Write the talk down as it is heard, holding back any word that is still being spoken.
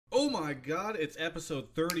my god, it's episode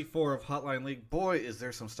 34 of Hotline League. Boy, is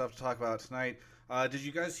there some stuff to talk about tonight. Did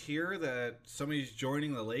you guys hear that somebody's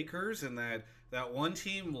joining the Lakers and that one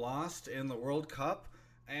team lost in the World Cup?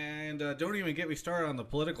 And don't even get me started on the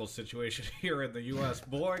political situation here in the U.S.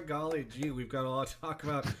 Boy, golly gee, we've got a lot to talk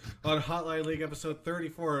about on Hotline League episode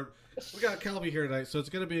 34. We got Kelby here tonight, so it's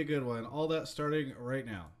going to be a good one. All that starting right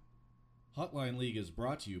now. Hotline League is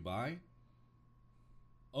brought to you by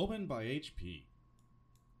Omen by HP.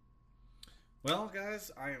 Well,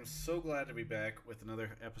 guys, I am so glad to be back with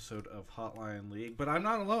another episode of Hotline League, but I'm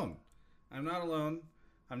not alone.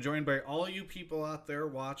 I'm joined by all you people out there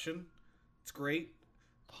watching. It's great.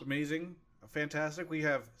 Amazing. Fantastic. We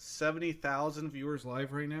have 70,000 viewers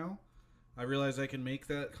live right now. I realize I can make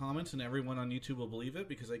that comment and everyone on YouTube will believe it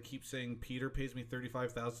because I keep saying Peter pays me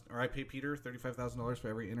 $35,000, or I pay Peter $35,000 for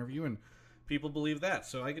every interview, and people believe that.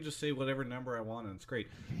 So I can just say whatever number I want, and it's great.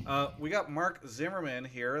 We got Mark Zimmerman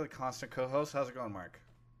here, the constant co-host. How's it going, Mark?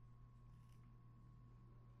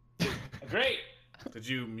 Great. Did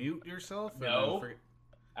you mute yourself? No.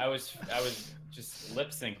 I was just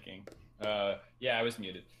lip syncing. Yeah, I was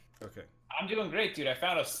muted. Okay. I'm doing great, dude. I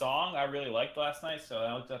found a song I really liked last night, so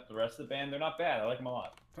I looked up the rest of the band. They're not bad. I like them a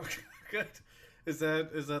lot. Okay, good. Is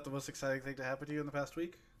that the most exciting thing to happen to you in the past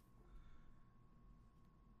week?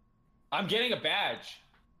 I'm getting a badge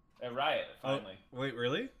at Riot finally. Oh, wait,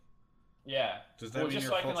 really? Yeah. Does that mean just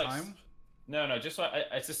you're so I full can, time? No. Just so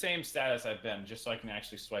it's the same status I've been, just so I can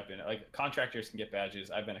actually swipe in. Like contractors can get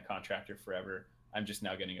badges. I've been a contractor forever. I'm just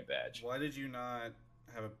now getting a badge. Why did you not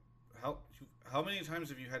have a? How many times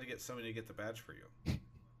have you had to get somebody to get the badge for you?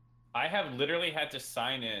 I have literally had to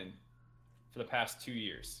sign in for the past 2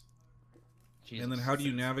 years. Jesus. And then how do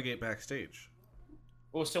you navigate backstage?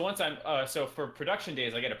 Well, so once so for production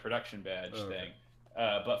days, I get a production badge thing.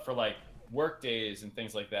 But for like work days and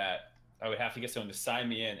things like that, I would have to get someone to sign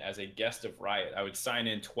me in as a guest of Riot. I would sign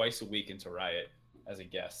in twice a week into Riot as a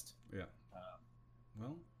guest. Yeah.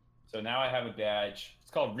 Well. So now I have a badge. It's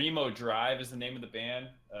called Remo Drive is the name of the band.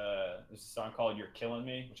 There's a song called You're Killing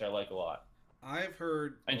Me, which I like a lot. I've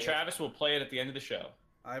heard. And Travis will play it at the end of the show.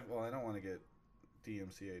 I don't want to get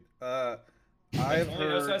DMCA'd. I've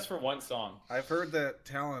heard that's for one song. I've heard that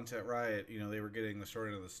talent at Riot, they were getting the short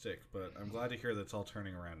end of the stick, but I'm glad to hear that it's all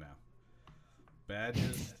turning around now.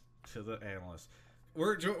 Badges to the analysts.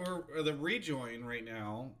 We're the rejoin right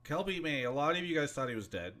now. Kelby May. A lot of you guys thought he was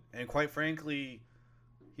dead, and quite frankly,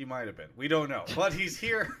 he might have been. We don't know, but he's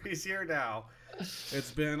here. He's here now.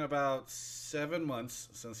 It's been about 7 months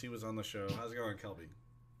since he was on the show. How's it going, Kelby?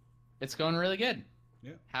 It's going really good.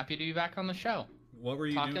 Yeah. Happy to be back on the show. What were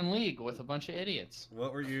you talking doing? League with a bunch of idiots?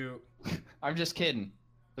 What were you? I'm just kidding.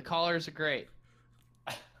 The callers are great.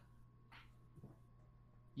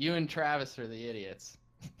 You and Travis are the idiots.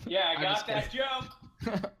 Yeah, I got that joke.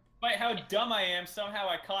 Despite how dumb I am, somehow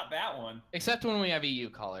I caught that one. Except when we have EU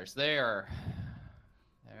callers. They're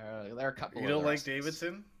a couple. You don't like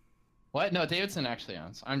Davidson? What? No, Davidson actually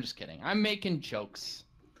owns. I'm just kidding. I'm making jokes.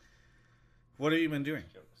 What have you been doing?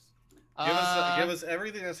 Jokes. Give us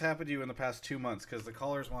everything that's happened to you in the past 2 months, because the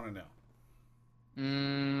callers want to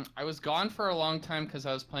know. I was gone for a long time because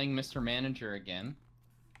I was playing Mr. Manager again.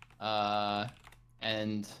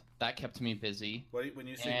 And that kept me busy. When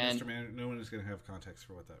you say Mr. Manager, no one is going to have context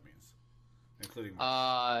for what that means, including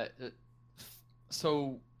me.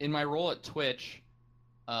 So in my role at Twitch,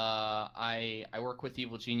 I work with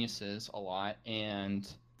Evil Geniuses a lot, and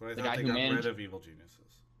but I thought they got rid of Evil Geniuses.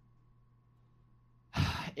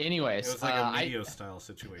 Anyways, it was like a video style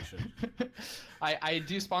situation. I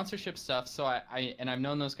do sponsorship stuff, so I've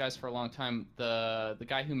known those guys for a long time. The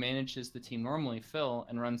guy who manages the team normally, Phil,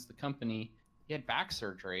 and runs the company, he had back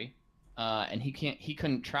surgery, and he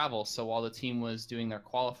couldn't travel. So while the team was doing their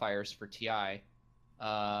qualifiers for TI,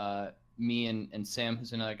 me and Sam,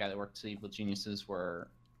 who's another guy that works at Evil Geniuses, were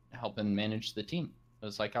helping manage the team. It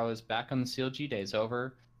was like I was back on the CLG days,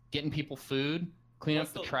 over getting people food, cleaning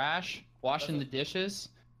up the trash, washing the dishes.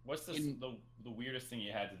 What's the weirdest thing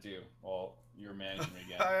you had to do while you were managing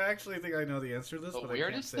again? I actually think I know the answer to this, but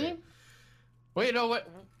weirdest I can't say thing? Wait, no, what?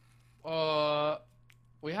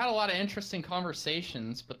 We had a lot of interesting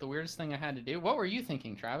conversations, but the weirdest thing I had to do. What were you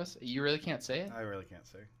thinking, Travis? You really can't say it? I really can't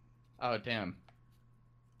say. Oh, damn.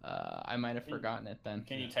 I might have forgotten it then.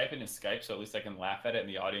 Can you type it in Skype so at least I can laugh at it and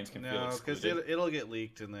the audience can feel excluded? No, because it'll get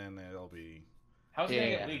leaked and then it'll be... How's it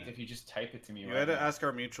going to get leaked if you just type it to me You had to ask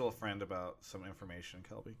our mutual friend about some information,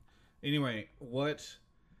 Kelby. Anyway, what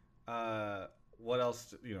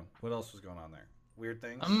else, what else was going on there? Weird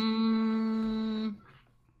things?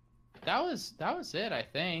 That was it, I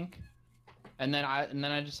think. And then I don't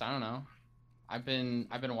know. I've been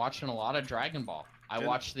watching a lot of Dragon Ball. I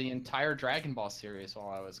watched the entire Dragon Ball series while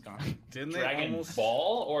I was gone. Didn't they Dragon almost...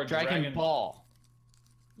 Ball or Dragon Ball.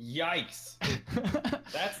 Yikes!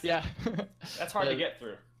 That's yeah. That's hard to get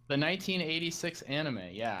through. The 1986 anime,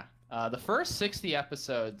 yeah. The first 60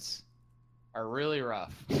 episodes are really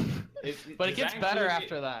rough, but it gets better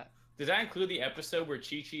after that. Does that include the episode where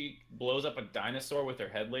Chi-Chi blows up a dinosaur with her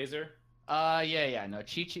head laser? Yeah. No,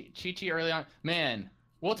 Chi-Chi early on. Man,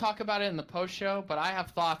 we'll talk about it in the post show, but I have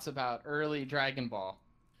thoughts about early Dragon Ball.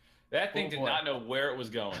 That thing did not know where it was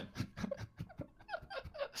going.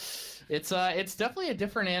 It's definitely a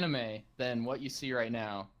different anime than what you see right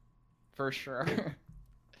now, for sure.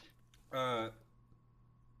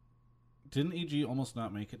 Didn't EG almost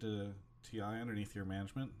not make it to TI underneath your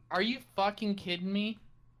management? Are you fucking kidding me?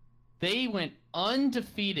 They went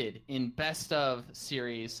undefeated in best of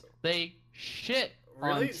series. They shit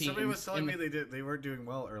really? on teams. Somebody was telling me they weren't doing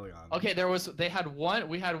well early on. Okay,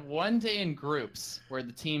 we had one day in groups where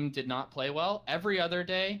the team did not play well. Every other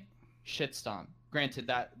day, shitstorm. Granted,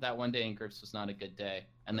 that one day in groups was not a good day,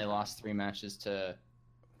 and they lost 3 matches to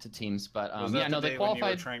teams. But was that they qualified. When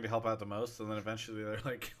you were trying to help out the most, and then eventually they're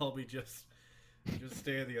like, "Help just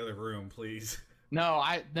stay in the other room, please." No,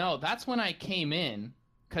 that's when I came in.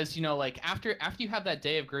 Because, like, after you have that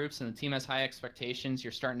day of groups and the team has high expectations,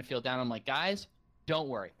 you're starting to feel down. I'm like, guys, don't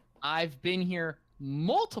worry. I've been here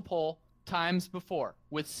multiple times before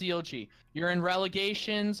with CLG. You're in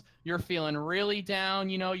relegations. You're feeling really down.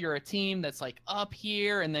 You're a team that's, like, up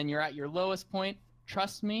here, and then you're at your lowest point.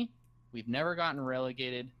 Trust me, we've never gotten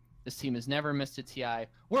relegated. This team has never missed a TI.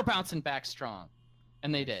 We're bouncing back strong.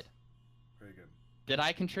 And they did. Very good. Did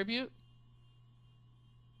I contribute?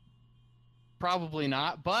 Probably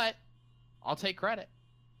not, but I'll take credit.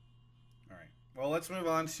 All right. Well, let's move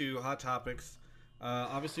on to hot topics.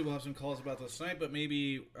 Obviously, we'll have some calls about this tonight, but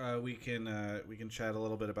maybe we can chat a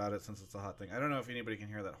little bit about it since it's a hot thing. I don't know if anybody can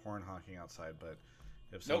hear that horn honking outside, but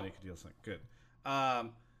if somebody could deal with something, good. I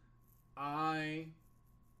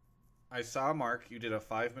saw, Mark, you did a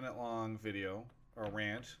 5-minute long video or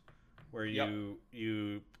rant where you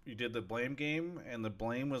did the blame game, and the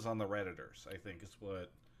blame was on the Redditors, I think is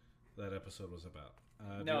what that episode was about.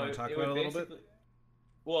 Do you want to talk about it a little bit?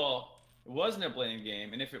 Well, it wasn't a blame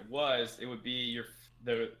game, and if it was, it would be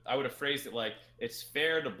I would have phrased it like, it's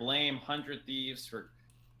fair to blame 100 Thieves for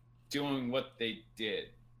doing what they did,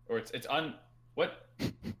 or what?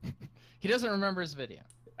 He doesn't remember his video.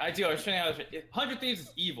 I do. I was trying out 100 Thieves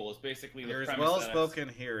is evil. Is basically the You're premise. You're as well spoken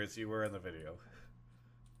here as you were in the video.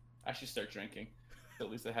 I should start drinking. At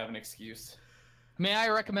least I have an excuse. May I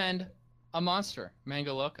recommend a Monster,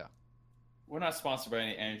 Mango Loco? We're not sponsored by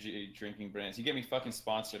any energy drinking brands. You get me fucking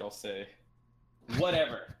sponsored, I'll say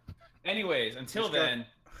whatever. Anyways, until then.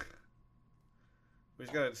 We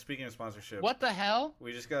just got speaking of sponsorship. What the hell?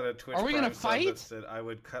 We just got a Twitch. Are we gonna fight? That said I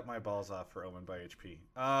would cut my balls off for Omen by HP.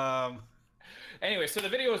 Anyway, so the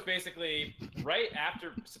video was basically right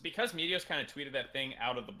after, because Meteos kind of tweeted that thing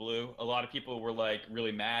out of the blue. A lot of people were like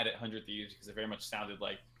really mad at 100 Thieves because it very much sounded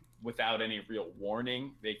like without any real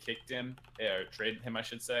warning they kicked him or traded him, I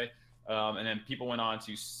should say. And then people went on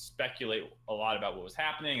to speculate a lot about what was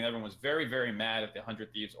happening, and everyone was very, very mad at the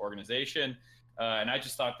 100 Thieves organization. And I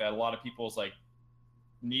just thought that a lot of people's like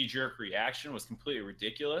knee-jerk reaction was completely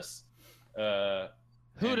ridiculous.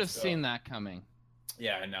 Who'd have seen that coming?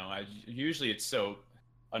 Yeah, I know. Usually it's so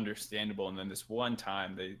understandable, and then this one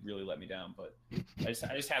time they really let me down. But I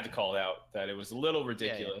just had to call it out that it was a little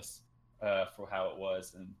ridiculous for how it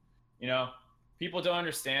was, and people don't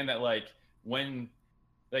understand that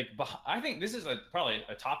I think this is probably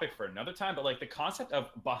a topic for another time, but like the concept of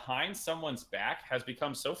behind someone's back has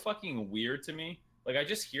become so fucking weird to me. Like I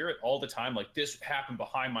just hear it all the time, like this happened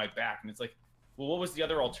behind my back, and it's like, well, what was the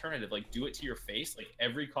other alternative? Like do it to your face? Like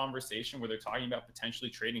every conversation where they're talking about potentially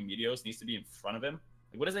trading Meteos needs to be in front of him?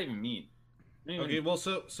 Like what does that even mean? Okay, well,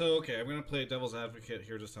 so okay, I'm gonna play devil's advocate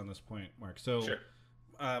here just on this point, Mark. So, sure.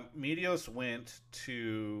 Meteos went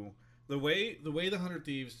to the way the 100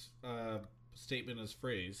 Thieves statement is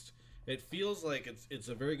phrased. It feels like it's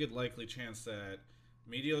a very good likely chance that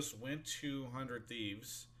Meteos went to 100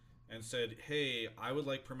 Thieves and said, "Hey, I would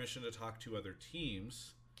like permission to talk to other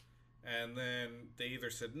teams," and then they either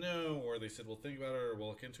said no, or they said, "We'll think about it," or "We'll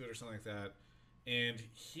look into it," or something like that. And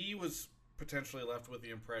he was potentially left with the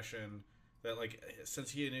impression that, like,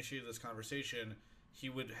 since he initiated this conversation, he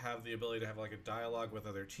would have the ability to have like a dialogue with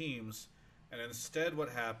other teams. And instead, what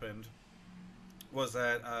happened was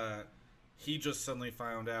that he just suddenly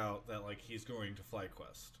found out that like he's going to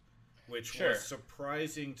FlyQuest, which was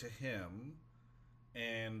surprising to him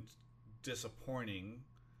and disappointing,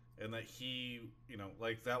 and that he,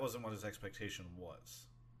 like that wasn't what his expectation was.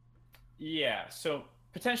 Yeah, so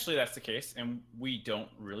potentially that's the case, and we don't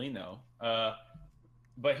really know.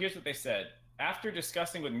 But here's what they said. After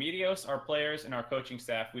discussing with Meteos, our players, and our coaching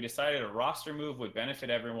staff, we decided a roster move would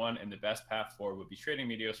benefit everyone, and the best path forward would be trading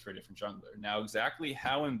Meteos for a different jungler. Now, exactly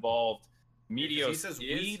how involved Meteos he says is...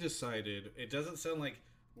 we decided. It doesn't sound like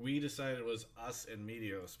we decided it was us and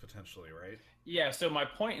Meteos, potentially, right? Yeah, so my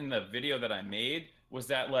point in the video that I made was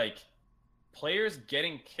that, like, players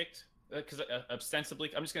getting kicked, because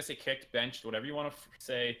ostensibly, I'm just going to say kicked, benched, whatever you want to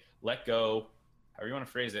say, let go, however you want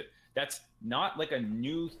to phrase it, that's not like a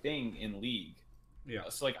new thing in League. Yeah.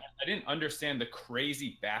 So like I didn't understand the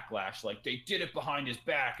crazy backlash. Like they did it behind his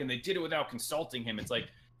back and they did it without consulting him. It's like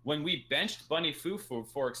when we benched Bunny Fufu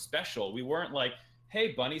for special, we weren't like,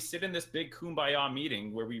 hey Bunny, sit in this big kumbaya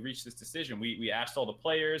meeting where we reached this decision. We asked all the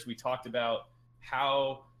players, we talked about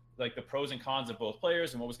how like the pros and cons of both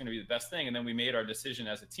players and what was going to be the best thing, and then we made our decision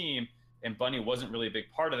as a team. And Bunny wasn't really a big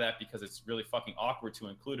part of that because it's really fucking awkward to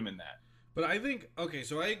include him in that. But I think, okay,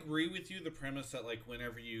 so I agree with you, the premise that, like,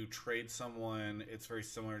 whenever you trade someone, it's very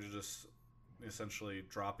similar to just essentially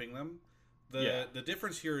dropping them. The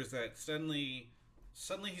difference here is that suddenly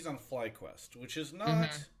he's on FlyQuest, which is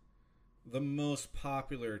not the most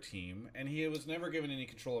popular team, and he was never given any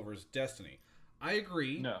control over his destiny. I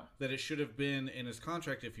agree that it should have been in his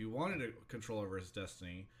contract if he wanted control over his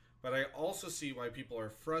destiny, but I also see why people are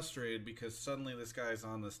frustrated because suddenly this guy's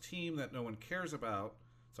on this team that no one cares about.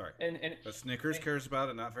 Sorry, that Snickers cares about,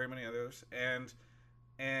 and not very many others, and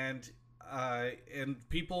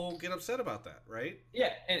people get upset about that, right?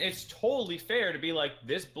 Yeah, and it's totally fair to be like,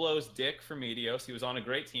 this blows dick for Meteos. He was on a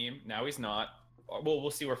great team, now he's not. Well,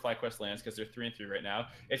 we'll see where FlyQuest lands because they're 3-3 right now.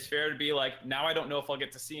 It's fair to be like, now I don't know if I'll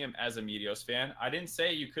get to see him as a Meteos fan. I didn't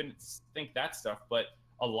say you couldn't think that stuff, but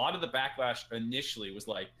a lot of the backlash initially was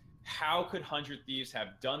like, how could 100 Thieves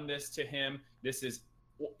have done this to him? This is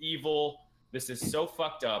evil. This is so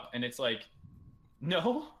fucked up. And it's like,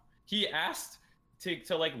 no, he asked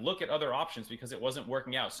to like look at other options because it wasn't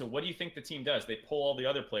working out. So what do you think the team does? They pull all the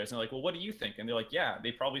other players and they're like, well, what do you think? And they're like, yeah,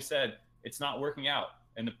 they probably said it's not working out.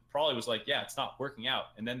 And the probably was like, yeah, it's not working out.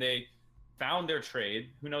 And then they found their trade.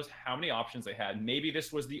 Who knows how many options they had? Maybe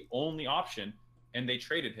this was the only option and they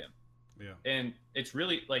traded him. Yeah. And it's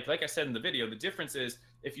really like I said in the video, the difference is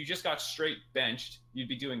if you just got straight benched, you'd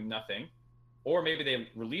be doing nothing. Or maybe they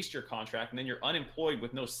released your contract and then you're unemployed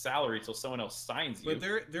with no salary till someone else signs you.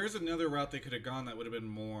 But there's another route they could have gone that would have been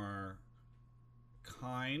more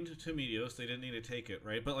kind to Meteos. They didn't need to take it,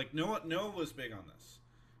 right? But like Noah was big on this.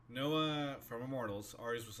 Noah from Immortals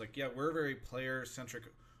always was like, yeah, we're a very player-centric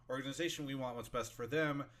organization. We want what's best for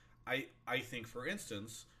them. I think, for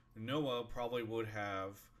instance, Noah probably would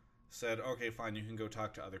have said, okay, fine, you can go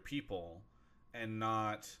talk to other people and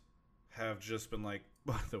not have just been like,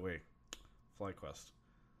 by the way, FlyQuest,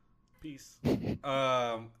 peace.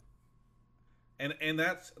 And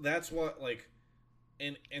that's what, like,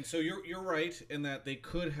 and so you're right in that they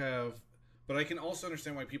could have, but I can also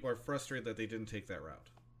understand why people are frustrated that they didn't take that route.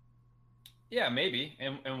 Yeah, maybe.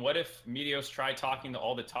 And what if Meteos tried talking to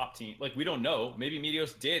all the top teams? Like, we don't know. Maybe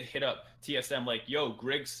Meteos did hit up TSM like, yo,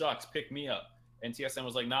 Greg sucks, pick me up. And TSM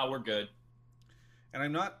was like, nah, we're good.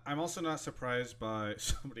 And I'm also not surprised by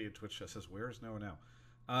somebody in Twitch that says, where is Noah now?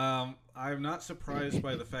 I'm not surprised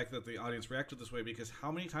by the fact that the audience reacted this way, because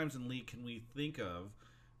how many times in League can we think of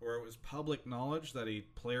where it was public knowledge that a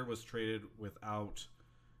player was traded without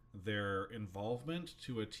their involvement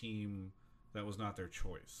to a team that was not their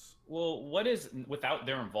choice? Well, what does without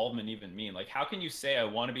their involvement even mean? Like, how can you say I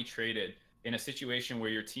want to be traded in a situation where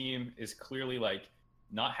your team is clearly like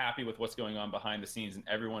not happy with what's going on behind the scenes and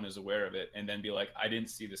everyone is aware of it, and then be like, I didn't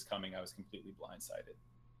see this coming, I was completely blindsided?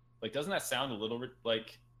 Like, doesn't that sound a little bit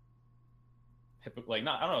like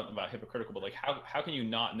not, I don't know about hypocritical, but like how can you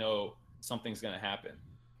not know something's going to happen?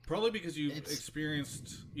 Probably because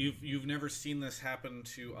you've never seen this happen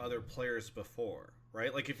to other players before,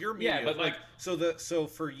 right? Like if you're media, yeah, but like so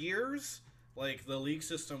for years, like the league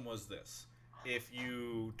system was this: if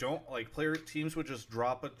you don't like teams would just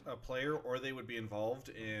drop a player, or they would be involved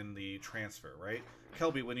in the transfer, right?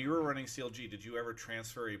 Kelby, when you were running CLG, did you ever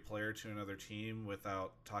transfer a player to another team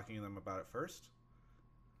without talking to them about it first?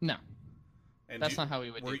 No. And that's not how we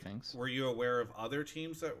would do things. Were you aware of other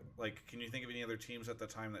teams that, like, can you think of any other teams at the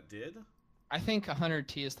time that did? I think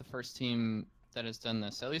 100T is the first team that has done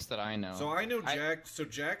this, at least that I know. So I know Jack. So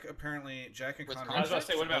Jack and Contracts. I was about to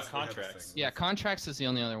say, what about Contracts? Yeah, Contracts is the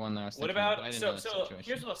only other one that I was thinking of. What about, so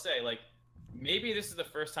here's what I'll say, like, maybe this is the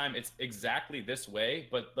first time it's exactly this way,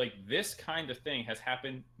 but like this kind of thing has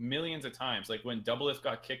happened millions of times. Like when Doublelift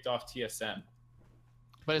got kicked off TSM.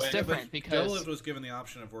 But it's different because Doublelift was given the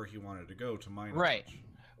option of where he wanted to go, to my knowledge. Right.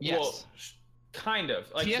 Yes. Well, kind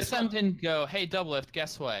of. Like, TSM didn't go, hey, Doublelift,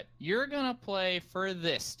 guess what? You're gonna play for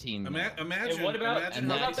this team. Imagine, what about- imagine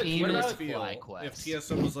and how that the team players is feel FlyQuest. if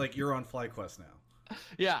TSM was like, you're on FlyQuest now.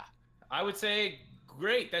 Yeah. I would say,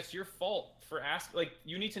 great, that's your fault for asking. Like,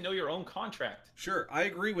 you need to know your own contract. Sure, I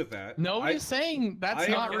agree with that. Nobody's saying that's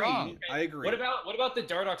not agree. wrong. I agree. What about the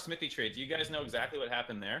Dardoch Smithy trade? Do you guys know exactly what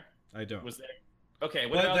happened there? I don't. Was there? Okay,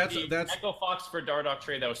 what But about the Echo Fox for Dardoch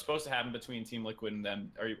trade that was supposed to happen between Team Liquid and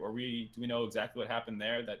them? Do we know exactly what happened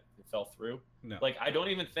there that it fell through? No. Like, I don't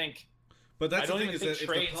even think. But that's I the don't thing even is think that if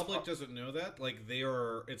the trades public are- doesn't know that, like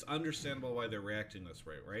it's understandable why they're reacting this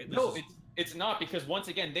way, right? No, it's not, because once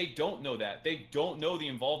again, they don't know that. They don't know the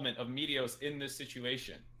involvement of Meteos in this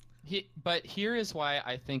situation. But here is why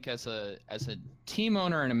I think as a team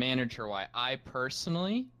owner and a manager, why I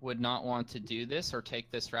personally would not want to do this or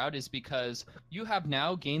take this route is because you have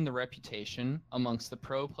now gained the reputation amongst the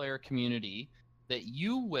pro player community that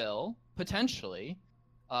you will potentially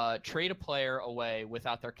trade a player away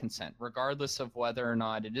without their consent, regardless of whether or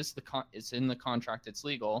not it is it's in the contract, it's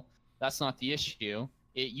legal. That's not the issue.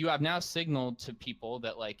 You have now signaled to people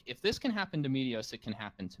that, like, if this can happen to Meteos, it can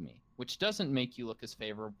happen to me, which doesn't make you look as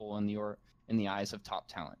favorable in the eyes of top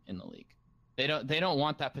talent in the league. They don't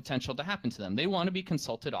want that potential to happen to them. They want to be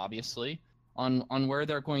consulted, obviously, on where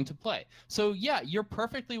they're going to play. So yeah, you're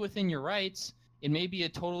perfectly within your rights. It may be a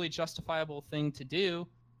totally justifiable thing to do,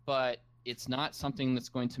 but it's not something that's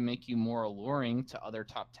going to make you more alluring to other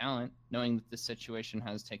top talent, knowing that this situation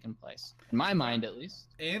has taken place. In my mind, at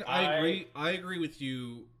least. And I agree with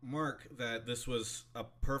you, Mark, that this was a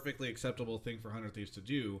perfectly acceptable thing for 100 Thieves to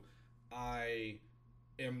do. I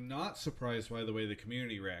am not surprised by the way the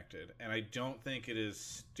community reacted, and I don't think it is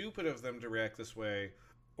stupid of them to react this way,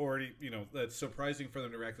 or, that's surprising for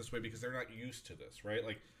them to react this way because they're not used to this, right?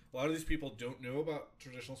 Like, a lot of these people don't know about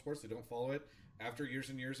traditional sports. They don't follow it. After years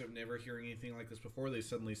and years of never hearing anything like this before, they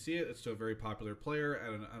suddenly see it. It's to a very popular player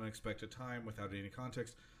at an unexpected time without any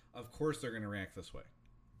context. Of course they're going to react this way.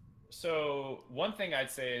 So one thing I'd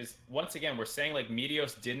say is, once again, we're saying like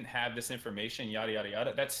Meteos didn't have this information, yada, yada,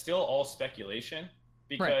 yada. That's still all speculation,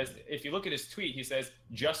 because if you look at his tweet, he says,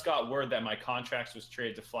 just got word that my contract was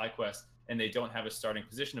traded to FlyQuest and they don't have a starting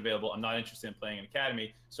position available. I'm not interested in playing an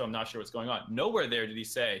academy, so I'm not sure what's going on. Nowhere there did he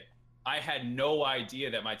say, I had no idea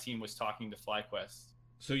that my team was talking to FlyQuest.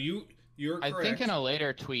 So you're correct. I think in a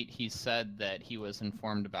later tweet he said that he was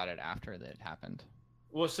informed about it after that happened.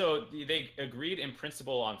 Well, so they agreed in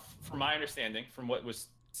principle on, from my understanding, from what was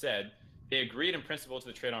said, they agreed in principle to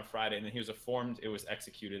the trade on Friday, and then he was informed it was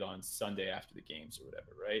executed on Sunday after the games or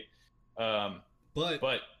whatever, right?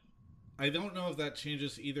 But I don't know if that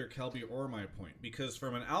changes either Kelby or my point, because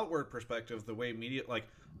from an outward perspective, the way media, like,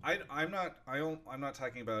 I'm not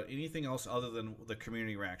talking about anything else other than the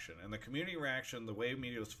community reaction. And the community reaction, the way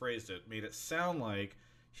Meteos phrased it, made it sound like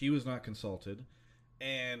he was not consulted.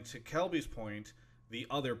 And to Kelby's point, the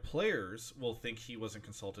other players will think he wasn't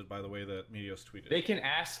consulted by the way that Meteos tweeted. They can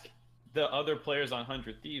ask the other players on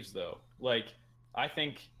 100 Thieves, though. Like, I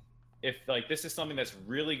think if, like, this is something that's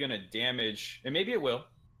really going to damage, and maybe it will,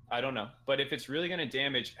 I don't know, but if it's really going to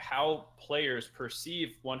damage how players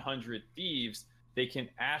perceive 100 Thieves, they can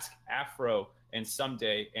ask Afro and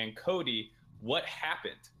Someday and Cody what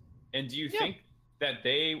happened. And do you think that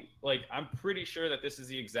they, like, I'm pretty sure that this is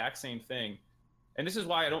the exact same thing. And this is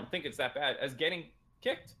why I don't think it's that bad as getting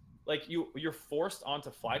kicked. Like, you're forced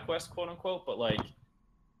onto FlyQuest, quote unquote, but, like,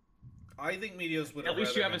 I think Meteos would at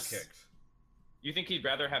least you been haven't kicked. You think he'd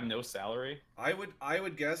rather have no salary? I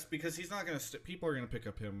would guess, because he's not going to people are going to pick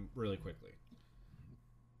up him really quickly.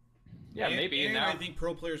 Yeah, maybe. And now, I think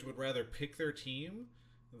pro players would rather pick their team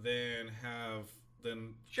than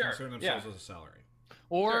concern themselves with a salary.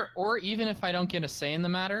 Or even if I don't get a say in the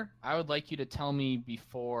matter, I would like you to tell me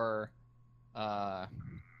before.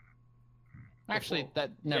 Actually,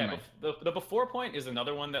 never mind. The before point is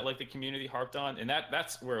another one that, like, the community harped on, and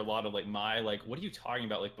that's where a lot of, like, what are you talking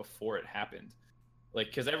about, like, before it happened? Like,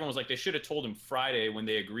 because everyone was like, they should have told him Friday when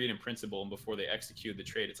they agreed in principle and before they executed the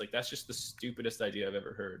trade. It's like, that's just the stupidest idea I've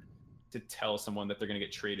ever heard, to tell someone that they're going to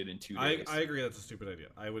get traded in 2 days. I agree that's a stupid idea.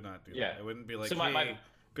 I would not do that. I wouldn't be like, so hey,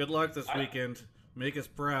 good luck this weekend. Make us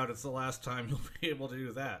proud. It's the last time you'll be able to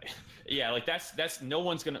do that. Yeah, like, that's no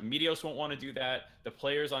one's going to, Meteos won't want to do that. The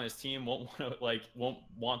players on his team won't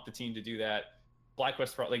want the team to do that.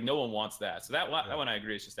 FlyQuest, like, no one wants that. So that one I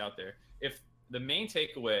agree is just out there. If the main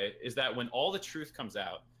takeaway is that when all the truth comes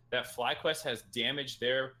out, that FlyQuest has damaged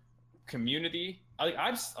their community. The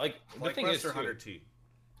thing is, 100T.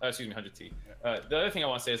 Excuse me, 100T. The other thing I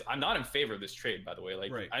want to say is I'm not in favor of this trade, by the way.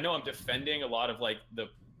 Like, I know I'm defending a lot of, like, the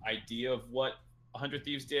idea of what 100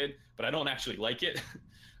 Thieves did, but I don't actually like it.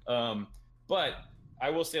 But I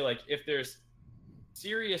will say, like, if there's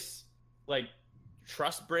serious like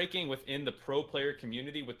trust breaking within the pro player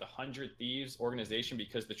community with the 100 Thieves organization,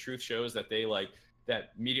 because the truth shows that they like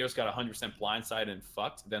that Meteos got 100% blindsided and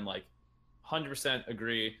fucked, then like 100%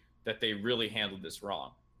 agree that they really handled this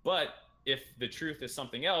wrong. But if the truth is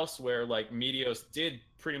something else, where like Meteos did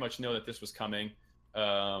pretty much know that this was coming,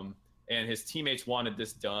 and his teammates wanted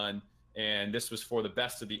this done, and this was for the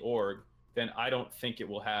best of the org, then I don't think it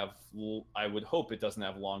will have. I would hope it doesn't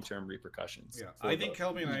have long-term repercussions. Yeah, I think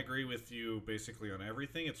Kelby and I agree with you basically on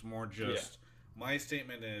everything. It's more just my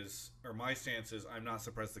statement is, or my stance is, I'm not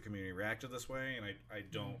surprised the community reacted this way, and I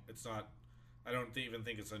don't. It's not. I don't even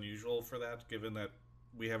think it's unusual for that, given that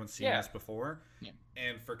we haven't seen this before. Yeah.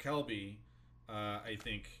 And for Kelby, I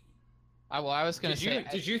think. I was going to say.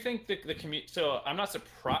 Did you think the community? So I'm not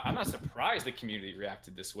surprised the community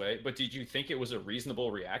reacted this way. But did you think it was a reasonable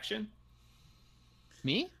reaction?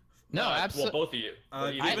 Me? No, absolutely. Well, both of you.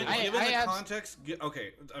 Given the context,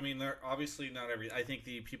 okay. I mean, they're obviously not every. I think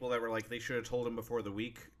the people that were like, they should have told him before the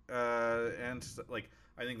week, and like,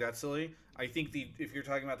 I think that's silly. I think if you're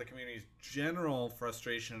talking about the community's general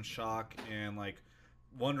frustration, shock, and like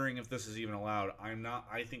wondering if this is even allowed,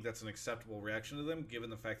 I think that's an acceptable reaction to them, given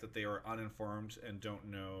the fact that they are uninformed and don't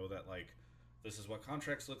know that like this is what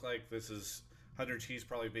contracts look like. This is 100 T's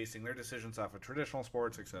probably basing their decisions off of traditional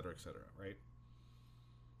sports, et cetera, right?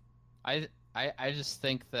 I just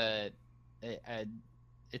think that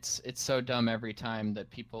it's so dumb every time that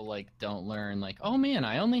people like don't learn, like, oh man,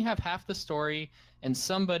 I only have half the story, and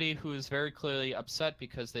somebody who is very clearly upset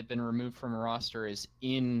because they've been removed from a roster is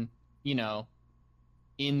in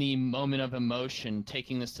the moment of emotion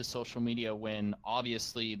taking this to social media, when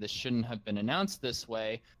obviously this shouldn't have been announced this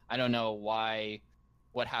way. I don't know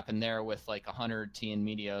what happened there with like 100 T and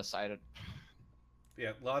Meteos.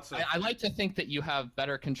 Yeah, lots of. I like to think that you have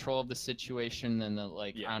better control of the situation than the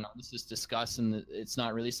I don't know. This is discussed and it's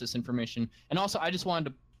not released, this information. And also, I just wanted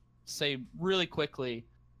to say really quickly,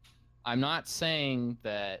 I'm not saying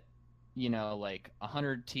that like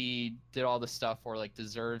 100 T did all this stuff or like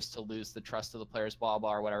deserves to lose the trust of the players, blah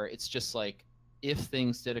blah or whatever. It's just like, if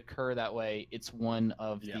things did occur that way, it's one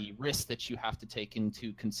of the risks that you have to take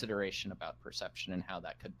into consideration about perception and how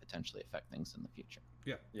that could potentially affect things in the future.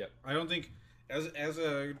 Yeah. I don't think. As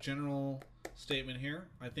a general statement here,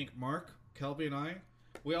 I think Mark, Kelby, and I,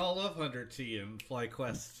 we all love 100T and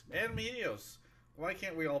FlyQuest and Meteos. Why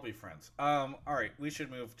can't we all be friends? All right, we should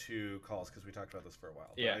move to calls because we talked about this for a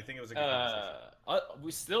while. Yeah, I think it was a good conversation.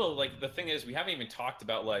 We still, like, the thing is, we haven't even talked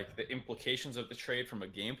about like the implications of the trade from a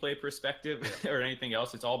gameplay perspective or anything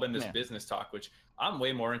else. It's all been this business talk, which I'm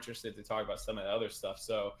way more interested to talk about some of the other stuff.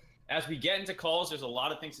 So as we get into calls, there's a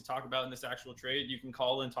lot of things to talk about in this actual trade. You can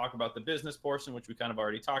call in and talk about the business portion, which we kind of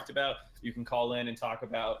already talked about. You can call in and talk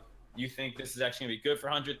about, you think this is actually going to be good for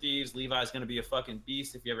 100 Thieves. Levi's going to be a fucking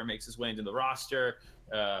beast if he ever makes his way into the roster.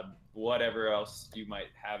 Whatever else you might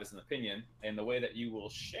have as an opinion. And the way that you will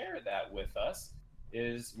share that with us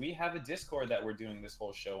is we have a Discord that we're doing this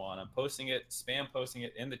whole show on. I'm posting it, spam posting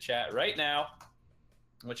it in the chat right now.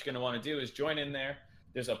 What you're going to want to do is join in there.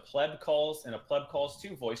 There's a Pleb Calls and a Pleb Calls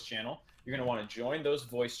 2 voice channel. You're going to want to join those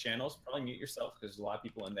voice channels. Probably mute yourself because there's a lot of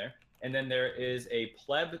people in there. And then there is a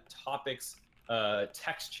Pleb Topics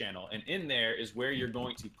text channel. And in there is where you're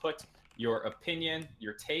going to put your opinion,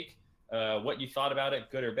 your take, what you thought about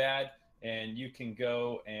it, good or bad. And you can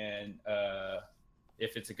go and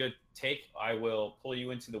if it's a good take, I will pull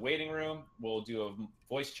you into the waiting room. We'll do a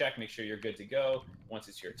voice check, make sure you're good to go once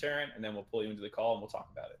it's your turn. And then we'll pull you into the call and we'll talk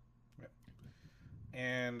about it.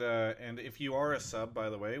 And if you are a sub, by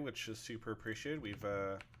the way, which is super appreciated,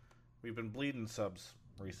 we've been bleeding subs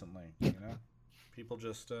recently. People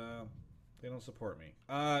just they don't support me.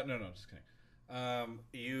 No, just kidding.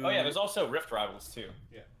 Oh yeah, there's also Rift Rivals too.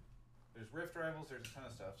 Yeah, there's Rift Rivals. There's a ton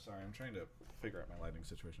of stuff. Sorry, I'm trying to figure out my lighting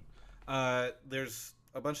situation. There's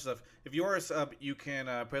a bunch of stuff. If you are a sub, you can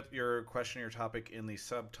put your question, your topic in the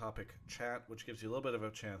subtopic chat, which gives you a little bit of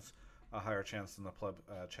a higher chance than the Pleb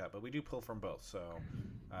chat, but we do pull from both, so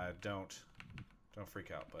don't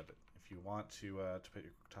freak out. But if you want to put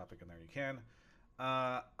your topic in there, you can.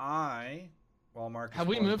 While Mark, have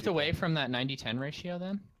we moved away from that 90-10 ratio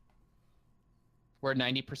then, where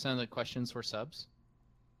 90% of the questions were subs?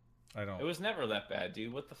 I don't. It was never that bad,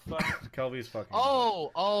 dude. What the fuck? Kelby's fucking.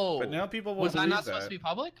 Oh. But now people will was believe that not that. supposed to be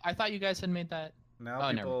public? I thought you guys had made that.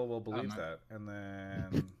 Now people will believe that, and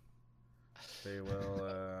then they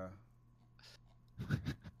will.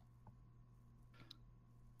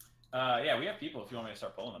 Yeah, we have people if you want me to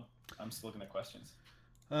start pulling them. I'm just looking at questions.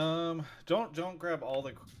 Don't grab all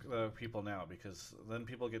the people now because then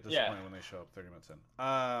people get disappointed when they show up 30 minutes in.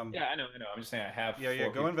 Yeah, I know. I'm just saying I have. Yeah. Four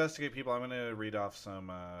Go people. investigate people. I'm gonna read off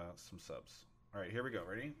some subs. All right, here we go.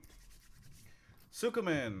 Ready?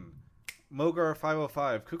 Sukuman, Mogar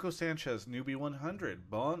 505, Kuko Sanchez, Newbie 100,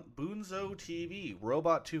 Bunzo TV,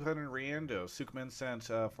 Robot 200, Riando, Sukuman sent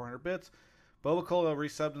 400 bits. Boba Cola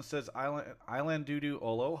resubbed and says Island Doodoo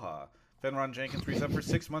Aloha. Fenron Jenkins resubbed for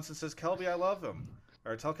 6 months and says Kelby I love him.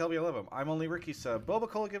 Or tell Kelby I love him. I'm only Ricky sub. Boba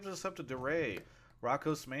Cola gives us a sub to DeRay.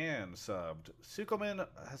 Rocco's Man subbed. Sukoman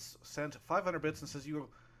has sent 500 bits and says you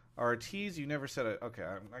are a tease. You never said it. Okay,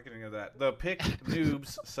 I'm not getting into that. The Pick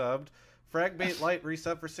Noobs subbed. Fragbait Light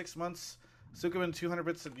resub for 6 months. Sukuman 200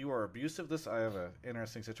 bits said you are abusive. I have an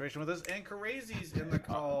interesting situation with this. And Crazy's in the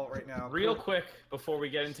call right now. Real quick before we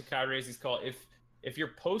get into Crazy's call, if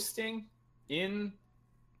you're posting in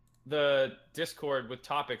the Discord with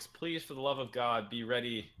topics, please, for the love of God, be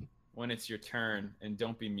ready when it's your turn and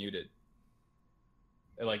don't be muted.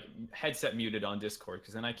 Like headset muted on Discord,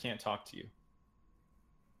 because then I can't talk to you.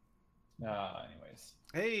 Anyways.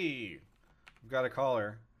 Hey, we've got a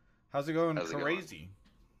caller. How's it going, Crazy?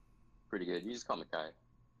 Pretty good. You just call me Kai.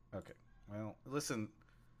 Okay. Well, listen,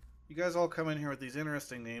 you guys all come in here with these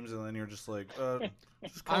interesting names, and then you're just like,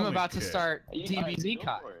 just call I'm me about Kid. to start DBZ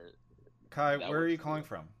Kai. Kai, where are you calling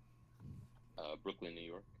from? Brooklyn, New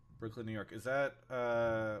York. Brooklyn, New York. Is that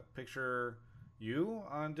picture you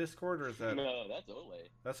on Discord, or is that? No, that's Ole.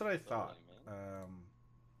 That's what I thought. Ole,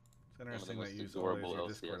 It's interesting that you use Ole as your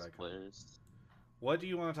Discord icon. Players. What do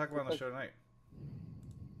you want to talk about on the show tonight?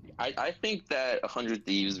 I think that 100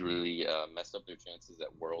 Thieves really messed up their chances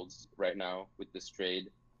at Worlds right now with this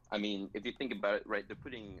trade. I mean, if you think about it, right, they're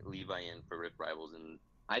putting Levi in for Rift Rivals, and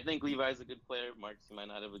I think Levi's a good player. Marks, you might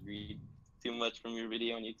not have agreed too much from your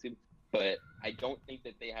video on YouTube, but I don't think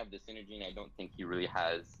that they have the synergy, and I don't think he really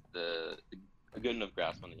has a good enough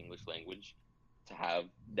grasp on the English language to have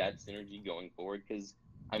that synergy going forward. Because,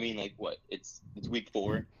 I mean, like, what? It's week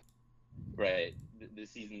 4, right? The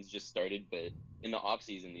season's just started, but in the off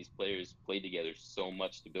season, these players played together so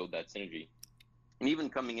much to build that synergy. And even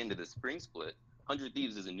coming into the spring split, 100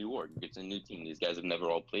 Thieves is a new org. It's a new team. These guys have never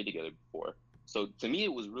all played together before. So to me,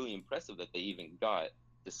 it was really impressive that they even got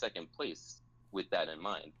to second place with that in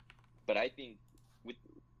mind. But I think, with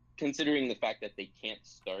considering the fact that they can't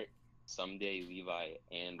start someday Levi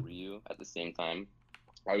and Ryu at the same time,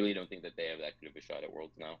 I really don't think that they have that good of a shot at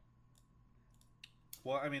Worlds now.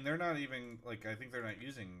 Well, I mean, they're not even, like, I think they're not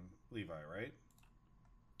using Levi, right?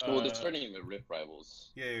 Well, they're starting him at Rift Rivals.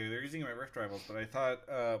 Yeah, they're using him at Rift Rivals, but I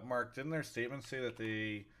thought, Mark, didn't their statement say that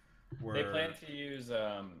they were... They plan to use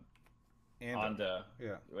Honda.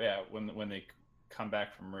 Yeah, when they come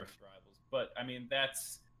back from Rift Rivals. But, I mean,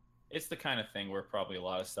 it's the kind of thing where probably a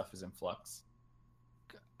lot of stuff is in flux.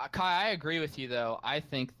 Kai, I agree with you, though. I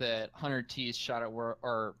think that 100 T's shot at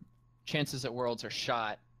or chances at Worlds are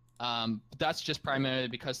shot. That's just primarily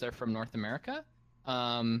because they're from North America.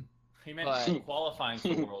 He meant qualifying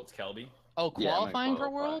for Worlds, Kelby. Oh, qualifying for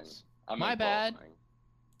Worlds? My bad.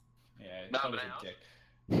 Yeah, no, a dick.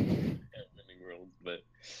 Worlds, but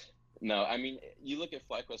no, I mean, you look at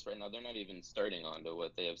FlyQuest right now, they're not even starting onto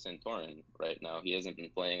what they have Santorin right now. He hasn't been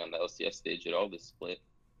playing on the LCS stage at all this split.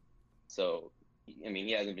 So, I mean,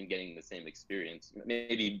 he hasn't been getting the same experience.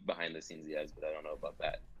 Maybe behind the scenes he has, but I don't know about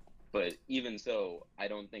that. But even so, I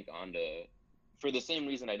don't think Honda, for the same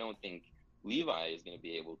reason I don't think Levi is going to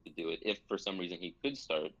be able to do it if for some reason he could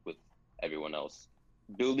start with everyone else.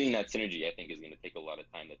 Building that synergy, I think, is going to take a lot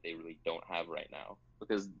of time that they really don't have right now.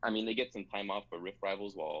 Because, I mean, they get some time off for Rift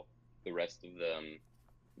Rivals while the rest of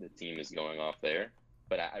the team is going off there.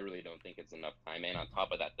 But I really don't think it's enough time. And on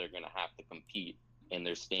top of that, they're going to have to compete, and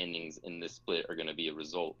their standings in this split are going to be a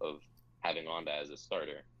result of having Honda as a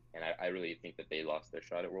starter. And I really think that they lost their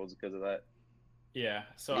shot at Worlds because of that. Yeah,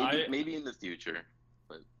 so maybe in the future,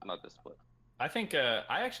 but not this split. I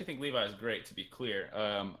actually think Levi is great, to be clear.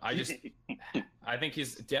 I think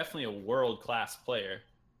he's definitely a world-class player.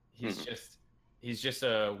 He's just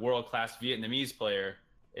a world-class Vietnamese player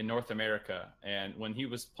in North America. And when he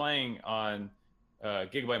was playing on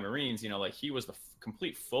Gigabyte Marines, like he was the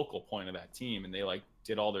complete focal point of that team, and they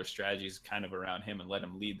did all their strategies kind of around him and let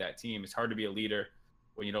him lead that team. It's hard to be a leader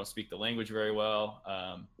when you don't speak the language very well.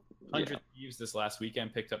 100 Thieves this last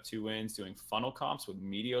weekend picked up 2 wins doing funnel comps with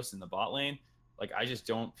Meteos in the bot lane. I just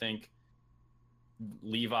don't think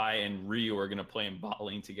Levi and Ryu are going to play in bot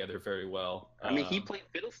lane together very well. I mean, he played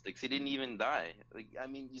Fiddlesticks. He didn't even die. I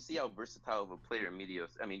mean, you see how versatile of a player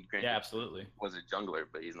Meteos. I mean, granted, yeah, absolutely. Was a jungler,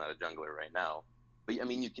 but he's not a jungler right now. But I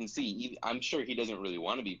mean, you can see. I'm sure he doesn't really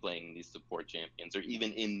want to be playing these support champions, or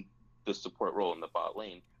even in the support role in the bot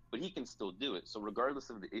lane, but he can still do it. So regardless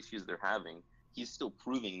of the issues they're having, he's still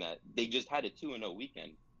proving that they just had a 2-0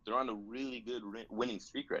 weekend. They're on a really good winning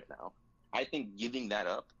streak right now. I think giving that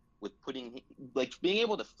up with being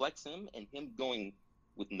able to flex him and him going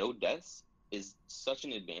with no deaths is such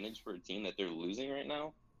an advantage for a team that they're losing right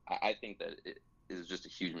now. I think that it is just a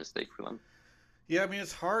huge mistake for them. Yeah, I mean,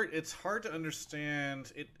 it's hard. It's hard to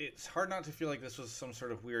understand. It's hard not to feel like this was some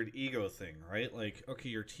sort of weird ego thing, right? Like, okay,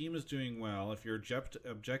 your team is doing well. If your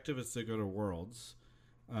objective is to go to Worlds,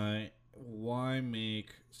 why make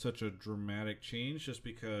such a dramatic change just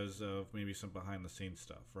because of maybe some behind-the-scenes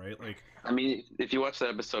stuff, right? Like, I mean, if you watch that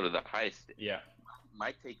episode of The Heist, Yeah.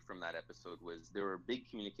 my take from that episode was there were big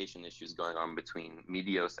communication issues going on between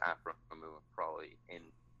Meteos, Aphromoo, and Prawley, and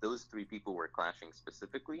those three people were clashing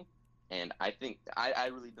specifically. And I think I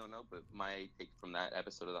really don't know, but my take from that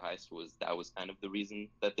episode of The Heist was that was kind of the reason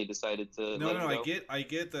that they decided to let him go. I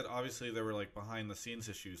get that obviously there were like behind-the-scenes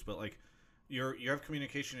issues, but like you have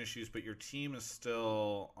communication issues, but your team is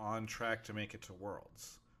still on track to make it to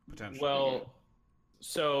Worlds potentially. Well,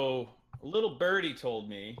 so Little Birdie told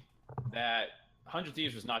me that 100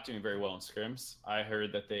 Thieves was not doing very well in scrims. I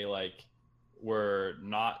heard that they were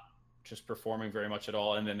not just performing very much at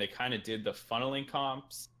all, and then they kind of did the funneling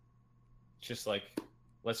comps, just like,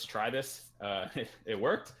 let's try this. It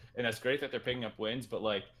worked, and that's great that they're picking up wins, but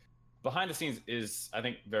like behind the scenes is, I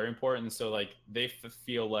think, very important. So like they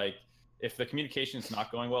feel like if the communication is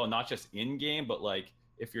not going well, not just in game, but like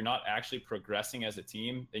if you're not actually progressing as a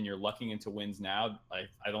team, then you're lucking into wins now.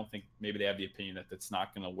 I don't think maybe they have the opinion that that's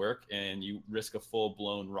not going to work, and you risk a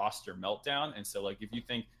full-blown roster meltdown. And so like if you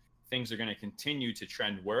think things are going to continue to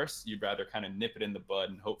trend worse, you'd rather kind of nip it in the bud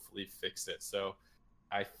and hopefully fix it. So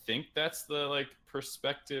I think that's the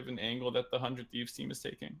perspective and angle that the 100 Thieves team is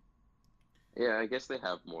taking. Yeah, I guess they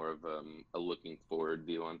have more of a looking forward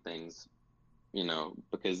view on things,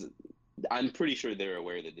 because I'm pretty sure they're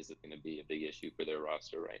aware that this is going to be a big issue for their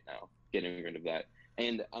roster right now, getting rid of that.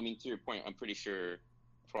 And I mean, to your point, I'm pretty sure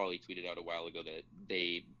Prawley tweeted out a while ago that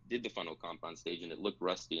they did the funnel comp on stage and it looked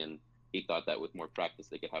rusty, and he thought that with more practice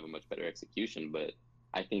they could have a much better execution. But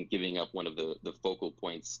I think giving up one of the focal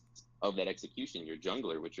points of that execution, your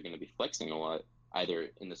jungler, which you're going to be flexing a lot, either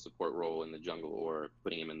in the support role in the jungle or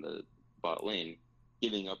putting him in the bot lane,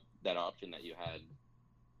 giving up that option that you had.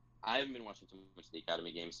 I haven't been watching too much of the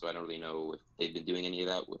Academy games, so I don't really know if they've been doing any of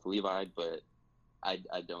that with Levi, but I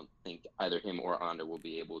don't think either him or Onda will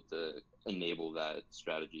be able to enable that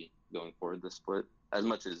strategy going forward this split, as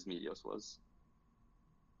much as Meteos was.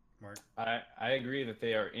 Mark? I agree that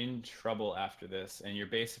they are in trouble after this, and you're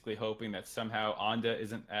basically hoping that somehow Onda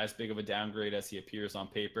isn't as big of a downgrade as he appears on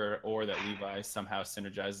paper, or that Levi somehow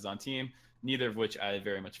synergizes on team, neither of which I have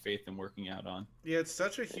very much faith in working out on. Yeah, it's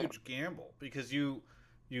such a huge gamble because you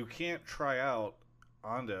can't try out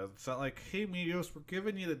Onda. It's not like, hey, Meteos, we're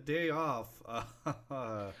giving you the day off.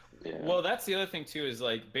 Yeah. Well, that's the other thing, too, is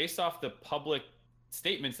based off the public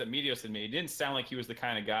statements that Meteos had made, it didn't sound like he was the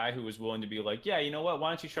kind of guy who was willing to be like, yeah, you know what, why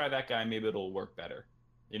don't you try that guy, maybe it'll work better,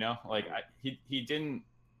 he didn't,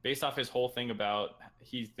 based off his whole thing about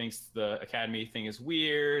he thinks the Academy thing is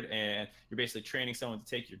weird and you're basically training someone to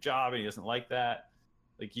take your job and he doesn't like that.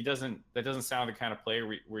 That doesn't sound the kind of player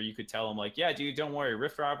where you could tell him yeah, dude, don't worry,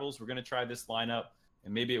 Rift Rivals, we're going to try this lineup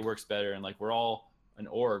and maybe it works better, and we're all an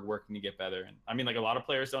org working to get better. And I mean, a lot of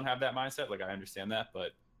players don't have that mindset, I understand that,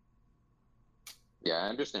 but yeah, I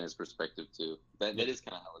understand his perspective too. That is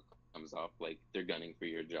kind of how it comes off. They're gunning for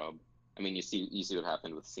your job. I mean, you see what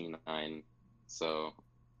happened with C9. So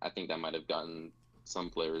I think that might have gotten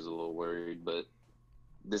some players a little worried, but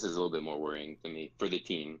this is a little bit more worrying to me for the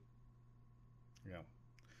team. Yeah.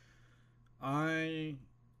 I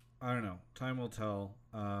don't know. Time will tell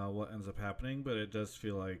what ends up happening, but it does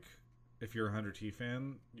feel like if you're a 100T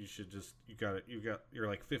fan, you should just you're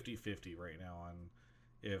 50-50 right now on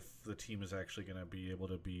if the team is actually going to be able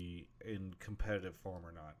to be in competitive form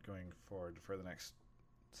or not going forward for the next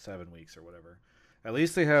 7 weeks or whatever. At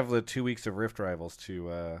least they have the 2 weeks of Rift Rivals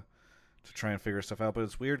to try and figure stuff out. But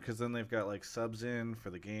it's weird because then they've got subs in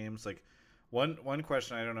for the games. One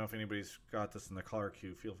question, I don't know if anybody's got this in the caller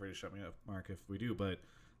queue. Feel free to shut me up, Mark, if we do. But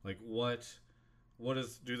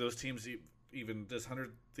do those teams even, does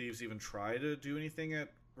 100 Thieves even try to do anything at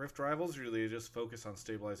Rift Rivals, or do they just focus on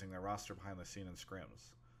stabilizing their roster behind the scene in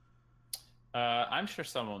scrims? I'm sure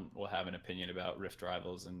someone will have an opinion about Rift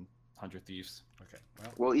Rivals and 100 Thieves. Okay.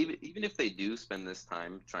 Well, even if they do spend this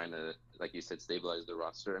time trying to, like you said, stabilize the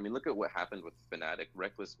roster, I mean, look at what happened with Fnatic.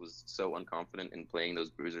 Reckless was so unconfident in playing those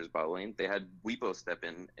bruisers bot lane. They had Weepo step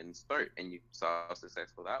in and start, and you saw how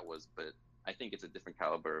successful that was. But I think it's a different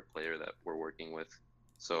caliber of player that we're working with.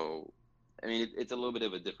 So, I mean, it's a little bit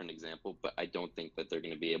of a different example, but I don't think that they're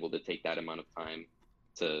going to be able to take that amount of time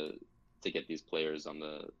to get these players on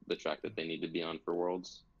the track that they need to be on for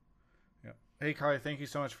Worlds. Yeah. Hey, Kai, thank you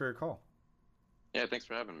so much for your call. Yeah, thanks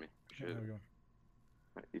for having me. Appreciate Yeah, it. have a good one.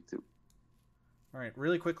 All right, you too. All right,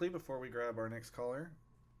 really quickly before we grab our next caller,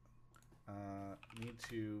 I need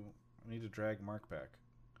to drag Mark back.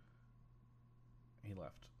 He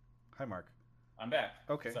left. Hi, Mark. I'm back.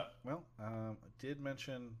 Okay. What's up? Well, I did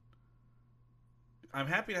mention. I'm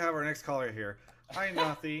happy to have our next caller here. Hi,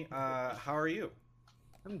 Nathi. How are you?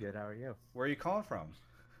 I'm good. How are you? Where are you calling from?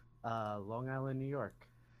 Long Island, New York.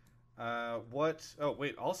 What? Oh,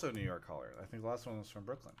 wait. Also, New York caller. I think the last one was from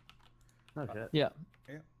Brooklyn. Oh shit. Yeah.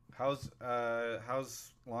 Yeah. How's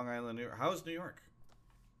Long Island, New York? How's New York?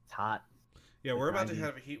 It's hot. Yeah, It's we're about to 90.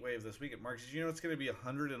 have a heat wave this weekend. Mark, did you know it's going to be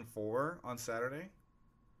 104 on Saturday?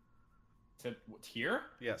 To here?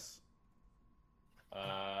 Yes.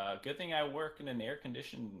 Good thing I work in an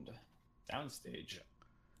air-conditioned soundstage.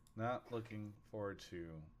 Not looking forward to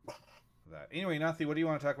that. Anyway, Nathi, what do you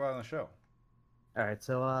want to talk about on the show? All right.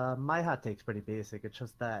 So my hot take's pretty basic. It's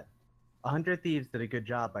just that 100 Thieves did a good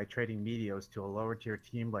job by trading Meteos to a lower tier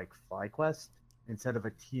team like FlyQuest instead of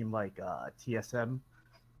a team like TSM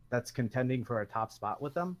that's contending for a top spot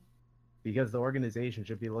with them. Because the organization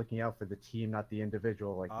should be looking out for the team, not the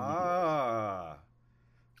individual. Like I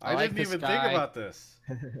like didn't this even guy. think about this.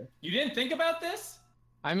 You didn't think about this?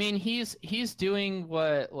 I mean, he's doing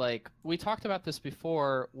what, like, we talked about this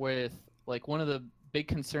before with, like, one of the big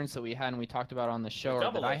concerns that we had and we talked about on the show,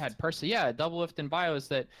 or that I had personally, double lift in bio, is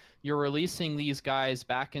that you're releasing these guys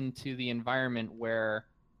back into the environment where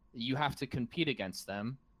you have to compete against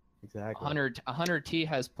them. Exactly. 100T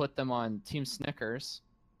has put them on Team Snickers,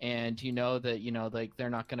 and you know that, like,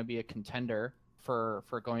 they're not going to be a contender for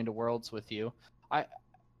going to Worlds with you.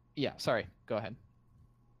 Sorry, go ahead.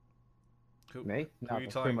 Me? Who are you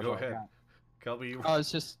telling? Go ahead. Kelby. Oh,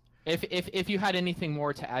 it's just if you had anything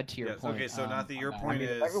more to add to your point. Okay, so Nathi, your on that. point If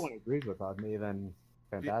is everyone agrees with me, then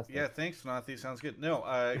fantastic. Yeah, thanks, Nathi. Sounds good. No,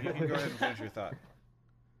 you can go ahead and finish your thought.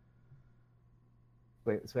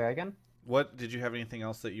 Wait, say again? What did you have anything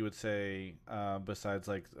else that you would say besides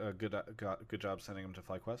like good job sending him to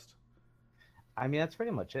FlyQuest? I mean, that's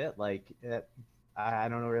pretty much it. Like, I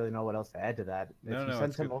don't really know what else to add to that. If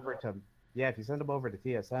you send him over to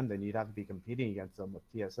TSM, then you'd have to be competing against them with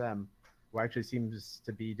TSM, who actually seems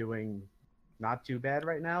to be doing not too bad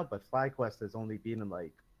right now. But FlyQuest has only been in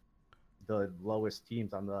like the lowest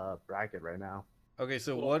teams on the bracket right now. Okay,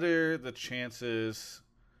 so what are the chances?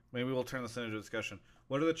 Maybe we'll turn this into a discussion.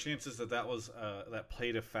 What are the chances that that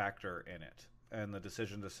played a factor in it and the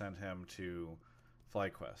decision to send him to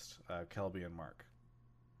FlyQuest, Kelby and Mark?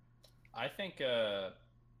 I think it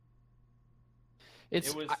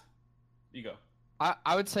was. You go.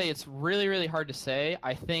 I would say it's really, really hard to say.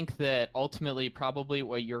 I think that ultimately, probably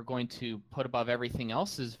what you're going to put above everything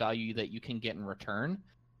else is value that you can get in return.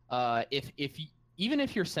 Even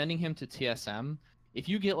if you're sending him to TSM, if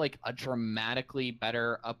you get like a dramatically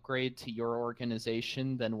better upgrade to your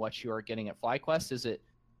organization than what you are getting at FlyQuest,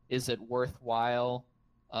 is it worthwhile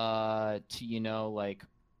to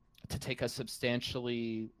take a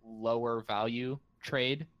substantially lower value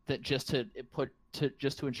trade that just to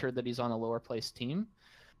ensure that he's on a lower place team?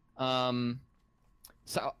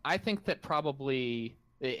 So I think that probably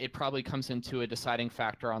it probably comes into a deciding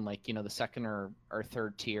factor on like, the second or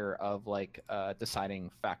third tier of like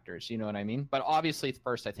deciding factors. You know what I mean? But obviously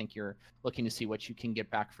first, I think you're looking to see what you can get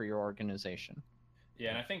back for your organization. Yeah,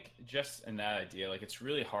 and I think just in that idea, like it's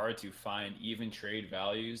really hard to find even trade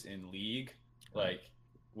values in League, like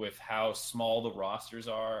with how small the rosters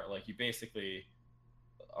are. Like you basically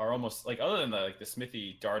are almost like, other than the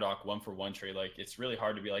Smithy Dardoch 1-for-1 trade, like it's really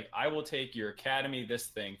hard to be like, I will take your Academy this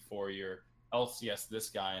thing for your LCS this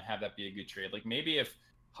guy and have that be a good trade. Like maybe if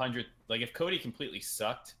Cody completely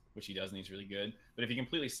sucked, which he doesn't, he's really good, but if he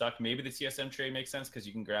completely sucked, maybe the TSM trade makes sense because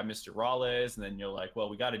you can grab Mr. Rales and then you're like, well,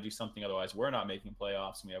 we got to do something, otherwise we're not making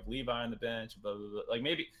playoffs and we have Levi on the bench, blah, blah, blah. Like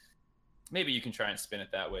maybe you can try and spin it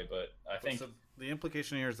that way, but I think so the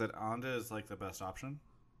implication here is that Onda is like the best option.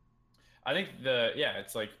 I think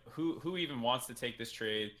it's like who even wants to take this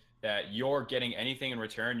trade that you're getting anything in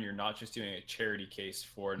return? You're not just doing a charity case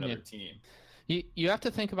for another team. You have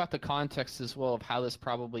to think about the context as well of how this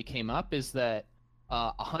probably came up, is that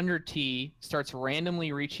 100T starts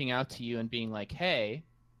randomly reaching out to you and being like, hey,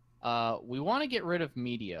 we want to get rid of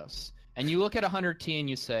Meteos. And you look at 100T and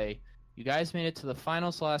you say, you guys made it to the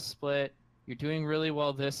finals last split, you're doing really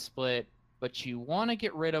well this split, but you want to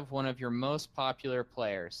get rid of one of your most popular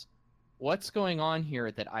players. What's going on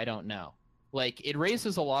here that I don't know? like it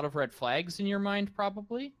raises a lot of red flags in your mind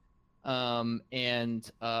probably. You're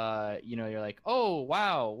like, oh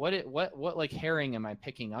wow, what like herring am I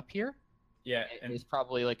picking up here? Yeah, and it's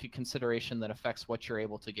probably like a consideration that affects what you're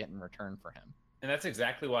able to get in return for him. And that's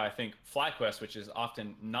exactly why I think FlyQuest, which is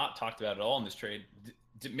often not talked about at all in this trade,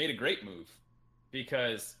 made a great move,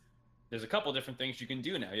 because there's a couple different things you can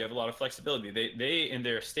do now. You have a lot of flexibility. They in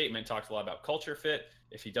their statement talked a lot about culture fit.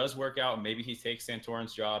 If he does work out, maybe he takes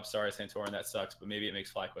Santorin's job. Sorry, Santorin, that sucks, but maybe it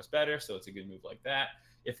makes FlyQuest better, so it's a good move like that.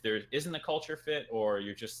 If there isn't a culture fit, or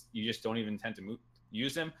you just don't even intend to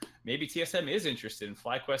use him, maybe TSM is interested, and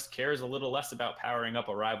FlyQuest cares a little less about powering up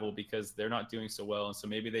a rival because they're not doing so well, and so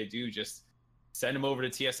maybe they do just send him over to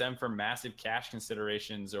TSM for massive cash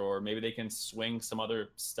considerations, or maybe they can swing some other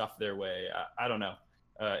stuff their way. I don't know.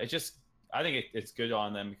 I think it's good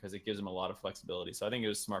on them because it gives them a lot of flexibility. So I think it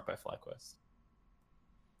was smart by FlyQuest.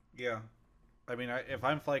 Yeah. I mean, if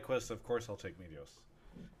I'm FlyQuest, of course I'll take Meteos.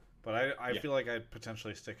 But I feel like I'd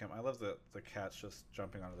potentially stick him. I love the cat's just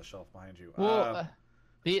jumping onto the shelf behind you. Well,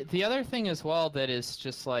 the other thing as well that is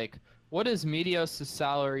just like, what is Meteos'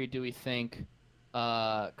 salary, do we think,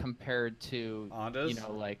 compared to Ondas?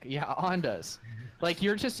 Ondas? Like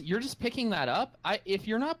you're just picking that up. If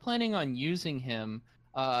you're not planning on using him,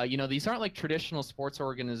 these aren't like traditional sports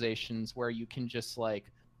organizations where you can just like,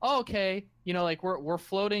 oh, okay, like we're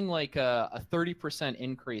floating like a 30%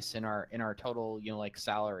 increase in our total, like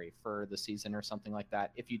salary for the season or something like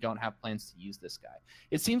that if you don't have plans to use this guy.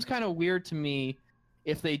 It seems kind of weird to me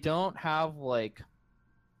if they don't have like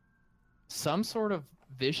some sort of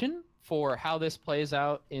vision for how this plays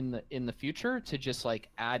out in the future to just like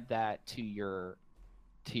add that to your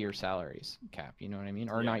salaries cap, you know what I mean?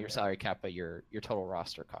 Or not your salary cap, but your total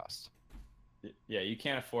roster cost. Yeah, you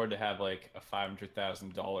can't afford to have like a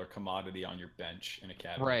 $500,000 commodity on your bench in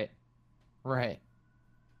academy. Right.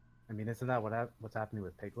 I mean, isn't that what's happening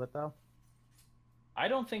with Piglet though? I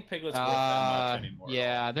don't think Piglet's worth that much anymore.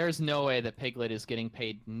 Yeah, there's no way that Piglet is getting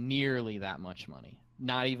paid nearly that much money.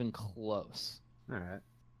 Not even close. All right.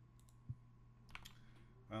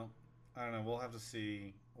 Well, I don't know. We'll have to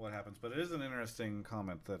see what happens. But it is an interesting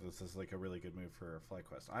comment that this is like a really good move for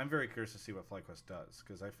FlyQuest. I'm very curious to see what FlyQuest does,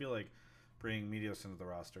 because I feel like bringing Meteos into the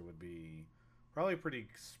roster would be probably pretty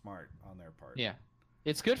smart on their part. Yeah.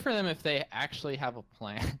 It's good for them if they actually have a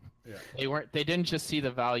plan. Yeah. They didn't just see the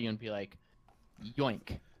value and be like,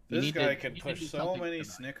 yoink. This guy can push so many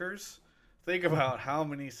Snickers. Think about how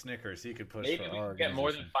many Snickers he could push Maybe for we our can get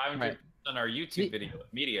more than 500 on our YouTube video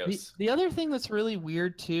with Meteos. The other thing that's really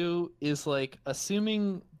weird too is like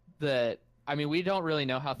assuming that, I mean, we don't really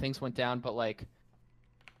know how things went down, but like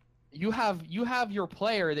you have your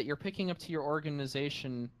player that you're picking up to your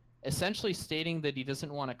organization essentially stating that he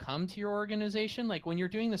doesn't want to come to your organization. Like when you're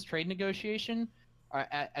doing this trade negotiation,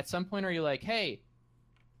 at some point are you like, hey,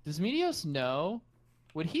 does Meteos know?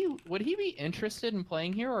 Would he be interested in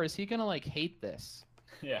playing here, or is he gonna like hate this?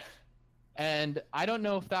 Yeah. And I don't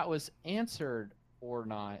know if that was answered or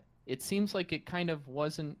not. It seems like it kind of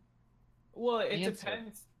wasn't. Well, it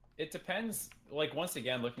depends. It depends. Like once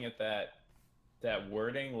again, looking at that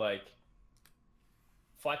wording, like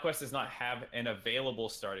FlyQuest does not have an available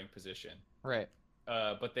starting position. Right.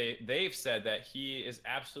 But they've said that he is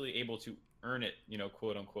absolutely able to earn it,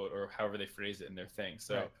 quote unquote, or however they phrase it in their thing.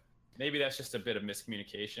 So. Right. Maybe that's just a bit of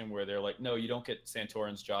miscommunication where they're like, no, you don't get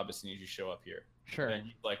Santorin's job as soon as you show up here. Sure. And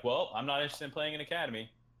he's like, well, I'm not interested in playing in academy.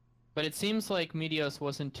 But it seems like Meteos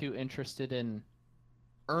wasn't too interested in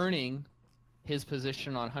earning his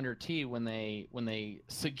position on 100T when they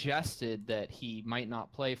suggested that he might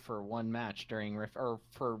not play for one match during Rift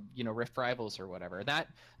Rift Rivals or whatever.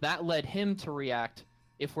 That led him to react,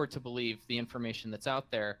 if we're to believe the information that's out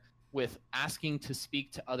there, with asking to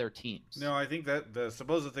speak to other teams. No, I think that the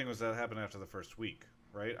supposed thing was that happened after the first week,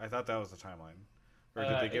 right? I thought that was the timeline. Or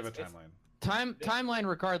did they give a timeline? Timeline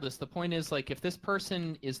regardless. The point is, like, if this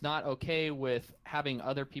person is not okay with having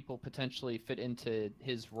other people potentially fit into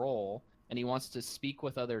his role and he wants to speak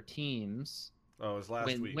with other teams. Oh, it was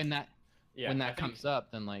last week. When that comes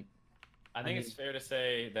up, then like I think it's fair to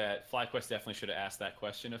say that FlyQuest definitely should have asked that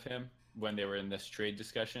question of him when they were in this trade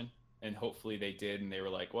discussion. And hopefully they did, and they were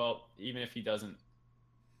like, well, even if he doesn't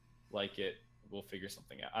like it, we'll figure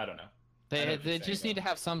something out. I don't know. They just need to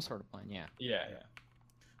have some sort of plan, yeah. Yeah.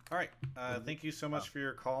 All right. Thank you so much for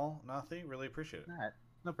your call, Nathi. Really appreciate it. All right.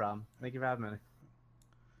 No problem. Thank you for having me.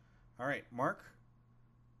 All right. Mark?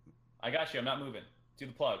 I got you. I'm not moving. Do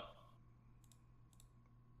the plug.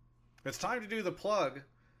 It's time to do the plug.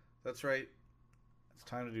 That's right. It's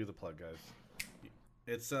time to do the plug, guys.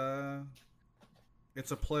 It's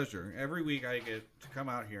a pleasure. Every week I get to come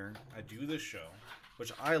out here. I do this show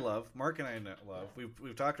which I love. Mark and I love.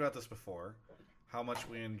 We've talked about this before, how much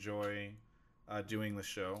we enjoy doing the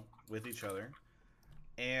show with each other,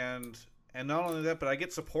 and not only that, but I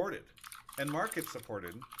get supported, and Mark gets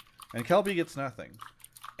supported, and Kelby gets nothing,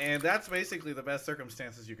 and that's basically the best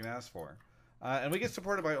circumstances you can ask for. And we get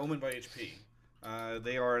supported by Omen by HP.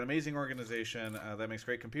 They are an amazing organization that makes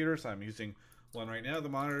great computers. I'm using one right now. The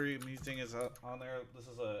monitor I'm using is on there. This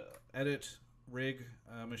is a edit rig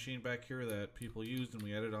machine back here that people used and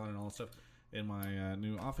we edit on and all that stuff in my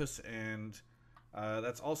new office. And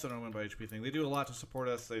that's also an Omen by HP thing. They do a lot to support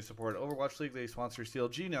us. They support Overwatch League. They sponsor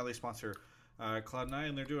CLG. Now they sponsor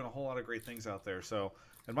Cloud9. They're doing a whole lot of great things out there. So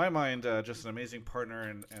in my mind, just an amazing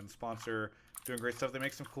partner and sponsor, doing great stuff. They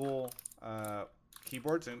make some cool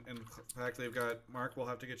keyboards, and in fact, they've got, Mark, we'll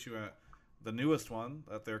have to get you the newest one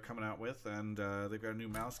that they're coming out with, and they've got a new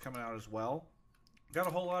mouse coming out as well. Got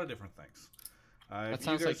a whole lot of different things. That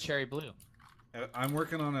sounds like Cherry Blue. I'm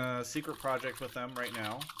working on a secret project with them right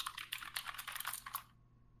now.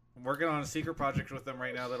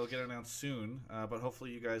 That'll get announced soon, but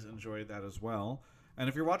hopefully you guys enjoyed that as well. And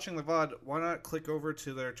if you're watching the VOD, why not click over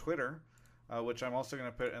to their Twitter, which I'm also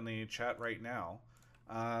going to put in the chat right now.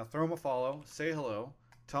 Throw them a follow, say hello,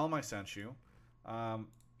 tell them I sent you,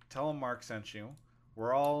 tell them Mark sent you.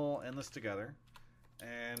 We're all in this together.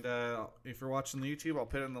 And if you're watching the YouTube, I'll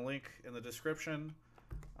put in the link in the description.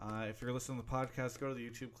 If you're listening to the podcast, go to the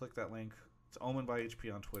YouTube, click that link. It's Omen by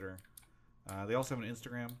HP on Twitter. They also have an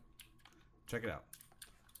Instagram. Check it out.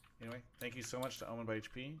 Anyway, thank you so much to Omen by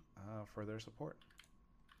HP for their support.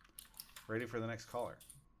 Ready for the next caller.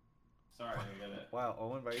 Sorry, I got it. Wow,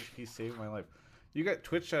 Omen by HP saved my life. You got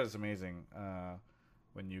Twitch chat is amazing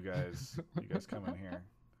when you guys come in here.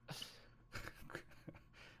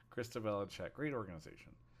 Christabella chat, great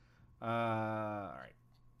organization. All right,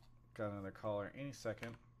 got another caller any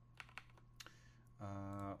second.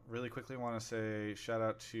 Really quickly, want to say shout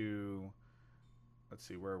out to, let's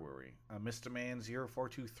see, where were we? Mr. Man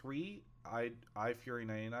 0423, I Fury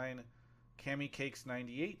 99, Cami Cakes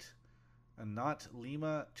 98. And Not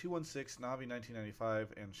Lima 216, Navi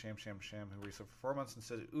 1995, and Sham who resubbed for 4 months and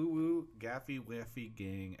said, "Ooh, Gaffy Waffy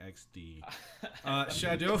Gang XD."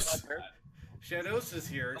 Shadows is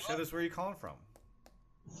here. Shadows, where are you calling from?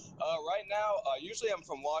 Right now, usually I'm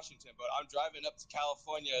from Washington, but I'm driving up to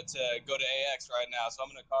California to go to AX right now, so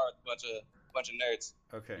I'm in a car with a bunch of nerds.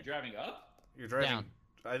 Okay. You're driving up? You're driving down.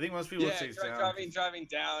 I think most people would say down. driving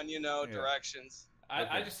down, directions.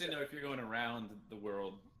 I just didn't know if you're going around the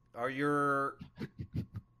world. Are your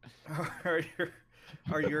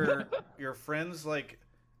friends like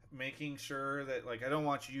making sure that, like, I don't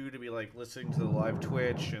want you to be like listening to the live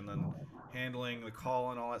Twitch and then handling the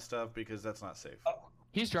call and all that stuff, because that's not safe.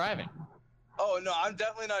 He's driving. Oh no, I'm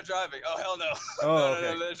definitely not driving. Oh hell no. Oh,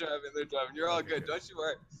 no, they're driving. You're all good. Don't you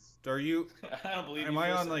worry. Are you? I don't believe. Am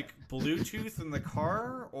I on like Bluetooth in the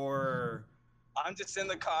car, or? I'm just in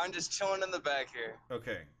the car. I'm just chilling in the back here.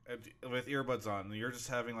 Okay, with earbuds on. You're just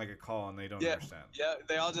having like a call and they don't understand. Yeah,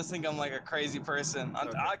 they all just think I'm like a crazy person.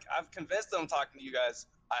 I've convinced them I'm talking to you guys.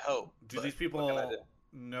 I hope. Do these people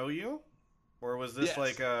know you? Or was this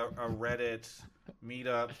like a Reddit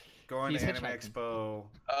meetup, going to Anime Expo?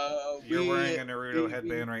 You're wearing a Naruto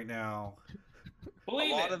headband right now. A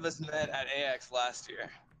lot of us met at AX last year.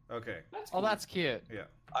 Okay. Oh, that's cute. Yeah.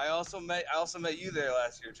 I also met you there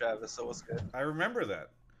last year, Travis. So what's good? I remember that.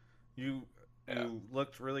 You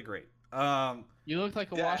looked really great. You looked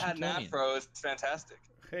like a Washingtonian. I had an afro. It's fantastic.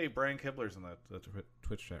 Hey, Brian Kibler's in that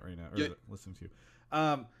Twitch chat right now, or listening to you.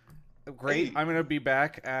 Great. Hey. I'm gonna be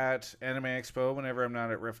back at Anime Expo whenever I'm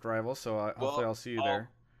not at Rift Rivals, so hopefully I'll see you there.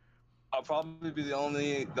 I'll probably be the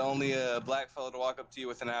only black fellow to walk up to you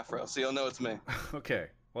with an afro, so you'll know it's me. Okay.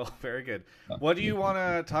 Well, very good. What do you want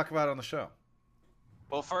to talk about on the show?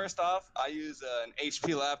 Well, first off, I use an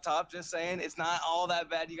HP laptop. Just saying, it's not all that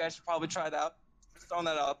bad. You guys should probably try it out. Just throwing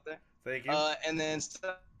that out there. Thank you. And then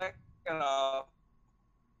second off,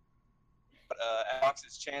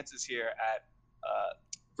 Xbox's chances here at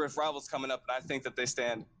Rift Rivals coming up, and I think that they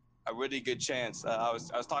stand a really good chance. I was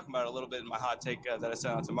talking about it a little bit in my hot take that I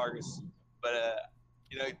sent out to Marcus, but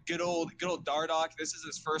good old Dardoch. This is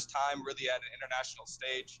his first time really at an international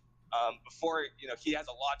stage. Before he has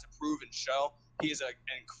a lot to prove and show. He is an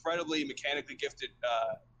incredibly mechanically gifted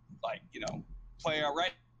player.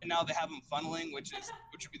 Right now they have him funneling, which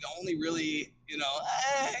would be the only really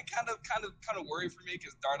kind of worry for me,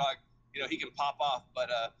 because Dardoch he can pop off, but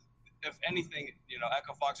if anything,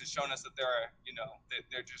 Echo Fox has shown us that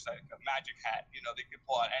they're just like a magic hat. They can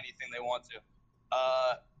pull out anything they want to.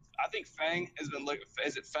 I think Fang has been looking.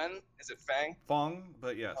 Is it Fen? Is it Fang? Fong,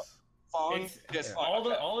 but yes. Fong? It's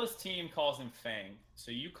all his team calls him Fang,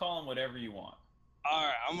 so you call him whatever you want. All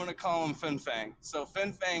right, I'm gonna call him Fin Fang. So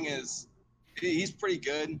Fin Fang he's pretty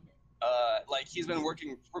good. Like he's been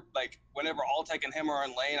working like whenever Altec and him are in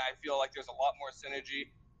lane, I feel like there's a lot more synergy.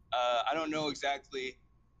 I don't know exactly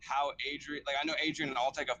how Adrian, like I know Adrian and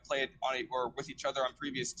Altec have played on it or with each other on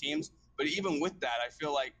previous teams, but even with that, I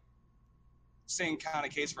feel like same kind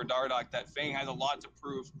of case for Dardoch that Fang has a lot to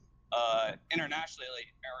prove internationally,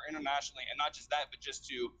 and not just that, but just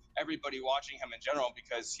to everybody watching him in general,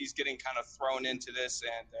 because he's getting kind of thrown into this,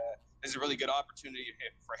 and there's a really good opportunity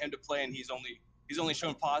for him to play, and he's only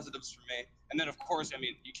shown positives for me. And then of course, I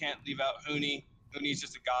mean, you can't leave out Huni. Huni's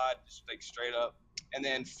just a god, just like straight up. And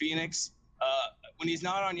then Phoenix, when he's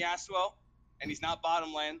not on Yasuo and he's not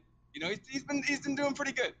bottom lane, you know, he's been doing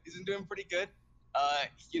pretty good. He's been doing pretty good.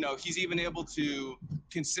 You know, he's even able to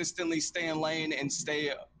consistently stay in lane and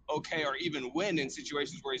stay okay or even win in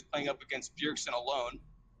situations where he's playing up against Bjergsen alone.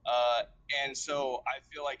 And so I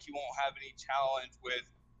feel like he won't have any challenge with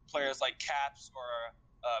players like Caps or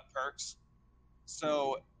Perks.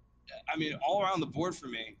 So, I mean, all around the board for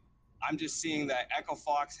me, I'm just seeing that Echo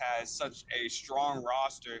Fox has such a strong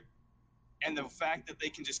roster, and the fact that they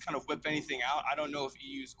can just kind of whip anything out, I don't know if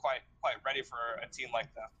EU's quite ready for a team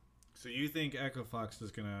like that. So you think Echo Fox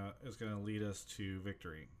is gonna lead us to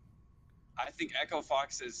victory? I think Echo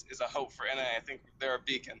Fox is a hope for NA. I think they're a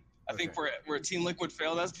beacon. I think where Team Liquid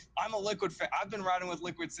failed us, I'm a Liquid fan. I've been riding with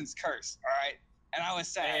Liquid since Curse, all right? And I was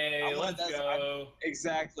sad. Hey, let's go.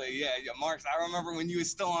 Exactly, yeah. Marks, I remember when you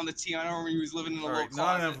was still on the team. I remember when you was living in a little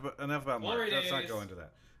closet. Enough about Mark. Let's not go into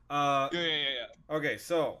that. Yeah. Okay,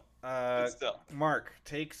 so Mark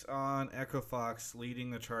takes on Echo Fox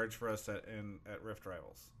leading the charge for us at Rift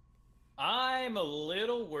Rivals. I'm a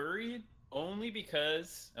little worried, only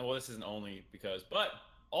because, and well, this isn't only because, but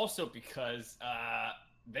also because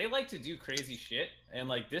they like to do crazy shit, and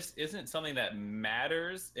like this isn't something that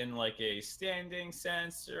matters in like a standing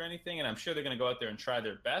sense or anything, and I'm sure they're gonna go out there and try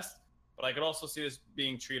their best, but I could also see this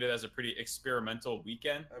being treated as a pretty experimental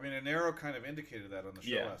weekend. I mean, Anero kind of indicated that on the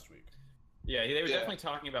show last week. Yeah, they were definitely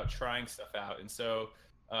talking about trying stuff out, and so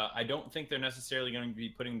I don't think they're necessarily going to be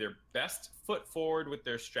putting their best foot forward with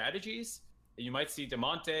their strategies. You might see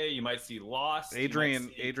Demonte, you might see Lost. Adrian's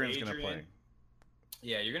going to play.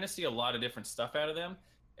 Yeah, you're going to see a lot of different stuff out of them.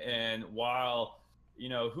 And while, you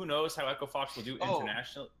know, who knows how Echo Fox will do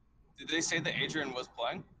internationally. Did they say that Adrian was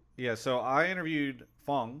playing? Yeah, so I interviewed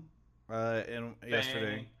Fong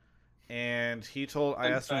yesterday, and I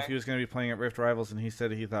asked him if he was going to be playing at Rift Rivals, and he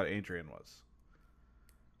said he thought Adrian was.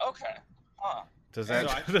 Okay. Huh. Does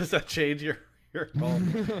that change your call?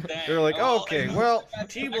 They're like, okay, well,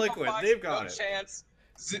 Team Liquid, they've got it. Chance.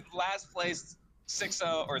 Last place,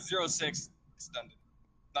 6-0 or 0-6. Extended.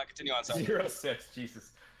 Not continue on. Sorry. 0-6.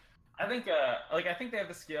 Jesus. I think they have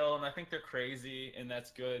the skill, and I think they're crazy, and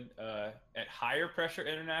that's good. At higher pressure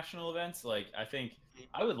international events, like I think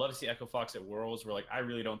I would love to see Echo Fox at Worlds, where like I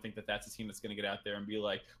really don't think that that's a team that's going to get out there and be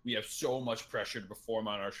like, we have so much pressure to perform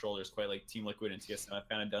on our shoulders, quite like Team Liquid and TSM have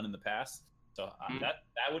kind of done in the past. So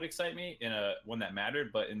that would excite me in a one that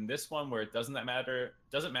mattered, but in this one where it doesn't matter.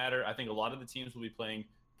 I think a lot of the teams will be playing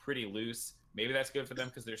pretty loose. Maybe that's good for them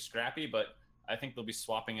because they're scrappy, but I think they'll be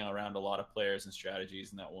swapping around a lot of players and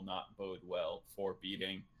strategies, and that will not bode well for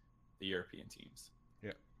beating the European teams.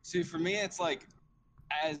 Yeah. See, for me, it's like,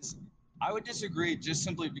 as I would disagree just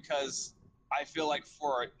simply because I feel like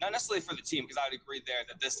not necessarily for the team, because I would agree there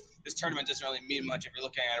that this tournament doesn't really mean much if you're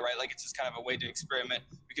looking at it, right? Like it's just kind of a way to experiment,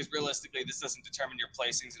 because realistically this doesn't determine your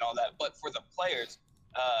placings and all that. But for the players,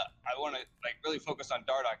 I want to like really focus on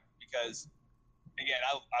Dardoch, because again,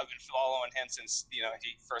 I've been following him since, you know,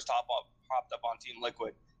 he first popped up on Team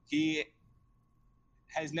Liquid. He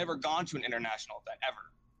has never gone to an international event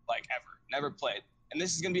ever, never played. And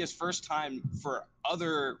this is going to be his first time for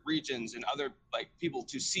other regions and other like people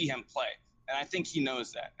to see him play. And I think he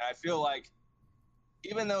knows that. And I feel like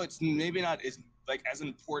even though it's maybe not as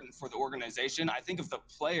important for the organization, I think if the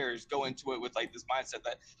players go into it with like this mindset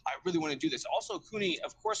that I really want to do this. Also, Huni,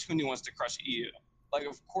 of course, Huni wants to crush EU. Like,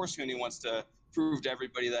 of course, Huni wants to prove to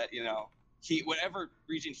everybody that, you know, whatever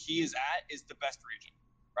region he is at is the best region,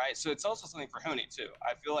 right? So it's also something for Huni too.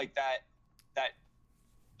 I feel like that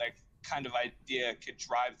like kind of idea could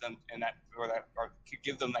drive them in that, or could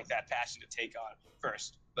give them like that passion to take on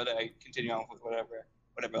first. But I continue on with whatever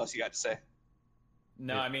else you got to say.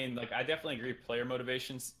 No, I mean, like, I definitely agree player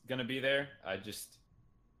motivation's going to be there.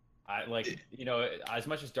 I like, you know, as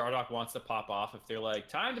much as Dardoch wants to pop off, if they're like,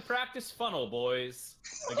 time to practice funnel, boys,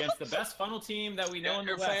 against the best funnel team that we know in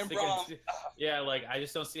the West. Yeah, like, I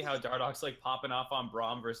just don't see how Dardoch's like popping off on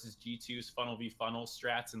Braum versus G2's funnel v funnel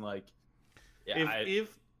strats and like Yeah,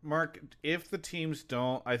 if the teams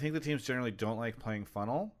don't, I think the teams generally don't like playing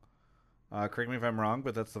funnel. Correct me if I'm wrong,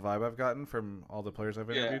 but that's the vibe I've gotten from all the players I've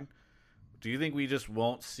interviewed. Yeah. Do you think we just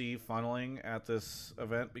won't see funneling at this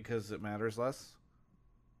event because it matters less?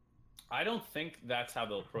 I don't think that's how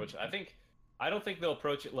they'll approach it. I don't think they'll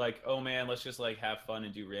approach it like, oh man, let's just like have fun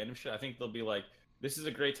and do random shit. I think they'll be like, this is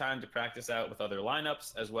a great time to practice out with other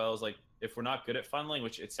lineups, as well as like if we're not good at funneling,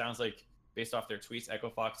 which it sounds like based off their tweets, Echo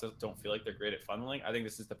Fox don't feel like they're great at funneling. I think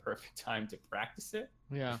this is the perfect time to practice it.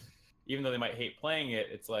 Yeah. Even though they might hate playing it,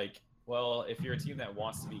 it's like, well, if you're a team that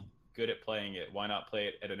wants to be good at playing it, why not play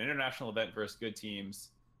it at an international event versus good teams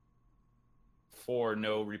for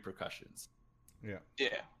no repercussions? Yeah. Yeah.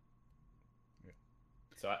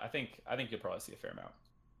 So I think you'll probably see a fair amount.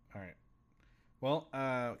 All right. Well,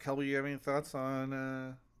 Kelby, you have any thoughts on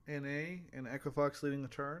NA and Echo Fox leading the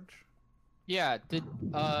charge? Yeah.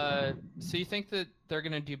 So you think that they're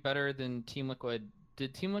gonna do better than Team Liquid?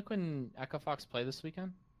 Did Team Liquid and Echo Fox play this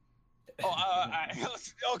weekend? Oh,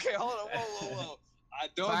 okay. Hold on. Whoa.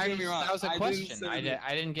 Don't get me wrong. That was a question. I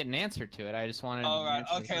didn't get an answer to it. I just wanted. All right.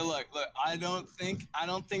 Okay. Look. I don't think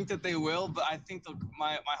that they will, but I think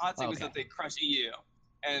my hot take was that they crush EU.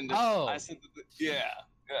 And I said, yeah.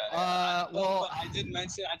 Well, I did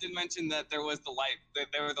mention that there was the light,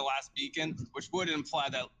 that they were the last beacon, which would imply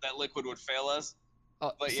that Liquid would fail us.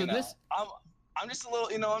 But so I'm just a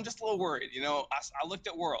little worried. I looked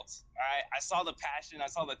at Worlds. All right, I saw the passion, I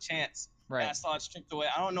saw the chance, and I saw it stripped away.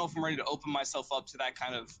 I don't know if I'm ready to open myself up to that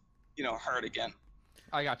kind of, hurt again.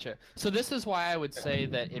 I gotcha. So this is why I would say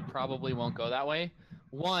that it probably won't go that way.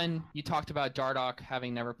 One, you talked about Dardoch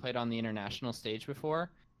having never played on the international stage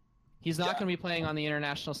before. He's not going to be playing on the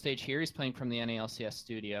international stage here. He's playing from the NALCS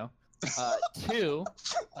studio. Two,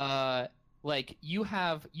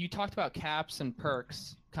 you talked about Caps and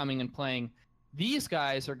Perks coming and playing. These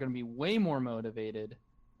guys are going to be way more motivated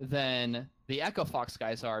than the Echo Fox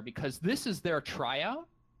guys are because this is their tryout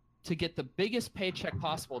to get the biggest paycheck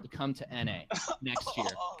possible to come to NA next year.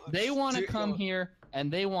 They want to come here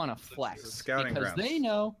and they want to flex because they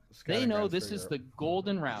know this is the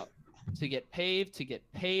golden route to get paid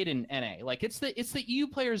in NA. Like it's the EU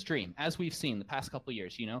player's dream, as we've seen the past couple of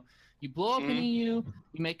years. You blow up in EU,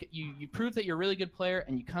 you prove that you're a really good player,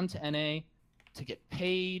 and you come to NA to get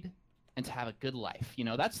paid and to have a good life.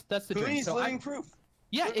 That's the dream. So living proof.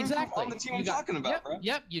 Yeah, exactly. On the team I'm talking about, bro.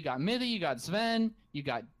 Yep. You got Mithy, you got Sven, you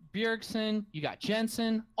got Bjergsen, you got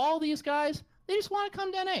Jensen. All these guys, they just want to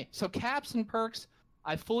come to NA. So Caps and Perks,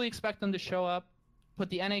 I fully expect them to show up, put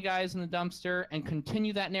the NA guys in the dumpster, and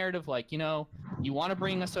continue that narrative like, you want to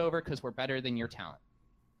bring us over because we're better than your talent.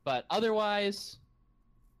 But otherwise,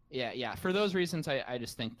 yeah. For those reasons, I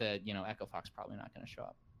just think that, Echo Fox probably not going to show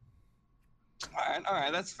up. All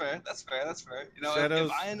right. That's fair.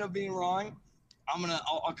 If I end up being wrong,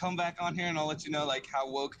 I'll come back on here and I'll let you know like how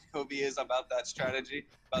woke Kobe is about that strategy.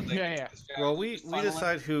 Yeah. Strategy. Well, we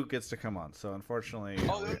decide who gets to come on. So unfortunately,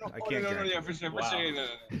 I can't. Yeah, for sure. No.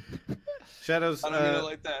 Shadows, I don't mean it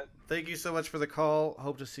like that. Thank you so much for the call.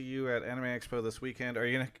 Hope to see you at Anime Expo this weekend. Are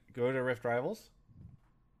you gonna go to Rift Rivals?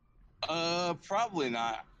 Probably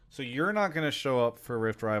not. So you're not gonna show up for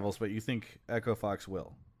Rift Rivals, but you think Echo Fox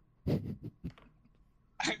will? I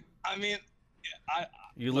mean,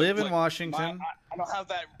 You live in Washington. I don't have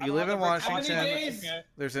that. You live in Washington.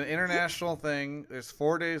 There's an international thing. There's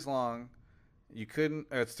 4 days long. You couldn't.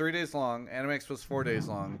 It's 3 days long. Anime Expo's 4 days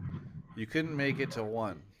long. You couldn't make it to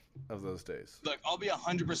one of those days. Look, I'll be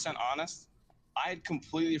 100% honest. I had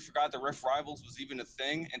completely forgot the Rift Rivals was even a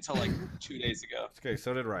thing until like 2 days ago. Okay,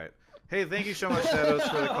 so did Riot. Hey, thank you so much, Shadows,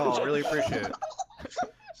 for the call. Really appreciate it.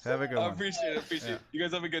 Have a good one. I appreciate it. Yeah. You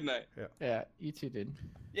guys have a good night. Yeah, you too, dude.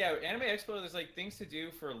 Yeah, Anime Expo, there's like things to do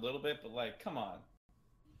for a little bit, but like, come on.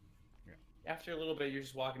 Yeah. After a little bit, you're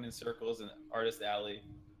just walking in circles in Artist Alley.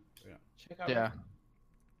 Yeah.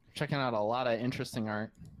 Checking out a lot of interesting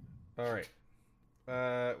art. All right.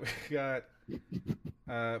 We got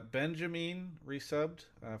Benjamin resubbed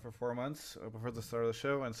for 4 months before the start of the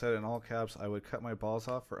show and said in all caps, I would cut my balls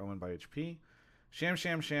off for Omen by HP.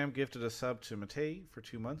 Sham gifted a sub to Matei for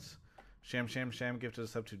 2 months. Sham gifted a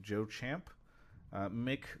sub to Joe Champ.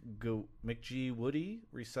 Mick G. Woody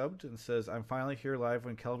resubbed and says, I'm finally here live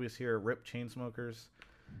when Kelby's here. Rip Chainsmokers.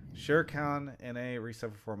 Sher Khan NA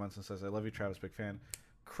resubbed for 4 months and says, I love you, Travis, big fan.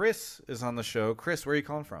 Chris is on the show. Chris, where are you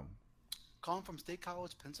calling from? Calling from State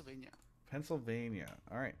College, Pennsylvania. Pennsylvania.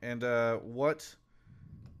 All right. And what's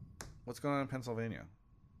going on in Pennsylvania?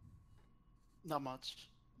 Not much.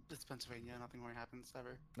 It's Pennsylvania. Nothing really happens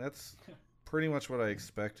ever. That's pretty much what I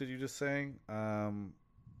expected you just saying. Yeah.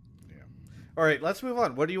 All right, let's move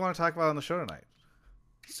on. What do you want to talk about on the show tonight?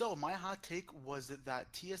 So my hot take was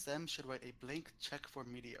that TSM should write a blank check for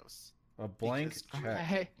Meteos. A blank Because check.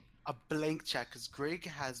 Hey, A blank check, because Greg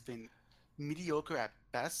has been mediocre at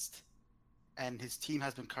best, and his team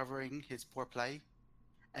has been covering his poor play.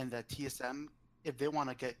 And that TSM, if they want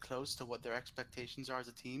to get close to what their expectations are as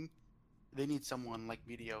a team, they need someone like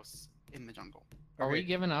Meteos in the jungle. are we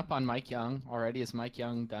giving up on Mike Young already? Is Mike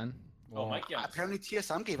Young done? Oh, Mike Young. Apparently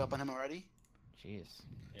TSM gave up on him already. Jeez.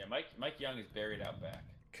 Yeah, Mike Young is buried out back.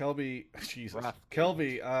 Kelby, Jesus. Rough.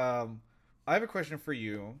 Kelby, I have a question for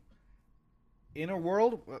you. In a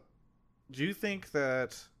world, do you think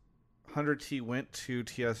that 100T went to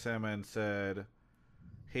TSM and said,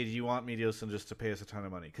 hey, do you want Meteos just to pay us a ton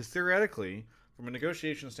of money? Because theoretically, from a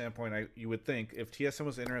negotiation standpoint, you would think if TSM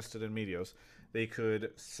was interested in Meteos, they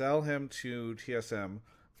could sell him to TSM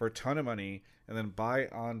for a ton of money and then buy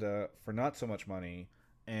Onda for not so much money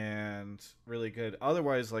and really good.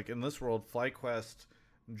 Otherwise, like in this world, FlyQuest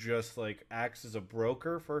just like acts as a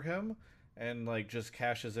broker for him and like just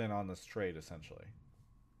cashes in on this trade essentially.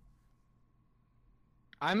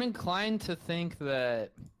 I'm inclined to think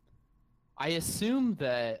that I assume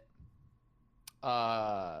that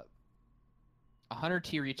 100T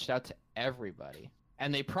reached out to everybody,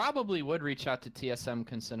 and they probably would reach out to TSM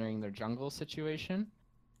considering their jungle situation,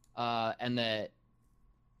 and that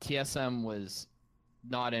TSM was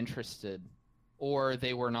not interested, or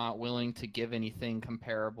they were not willing to give anything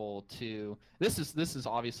comparable to this is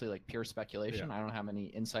obviously like pure speculation. Yeah. I don't have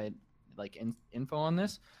any inside like info on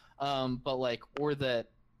this, but like, or that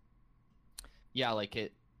like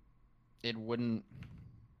it wouldn't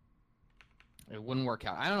work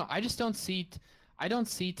out. I don't know. I just don't see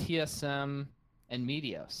TSM and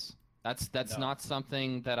Meteos. That's not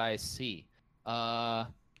something that I see. And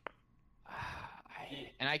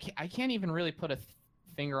I can't even really put a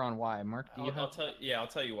finger on why. Mark, do you have? I'll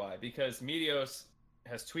tell you why. Because Meteos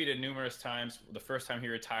has tweeted numerous times. The first time he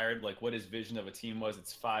retired, like what his vision of a team was.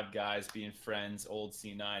 It's 5 guys being friends, old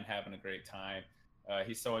C9, having a great time.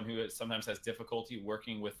 He's someone who sometimes has difficulty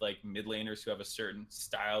working with like mid laners who have a certain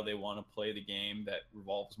style they want to play the game that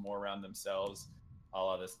revolves more around themselves, a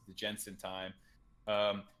la the Jensen time.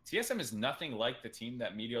 TSM is nothing like the team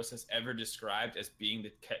that Meteos has ever described as being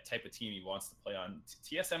the type of team he wants to play on.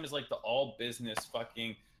 TSM is like the all business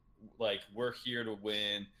fucking, like we're here to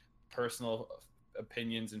win, personal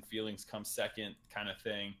opinions and feelings come second kind of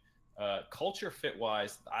thing. Culture fit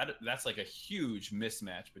wise, that's like a huge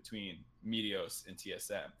mismatch between Meteos and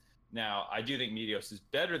TSM. Now, I do think Meteos is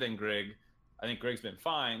better than Greg. I think Greg's been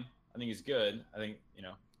fine. I think he's good. I think,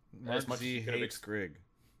 Mark Z hates Greg.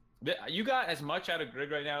 You got as much out of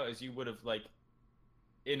Greg right now as you would have, like,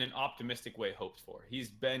 in an optimistic way hoped for. He's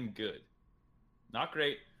been good. Not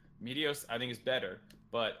great. Meteos, I think, is better,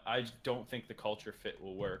 but I don't think the culture fit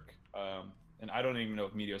will work. And I don't even know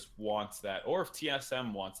if Meteos wants that or if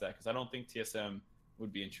TSM wants that, because I don't think TSM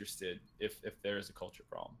would be interested if there is a culture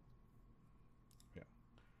problem. Yeah.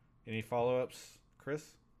 Any follow-ups,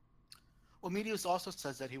 Chris? Well, Meteos also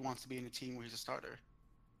says that he wants to be in a team where he's a starter.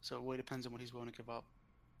 So it really depends on what he's willing to give up.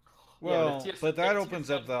 Well, yeah, but that opens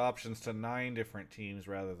up the options to 9 different teams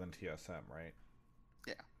rather than TSM, right?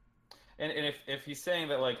 Yeah. And if he's saying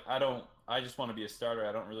that, like, I just want to be a starter,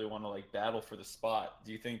 I don't really want to, like, battle for the spot,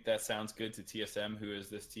 do you think that sounds good to TSM, who is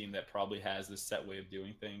this team that probably has this set way of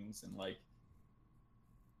doing things and, like...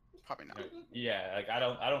 Probably not. Yeah, like, I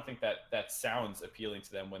don't think that sounds appealing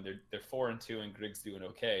to them when they're 4-2 and Grig's doing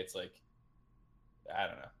okay. It's like, I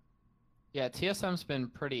don't know. Yeah, TSM's been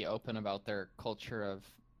pretty open about their culture of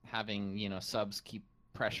having, subs keep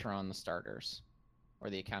pressure on the starters, or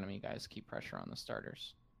the academy guys keep pressure on the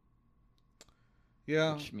starters.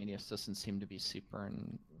 Yeah, which Meteos doesn't seem to be super.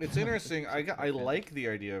 And it's interesting. I like the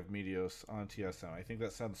idea of Meteos on TSM. I think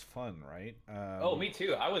that sounds fun, right? Me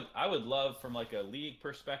too. I would love from like a league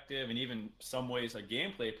perspective and even some ways a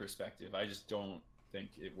gameplay perspective. I just don't think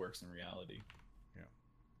it works in reality. Yeah.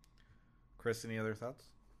 Chris, any other thoughts?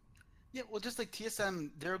 Yeah, well, just like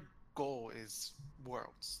TSM, their goal is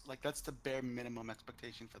Worlds. Like, that's the bare minimum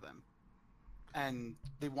expectation for them. And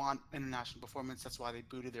they want international performance. That's why they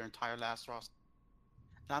booted their entire last roster.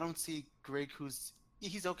 And I don't see Greg,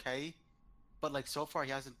 he's okay, but like so far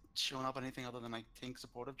he hasn't shown up on anything other than like tank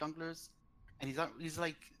supportive junglers. And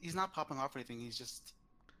he's not popping off or anything.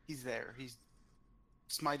 He's there. He's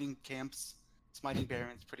smiting camps, smiting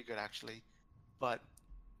barons, pretty good actually. But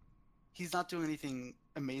he's not doing anything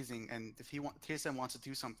amazing, and if TSM wants to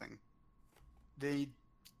do something, they need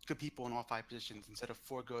good people in all 5 positions instead of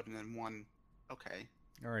 4 good and then 1 okay.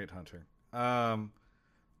 All right, Hunter.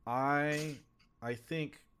 I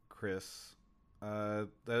think, Chris, that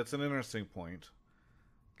it's an interesting point.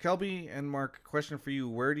 Kelby and Mark, question for you: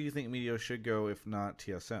 where do you think Meteos should go if not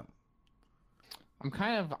TSM? I'm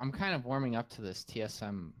kind of warming up to this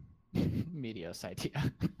TSM Meteos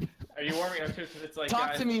idea. Are you warming up to it? It's like,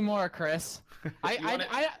 talk guys, to me more, Chris.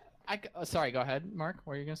 Sorry, go ahead, Mark.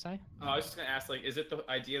 What are you gonna say? I was just gonna ask, like, is it the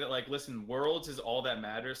idea that, like, listen, Worlds is all that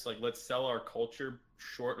matters, so, like, let's sell our culture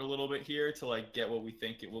short a little bit here to, like, get what we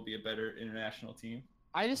think it will be a better international team?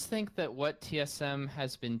 I just think that what TSM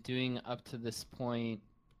has been doing up to this point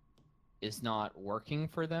is not working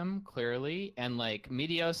for them, clearly, and, like,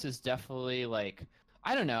 Meteos is definitely, like,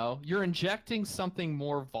 I don't know, you're injecting something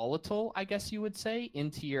more volatile, I guess you would say,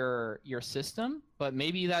 into your system, but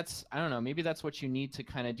maybe that's, I don't know, maybe that's what you need to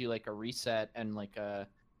kind of do, like a reset and like a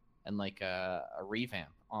revamp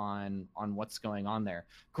on what's going on there.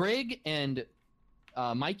 Greg and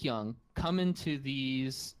Mike Young come into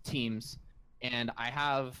these teams, and I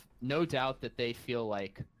have no doubt that they feel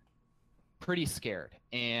like pretty scared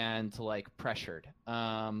and like pressured,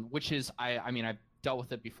 which is, I mean, I've dealt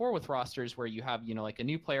with it before with rosters where you have, you know, like a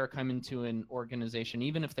new player come into an organization,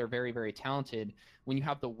 even if they're very, very talented, when you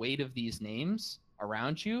have the weight of these names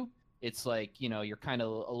around you, it's like, you know, you're kind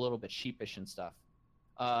of a little bit sheepish and stuff.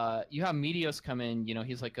 You have Meteos come in, you know,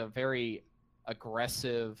 he's like a very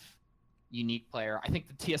aggressive, unique player. I think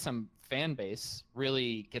the TSM fan base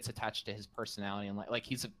really gets attached to his personality, and like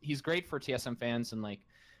he's great for TSM fans, and like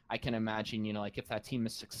I can imagine, you know, like if that team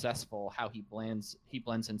is successful, how he blends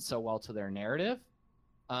in so well to their narrative.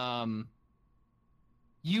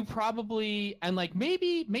 You probably, and like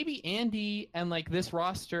maybe Andy and like this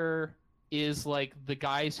roster is like the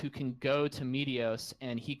guys who can go to Meteos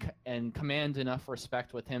and command enough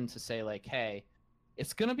respect with him to say like, hey,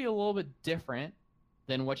 it's gonna be a little bit different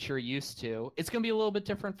than what you're used to. It's gonna be a little bit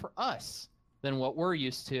different for us than what we're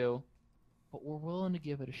used to, but we're willing to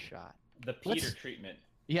give it a shot. The Peter treatment.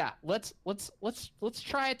 Yeah, let's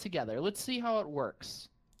try it together. Let's see how it works.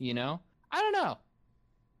 You know, I don't know.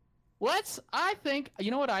 You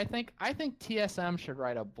know what I think? I think TSM should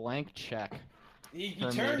write a blank check. You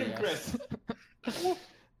turned him, Chris.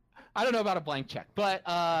 I don't know about a blank check, but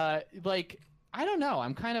like I don't know.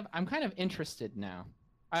 I'm kind of interested now.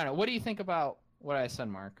 I don't know. What do you think about what I said,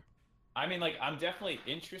 Mark? I mean, like, I'm definitely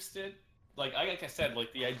interested. Like I said,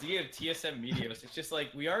 like the idea of TSM Meteos, it's just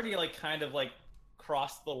like we already like kind of like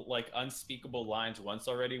crossed the like unspeakable lines once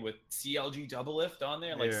already with CLG Double Lift on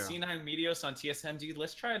there, like C9 Meteos on TSM, dude.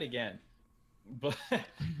 Let's try it again. But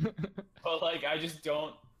but like I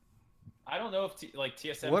don't know if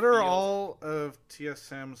TSM. What are all of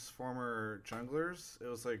TSM's former junglers? It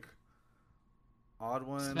was like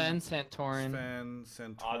Oddone, Sven, Santorin.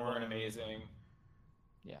 Oddone, Amazing.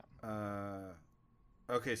 Yeah.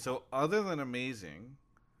 Okay, so other than Amazing,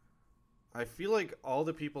 I feel like all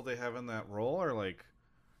the people they have in that role are like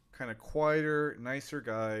kind of quieter, nicer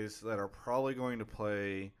guys that are probably going to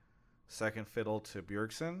play second fiddle to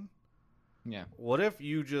Bjergsen. Yeah. What if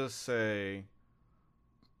you just say,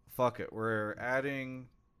 fuck it, we're adding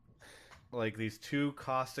like these two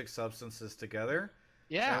caustic substances together.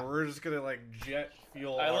 Yeah. And we're just going to like jet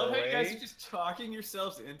fuel I love our how way. you guys are just talking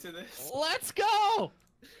yourselves into this. Let's go!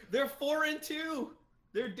 They're 4-2.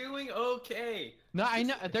 They're doing okay. No, I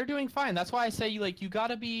know they're doing fine. That's why I say you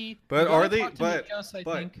gotta be. But are they? Meteos, I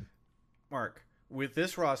think. Mark, with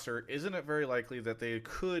this roster, isn't it very likely that they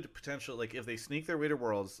could potentially, like, if they sneak their way to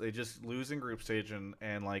Worlds, they just lose in group stage and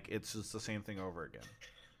like it's just the same thing over again?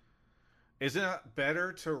 Isn't it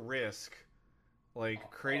better to risk,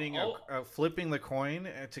 like, creating a flipping the coin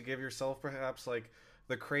to give yourself perhaps like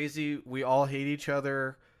the crazy we all hate each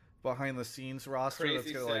other behind the scenes roster Crazy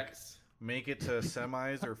that's gonna like make it to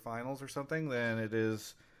semis or finals or something than it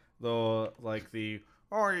is all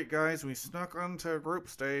right guys, we snuck onto group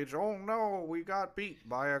stage, oh no, we got beat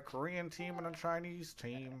by a Korean team and a Chinese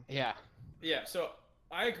team. Yeah, so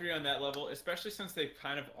I agree on that level, especially since they've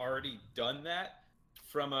kind of already done that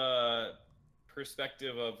from a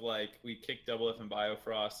perspective of like we kicked Double F and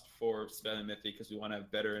Biofrost for Sven and Mythic because we want to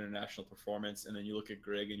have better international performance, and then you look at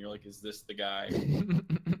Greg and you're like, is this the guy?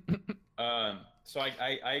 So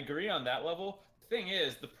I agree on that level. The thing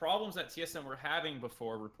is, the problems that TSM were having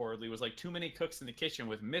before reportedly was like too many cooks in the kitchen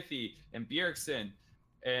with Mythy and Bjergsen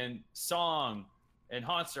and Song and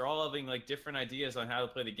Haunster all having like different ideas on how to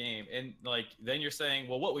play the game. And like then you're saying,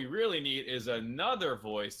 well, what we really need is another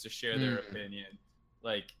voice to share their opinion.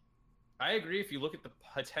 Like, I agree. If you look at the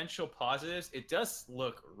potential positives, it does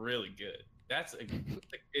look really good.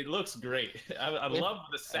 It looks great. I love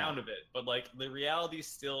the sound of it, but like the reality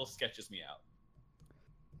still sketches me out.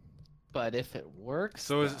 But if it works,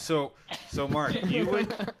 so Mark,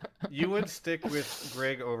 you would stick with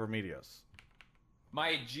Greg over Meteos.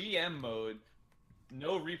 My GM mode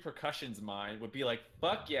no repercussions mind would be like,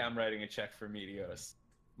 fuck yeah, I'm writing a check for Meteos.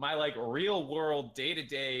 My like real world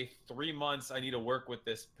day-to-day 3 months I need to work with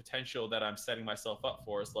this potential that I'm setting myself up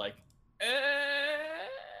for is like,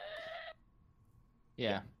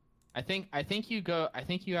 Yeah. I think you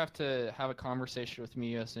have to have a conversation with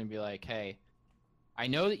Meteos and be like, hey, I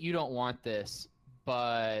know that you don't want this,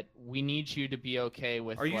 but we need you to be okay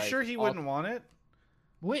with. Are you sure he wouldn't want it?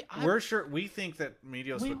 Wait, we're sure. We think that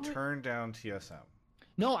Meteos would turn down TSM.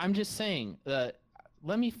 No, I'm just saying. Let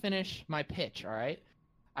me finish my pitch. All right.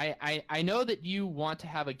 I know that you want to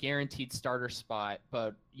have a guaranteed starter spot,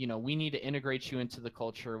 but we need to integrate you into the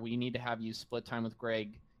culture. We need to have you split time with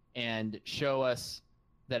Greg and show us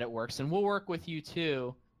that it works, and we'll work with you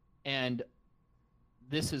too. And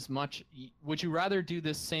this is much. Would you rather do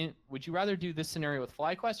this scenario with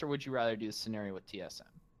FlyQuest, or would you rather do this scenario with TSM?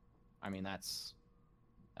 I mean, that's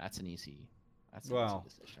an easy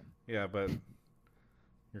decision. Yeah, but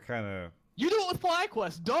you're kind of. You do it with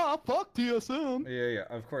FlyQuest, duh. Fuck TSM. Yeah,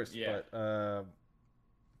 of course. Yeah.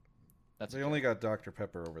 But they only got Dr.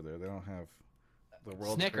 Pepper over there. They don't have the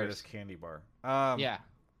world's Snickers. greatest candy bar. Yeah.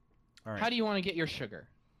 All right. How do you want to get your sugar?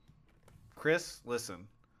 Chris, listen.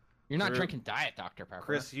 You're not drinking Diet Dr. Pepper.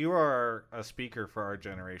 Chris, you are a speaker for our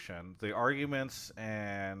generation. The arguments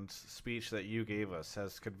and speech that you gave us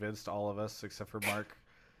has convinced all of us, except for Mark,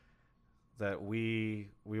 that we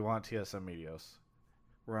want TSM Meteos.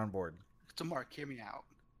 We're on board. So Mark, hear me out.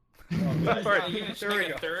 There we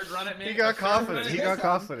go. Third run at me. He got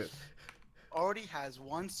confident. Already has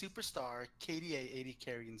one superstar KDA 80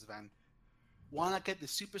 carrying Sven. Why not get the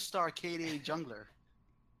superstar KDA jungler?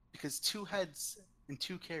 Because 2 heads and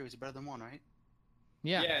 2 carries are better than 1, right?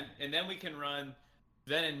 Yeah. Yeah, and then we can run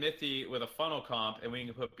Zen and Mithy with a funnel comp, and we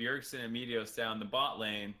can put Bjergsen and Meteos down the bot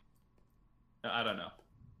lane. I don't know.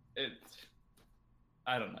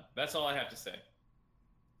 I don't know. That's all I have to say.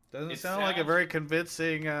 Doesn't sound like a very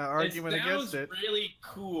convincing argument against it. It sounds really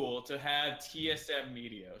cool to have TSM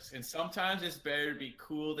Meteos, and sometimes it's better to be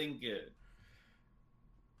cool than good.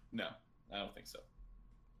 No, I don't think so.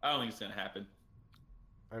 I don't think it's going to happen.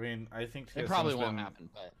 I mean, I think TSM's it probably won't happen,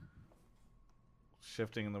 but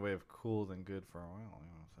shifting in the way of cool than good for a while. You know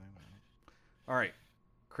what I'm saying? All right,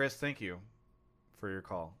 Chris, thank you for your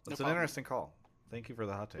call. It's an interesting call. Thank you for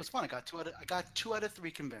the hot take. It was fun. I got 2 out of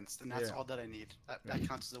 3 convinced, and that's all that I need. That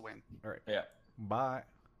counts as a win. All right. Yeah. Bye.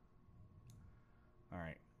 All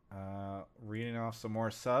right. Reading off some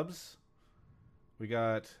more subs. We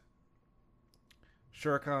got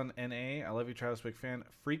Shuriken NA. I love you, Travis. Big fan.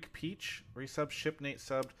 Freak Peach resub. Shipnate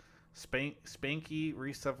subbed. Spanky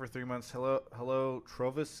resub for 3 months. Hello,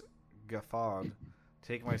 Trovis Gaffard.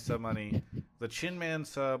 Take my sub money. The Chin Man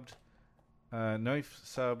subbed. Knife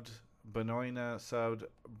subbed. Benoina subbed,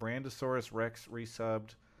 Brandosaurus Rex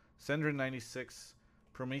resubbed, Sendrin96,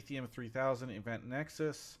 Prometheum 3000, Event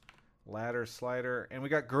Nexus, Ladder Slider, and we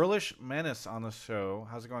got Girlish Menace on the show.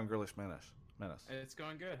 How's it going, Girlish Menace? It's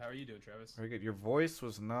going good. How are you doing, Travis? Very good. Your voice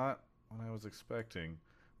was not what I was expecting.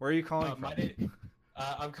 Where are you calling from?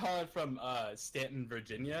 I'm calling from Stanton,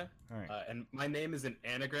 Virginia. All right. And my name is an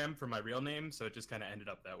anagram for my real name, so it just kind of ended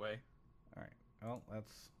up that way. All right. Well,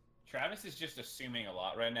 that's... Travis is just assuming a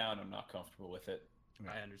lot right now, and I'm not comfortable with it.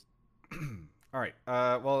 I understand. All right.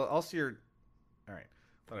 Well, I'll see your... All right.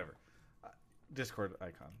 Whatever. Discord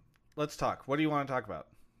icon. Let's talk. What do you want to talk about?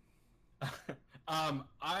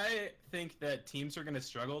 I think that teams are going to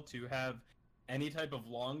struggle to have any type of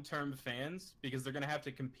long-term fans because they're going to have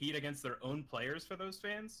to compete against their own players for those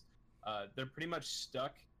fans. They're pretty much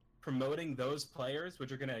stuck promoting those players,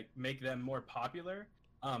 which are going to make them more popular.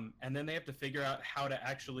 And then they have to figure out how to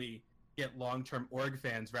actually get long-term org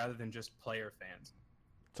fans rather than just player fans.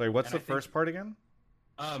 Sorry, what's the first part again?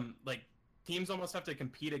 Like teams almost have to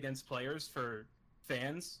compete against players for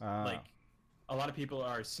fans. Like a lot of people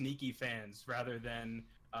are Sneaky fans rather than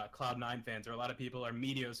Cloud9 fans, or a lot of people are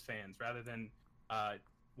Meteos fans rather than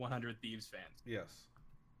 100 Thieves fans. Yes.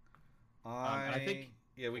 I think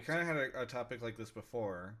we kind of had a topic like this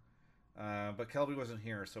before, but Kelby wasn't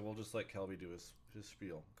here, so we'll just let Kelby do his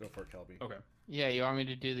spiel. Go for it, Kelby. Okay. Yeah, you want me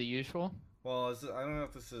to do the usual? Well, I don't know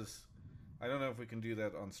if this is... I don't know if we can do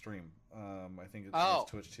that on stream. I think it's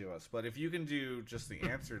Twitch TOS. But if you can do just the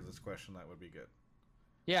answer to this question, that would be good.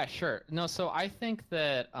 Yeah, sure. No, so I think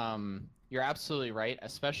that you're absolutely right,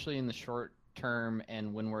 especially in the short term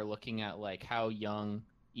and when we're looking at like how young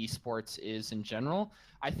esports is in general.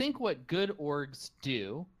 I think what good orgs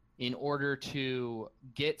do in order to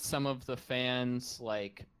get some of the fans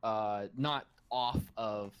like not off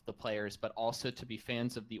of the players but also to be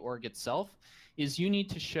fans of the org itself is you need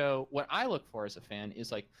to show what I look for as a fan is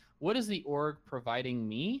like what is the org providing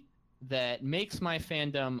me that makes my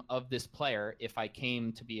fandom of this player, if I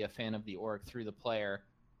came to be a fan of the org through the player,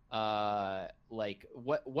 like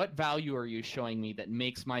what value are you showing me that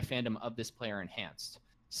makes my fandom of this player enhanced?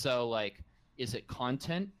 So like, is it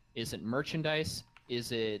content? Is it merchandise?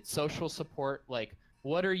 Is it social support? Like,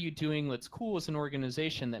 what are you doing that's cool as an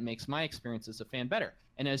organization that makes my experience as a fan better?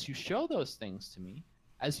 And as you show those things to me,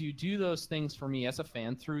 as you do those things for me as a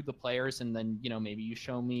fan through the players, and then, you know, maybe you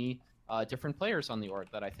show me different players on the org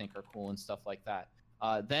that I think are cool and stuff like that,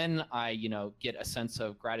 then I, you know, get a sense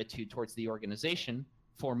of gratitude towards the organization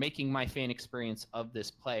for making my fan experience of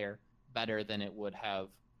this player better than it would have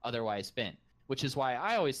otherwise been. Which is why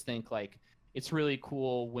I always think, like, it's really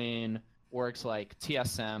cool when orgs like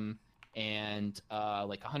TSM and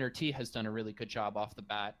like 100T has done a really good job off the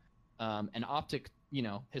bat, and Optic, you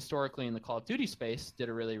know, historically in the Call of Duty space did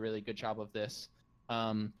a really, really good job of this,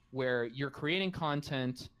 where you're creating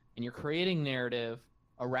content and you're creating narrative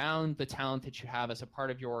around the talent that you have as a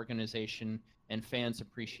part of your organization, and fans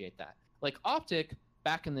appreciate that. Like Optic,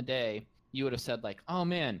 back in the day, you would have said like, oh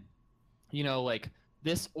man, you know, like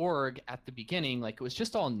this org at the beginning, like it was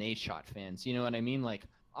just all Nadeshot fans, you know what I mean? Like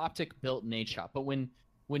Optic built Nadeshot, but when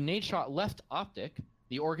Nadeshot left Optic,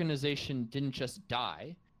 the organization didn't just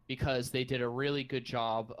die, because they did a really good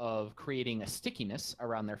job of creating a stickiness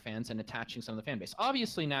around their fans and attaching some of the fan base.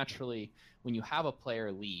 Obviously, naturally, when you have a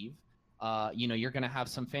player leave, you know, you're going to have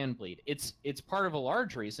some fan bleed. It's part of a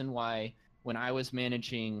large reason why when I was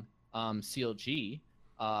managing CLG,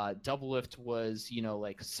 Doublelift was, you know,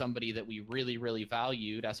 like somebody that we really, really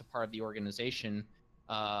valued as a part of the organization,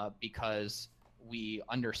 because we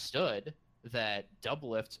understood that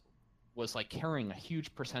Doublelift was like carrying a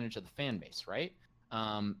huge percentage of the fan base, right?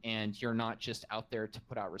 And you're not just out there to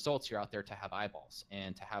put out results, you're out there to have eyeballs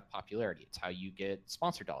and to have popularity. It's how you get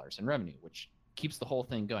sponsor dollars and revenue, which keeps the whole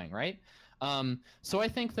thing going, right? So I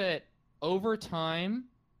think that over time,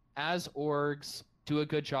 as orgs do a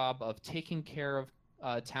good job of taking care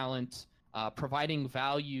of talent, providing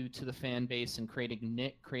value to the fan base, and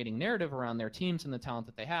creating narrative around their teams and the talent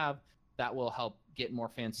that they have, that will help get more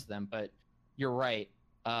fans to them. But you're right.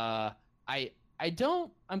 I'm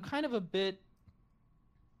kind of a bit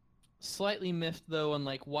slightly miffed though on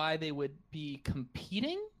like why they would be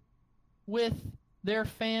competing with their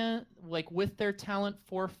with their talent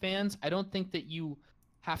for fans. I don't think that you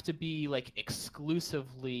have to be like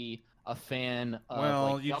exclusively a fan of,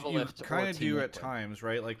 well, like, you kind of do at Liquid. times,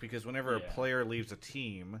 right? Like, because whenever a Yeah. player leaves a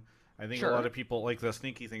team, I think Sure. a lot of people, like the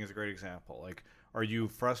Sneaky thing is a great example. Like, are you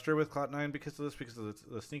frustrated with Cloud9 because of this, because of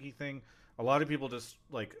the Sneaky thing? A lot of people just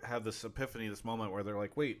like have this epiphany, this moment where they're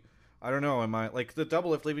like, wait, I don't know, am I, like the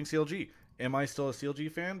Doublelift leaving CLG, am I still a CLG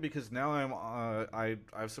fan? Because now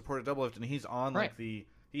I've supported Doublelift and he's on Right. like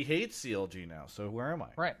he hates CLG now, so where am I?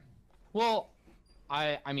 Right. Well,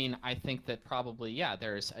 I mean, I think that probably, yeah,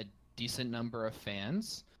 there's a decent number of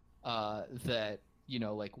fans that, you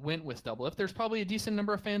know, like went with Doublelift. There's probably a decent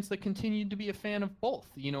number of fans that continued to be a fan of both.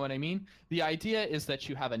 You know what I mean? The idea is that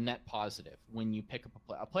you have a net positive when you pick up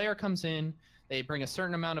a player comes in, they bring a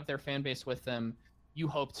certain amount of their fan base with them. You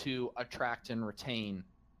hope to attract and retain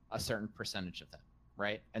a certain percentage of them,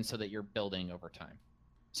 right? And so that you're building over time.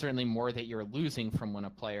 Certainly more that you're losing from when a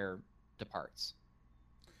player departs.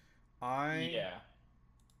 Yeah.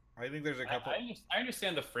 I think there's a couple. I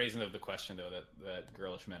understand the phrasing of the question though that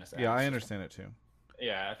Girlish Menace asked. Yeah, I understand it too.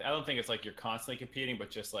 Yeah, I don't think it's like you're constantly competing, but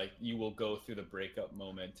just like you will go through the breakup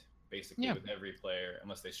moment basically with every player,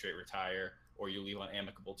 unless they straight retire or you leave on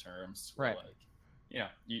amicable terms. Right. Like, you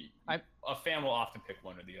know, a fan will often pick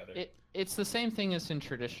one or the other. It's the same thing as in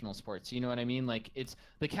traditional sports. You know what I mean? Like, it's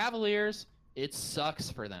the Cavaliers. It sucks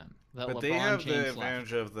for them. But they have the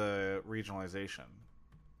advantage of the regionalization.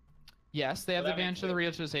 Yes, they have the advantage of the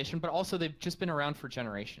regionalization, but also they've just been around for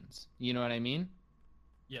generations. You know what I mean?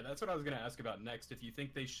 Yeah, that's what I was going to ask about next. If you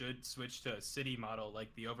think they should switch to a city model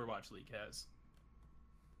like the Overwatch League has.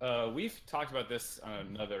 We've talked about this on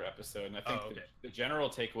another episode, and I think the general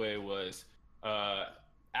takeaway was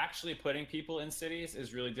actually putting people in cities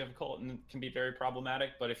is really difficult and can be very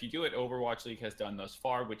problematic. But if you do what Overwatch League has done thus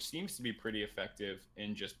far, which seems to be pretty effective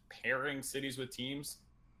in just pairing cities with teams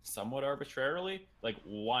somewhat arbitrarily, like,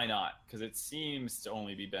 why not? Because it seems to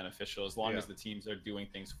only be beneficial as long as the teams are doing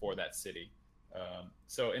things for that city.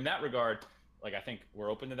 So in that regard, like, I think we're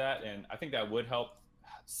open to that, and I think that would help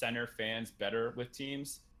center fans better with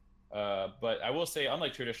teams. But I will say,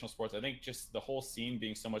 unlike traditional sports, I think just the whole scene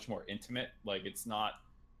being so much more intimate, like, it's not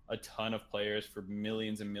a ton of players for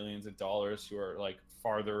millions and millions of dollars who are like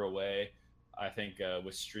farther away. I think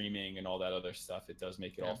with streaming and all that other stuff, it does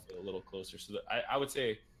make it all feel a little closer. So I would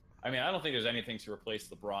say, I mean, I don't think there's anything to replace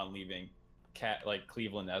LeBron leaving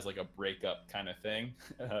Cleveland as like a breakup kind of thing.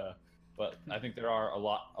 But I think there are a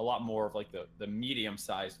lot more of like the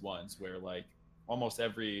medium-sized ones where like almost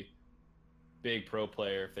every big pro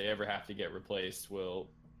player, if they ever have to get replaced, will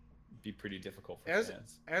be pretty difficult for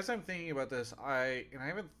fans. As I'm thinking about this, I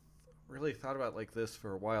haven't really thought about like this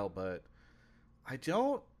for a while, but I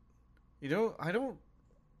don't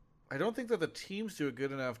think that the teams do a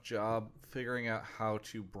good enough job figuring out how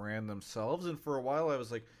to brand themselves. And for a while I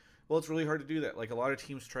was like, well, it's really hard to do that. Like a lot of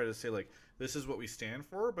teams try to say like, this is what we stand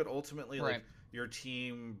for, but ultimately like your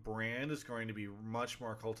team brand is going to be much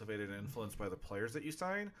more cultivated and influenced by the players that you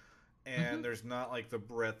sign. And there's not like the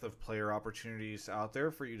breadth of player opportunities out there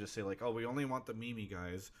for you to say like, oh, we only want the Mimi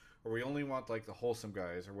guys, or we only want like the wholesome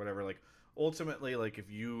guys or whatever. Like ultimately, like if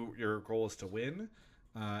your goal is to win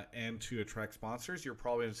and to attract sponsors, you're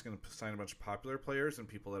probably just going to sign a bunch of popular players and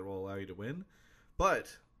people that will allow you to win. But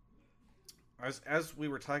as we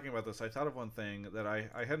were talking about this, I thought of one thing that I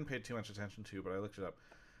hadn't paid too much attention to, but I looked it up.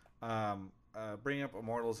 Bringing up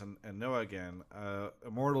Immortals and Noah again.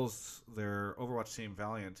 Immortals, their Overwatch team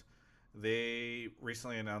Valiant, they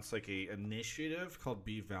recently announced like a initiative called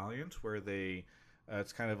Be Valiant, where they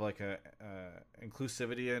it's kind of like a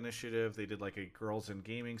inclusivity initiative. They did like a Girls in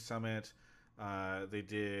Gaming Summit. They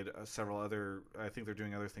did several other. I think they're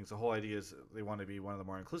doing other things. The whole idea is they want to be one of the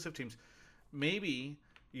more inclusive teams. Maybe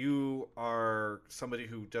you are somebody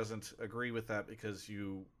who doesn't agree with that because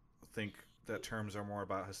you think that terms are more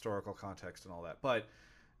about historical context and all that. But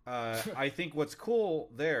I think what's cool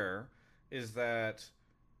there is that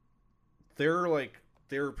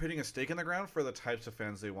they're putting a stake in the ground for the types of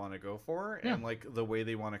fans they want to go for and like the way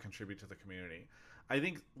they want to contribute to the community. I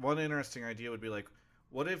think one interesting idea would be like,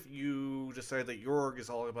 what if you decide that your org is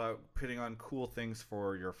all about putting on cool things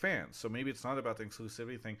for your fans? So maybe it's not about the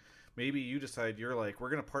exclusivity thing. Maybe you decide you're like, we're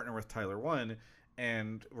going to partner with Tyler One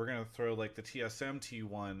and we're going to throw like the TSM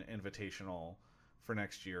T1 Invitational for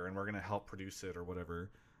next year and we're going to help produce it or whatever.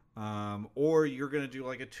 Or you're going to do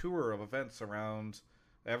like a tour of events around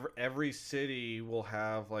every city will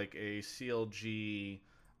have like a CLG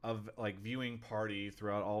of like viewing party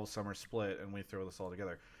throughout all of Summer Split and we throw this all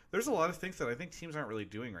together. There's a lot of things that I think teams aren't really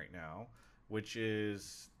doing right now, which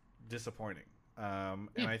is disappointing.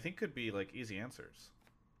 And I think could be like easy answers.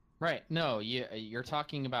 Right. No, you're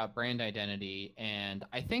talking about brand identity, and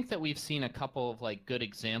I think that we've seen a couple of like good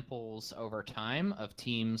examples over time of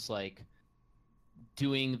teams like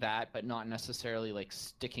doing that, but not necessarily like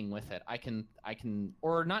sticking with it. I can,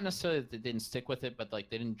 or not necessarily that they didn't stick with it, but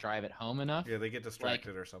like they didn't drive it home enough. Yeah, they get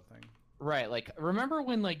distracted or something. Right. Like remember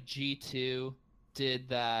when like G2 did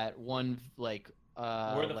that one like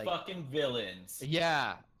we're the fucking villains.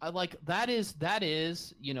 Yeah, like that is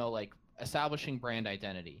like establishing brand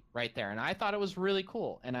identity right there, and I thought it was really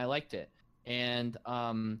cool and I liked it. And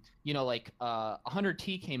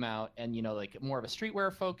 100T came out and like more of a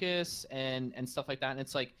streetwear focus and stuff like that, and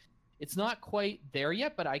it's like it's not quite there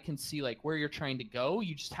yet, but I can see like where you're trying to go.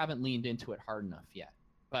 You just haven't leaned into it hard enough yet.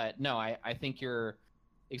 But no, I think you're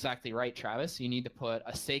exactly right, Travis. You need to put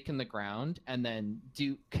a stake in the ground and then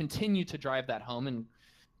continue to drive that home and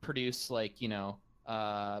produce like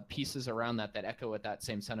pieces around that echo with that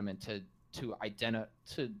same sentiment to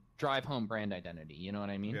drive home brand identity. You know what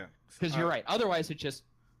I mean? Yeah. Because you're right. Otherwise, it just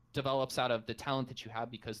develops out of the talent that you have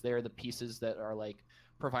because they're the pieces that are like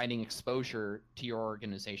providing exposure to your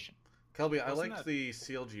organization. Kelby, I liked the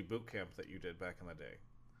CLG bootcamp that you did back in the day.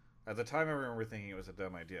 At the time, I remember thinking it was a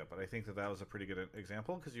dumb idea, but I think that was a pretty good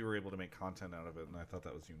example because you were able to make content out of it, and I thought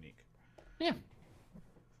that was unique. Yeah.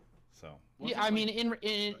 So. Yeah, I mean,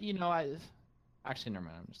 actually, never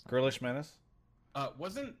mind. I'm just. Girlish Menace.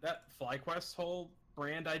 Wasn't that FlyQuest's whole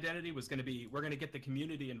brand identity was going to be we're going to get the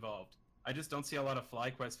community involved? I just don't see a lot of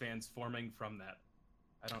FlyQuest fans forming from that.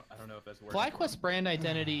 I don't know if that's working. FlyQuest brand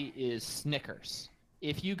identity is Snickers.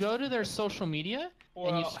 If you go to their social media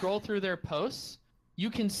and you scroll through their posts, you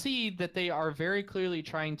can see that they are very clearly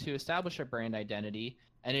trying to establish a brand identity,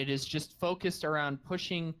 and it is just focused around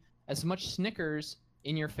pushing as much Snickers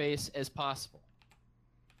in your face as possible.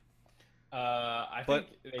 I think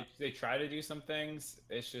they try to do some things.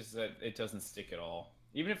 It's just that it doesn't stick at all.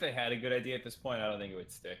 Even if they had a good idea at this point, I don't think it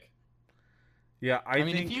would stick. Yeah, I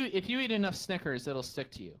mean, if you eat enough Snickers, it'll stick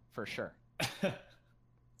to you for sure.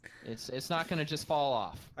 It's not going to just fall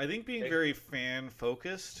off. I think being very fan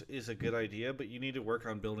focused is a good idea, but you need to work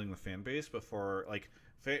on building the fan base before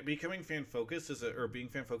becoming fan focused being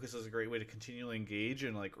fan focused is a great way to continually engage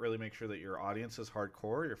and like really make sure that your audience is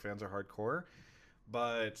hardcore, your fans are hardcore.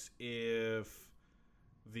 But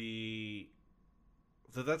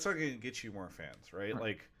that's not going to get you more fans, right?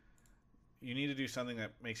 Like you need to do something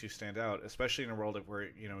that makes you stand out, especially in a world where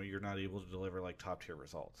you're not able to deliver like top tier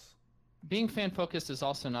results. Being fan focused is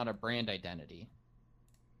also not a brand identity.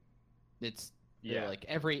 It's like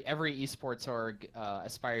every esports org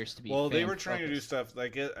aspires to be. Well, they were trying to do stuff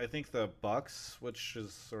like I think the Bucks, which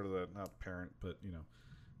is sort of the not parent, but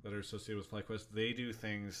that are associated with FlyQuest. They do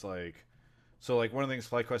things like, so like one of the things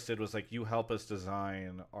FlyQuest did was like, you help us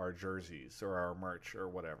design our jerseys or our merch or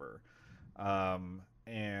whatever.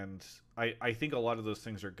 And I think a lot of those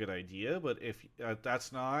things are a good idea, but if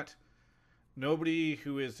that's not, nobody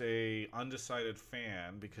who is a undecided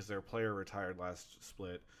fan because their player retired last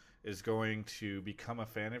split is going to become a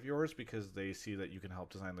fan of yours because they see that you can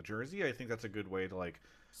help design the jersey. I think that's a good way to like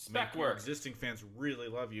make your existing fans really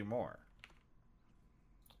love you more.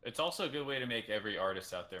 It's also a good way to make every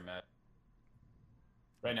artist out there mad.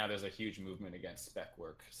 Right now, there's a huge movement against spec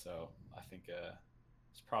work, so I think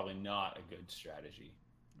it's probably not a good strategy.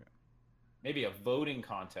 Yeah. Maybe a voting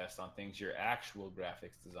contest on things your actual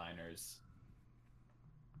graphics designers,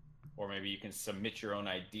 or maybe you can submit your own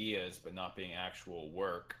ideas, but not being actual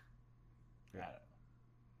work. Yeah. I don't know.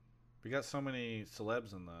 We got so many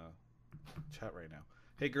celebs in the chat right now.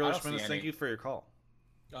 Hey, Girlish Menace, thank you for your call.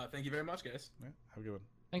 Thank you very much, guys. Yeah, have a good one.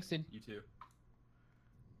 Thanks, dude. You too.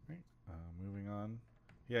 Right. Moving on.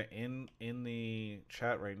 Yeah, in the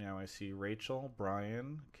chat right now, I see Rachel,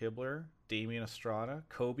 Brian, Kibler, Damien Estrada,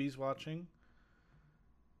 Kobe's watching.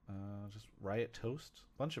 Just Riot Toast,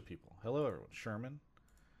 bunch of people. Hello, everyone. Sherman.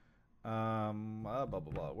 Blah blah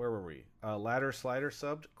blah. Where were we? Ladder Slider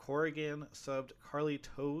subbed. Corrigan subbed. Carly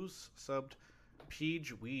Toes subbed.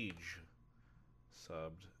 Peach Weege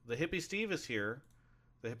subbed. The Hippie Steve is here.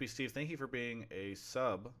 The Hippie Steve, thank you for being a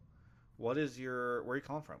sub. Where are you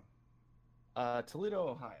calling from? Toledo,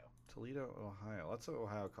 Ohio. Toledo, Ohio. Lots of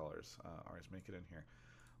Ohio callers. Always make it in here.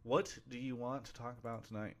 What do you want to talk about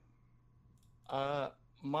tonight?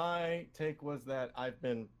 My take was that I've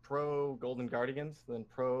been pro Golden Guardians, then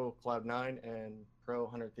pro Cloud9, and pro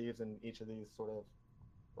 100 Thieves in each of these sort of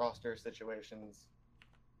roster situations.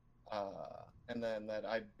 And then that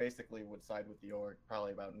I basically would side with the org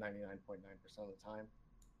probably about 99.9% of the time,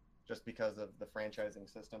 just because of the franchising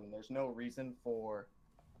system. And there's no reason for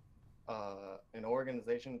an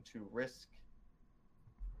organization to risk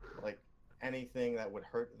like anything that would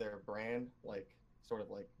hurt their brand, like sort of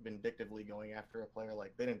like vindictively going after a player.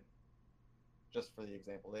 Like they didn't, just for the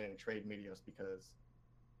example, they didn't trade Meteos because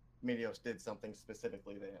Meteos did something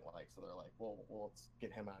specifically they didn't like. So they're like, well let's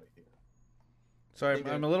get him out of here. Sorry,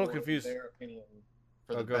 I'm a little confused. Their opinion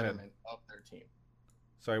for the betterment of their team.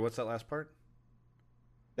 Sorry, what's that last part?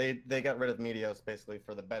 They got rid of Meteos basically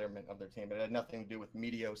for the betterment of their team. It had nothing to do with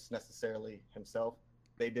Meteos necessarily himself.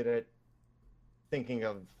 They did it thinking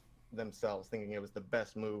of themselves, thinking it was the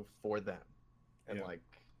best move for them. And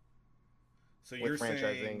so with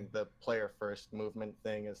franchising, the player first movement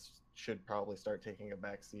thing should probably start taking a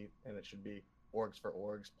back seat, and it should be orgs for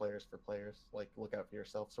orgs, players for players, like look out for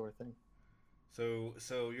yourself sort of thing. So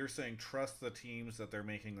you're saying trust the teams that they're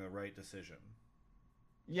making the right decision.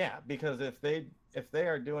 Yeah, because if they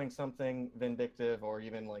are doing something vindictive or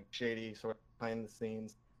even like shady sort of behind the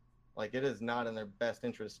scenes, like it is not in their best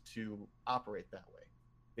interest to operate that way.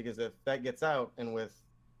 Because if that gets out, and with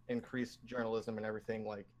increased journalism and everything,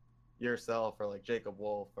 like yourself or like Jacob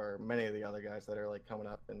Wolf or many of the other guys that are like coming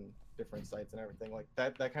up in different sites and everything, like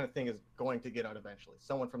that kind of thing is going to get out eventually.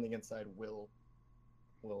 Someone from the inside will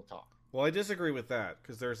talk. Well, I disagree with that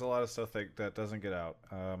because there's a lot of stuff that doesn't get out.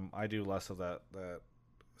 I do less of that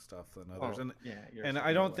stuff than others, and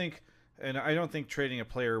I don't think trading a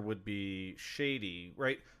player would be shady,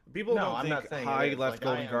 right? People don't think High left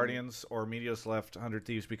Golden Guardians or Meteos left 100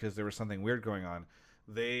 Thieves because there was something weird going on.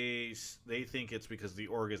 They think it's because the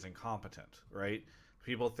org is incompetent, right?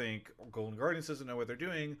 People think Golden Guardians doesn't know what they're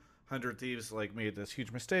doing. 100 Thieves like made this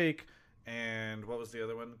huge mistake, and what was the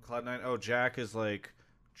other one? Cloud9. Oh, Jack is like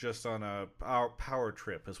just on a power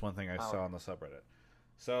trip is one thing I saw on the subreddit.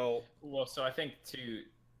 So I think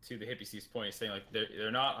to the Hippie Steve's point, he's saying like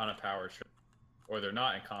they're not on a power trip or they're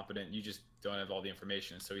not incompetent. You just don't have all the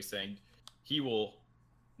information. So he's saying he will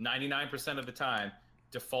 99% of the time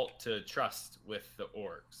default to trust with the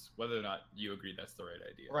orgs, whether or not you agree that's the right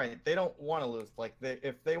idea. Right. They don't want to lose. Like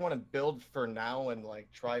if they want to build for now and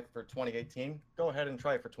like try for 2018, go ahead and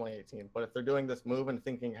try for 2018. But if they're doing this move and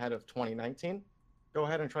thinking ahead of 2019, go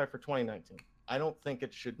ahead and try for 2019. I don't think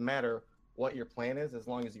it should matter what your plan is as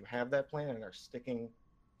long as you have that plan and are sticking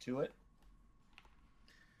to it.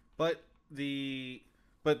 But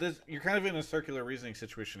you're kind of in a circular reasoning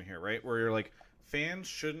situation here, right? Where you're like, fans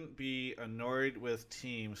shouldn't be annoyed with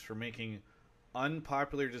teams for making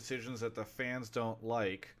unpopular decisions that the fans don't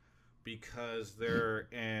like, because they're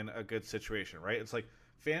in a good situation, right? It's like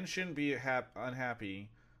fans shouldn't be unhappy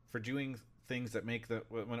for doing things that make them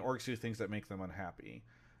when orgs do things that make them unhappy.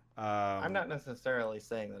 I'm not necessarily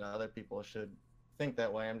saying that other people should think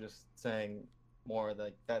that way. I'm just saying more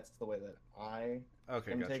like that's the way that I am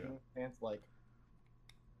taking a stance. Like,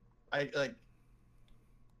 I like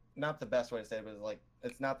not the best way to say it, but it's like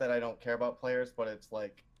it's not that I don't care about players, but it's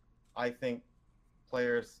like I think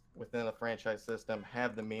players within the franchise system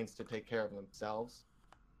have the means to take care of themselves.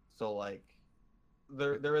 So like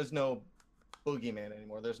there is no boogeyman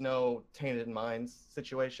anymore. There's no tainted minds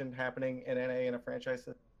situation happening in NA in a franchise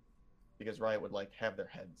system because Riot would like have their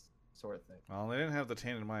heads sort of thing. Well, they didn't have the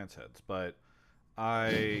tainted minds heads, but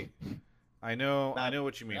I know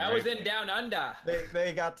what you mean. That was in Down Under.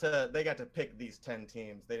 They got to pick these 10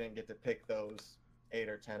 teams. They didn't get to pick those 8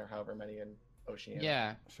 or 10 or however many in Oceania.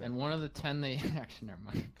 Yeah, sure. And one of the 10 they actually never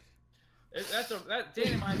mind. That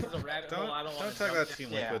Tainted Minds is a rabbit hole. I don't want to talk about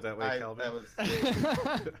Team Liquid that way, Calvin.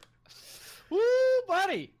 That was... Woo,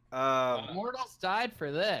 buddy! Mortals died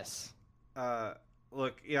for this.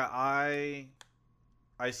 Look, yeah, I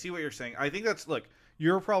see what you're saying. I think look.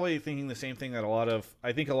 You're probably thinking the same thing that a lot of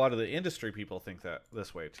the industry people think that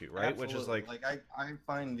this way too, right? Absolutely. Which is like I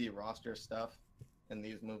find the roster stuff and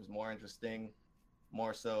these moves more interesting,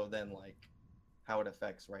 more so than like how it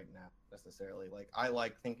affects right now necessarily. Like I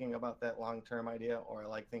like thinking about that long-term idea, or I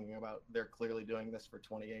like thinking about they're clearly doing this for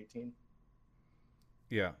 2018.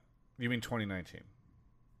 Yeah, you mean 2019?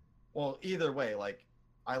 Well, either way, like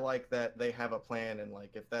I like that they have a plan, and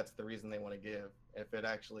like if that's the reason they want to give. If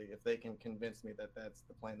they can convince me that that's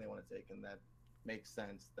the plan they want to take and that makes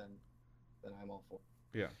sense, then I'm all for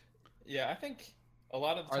it. Yeah, I think a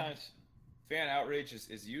lot of the times fan outrage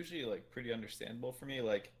is usually like pretty understandable for me.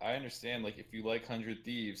 Like I understand like if you like 100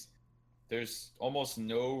 Thieves, there's almost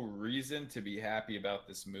no reason to be happy about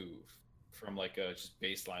this move from like a just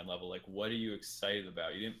baseline level. Like what are you excited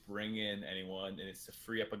about? You didn't bring in anyone and it's to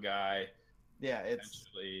free up a guy. Yeah, it's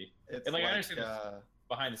and like I understand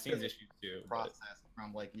behind the scenes issues too. Process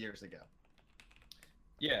from like years ago.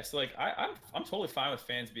 Yeah, so like I'm totally fine with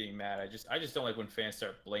fans being mad. I just don't like when fans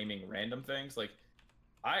start blaming random things. Like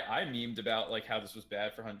I memed about like how this was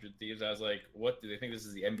bad for 100 Thieves. I was like, what do they think this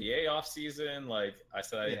is the NBA off season? Like I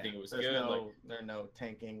said I didn't think it was good. There's no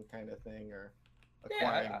tanking kind of thing or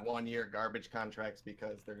acquiring 1-year garbage contracts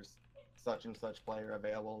because there's such and such player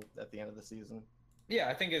available at the end of the season. Yeah,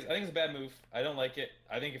 I think it's a bad move. I don't like it.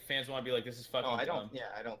 I think if fans want to be like, this is fucking dumb.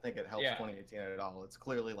 I don't think it helps 2018 at all. It's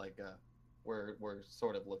clearly like we're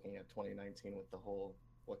sort of looking at 2019 with the whole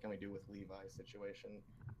what can we do with Levi situation.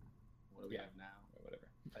 What do we have now or whatever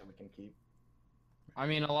that we can keep. I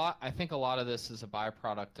mean, I think a lot of this is a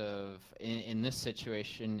byproduct of in this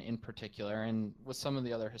situation in particular, and with some of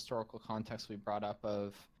the other historical context we brought up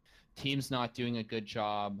of teams not doing a good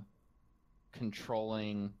job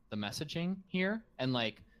controlling the messaging here. And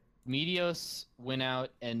like Meteos went out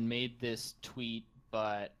and made this tweet,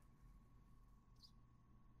 but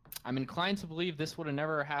I'm inclined to believe this would have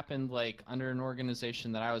never happened like under an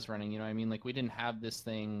organization that I was running. You know what I mean? Like we didn't have this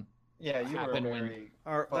thing. Yeah, you were very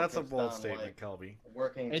that's a bold statement, Kelby.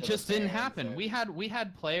 It just didn't happen. We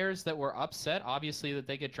had players that were upset, obviously, that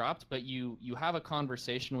they get dropped, but you have a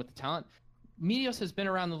conversation with the talent. Meteos has been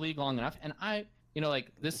around the league long enough, and I agree.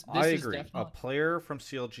 Is definitely... A player from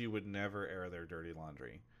CLG would never air their dirty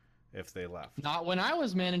laundry if they left. Not when I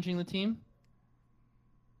was managing the team.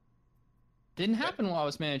 Didn't happen while I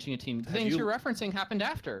was managing a team. The things you're referencing happened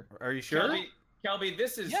after. Are you sure? Kelby,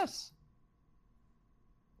 this is... Yes.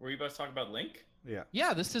 Were you about to talk about Link? Yeah.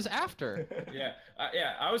 Yeah, this is after. Yeah.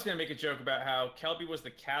 I was going to make a joke about how Kelby was the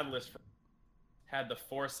catalyst had the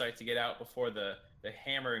foresight to get out before the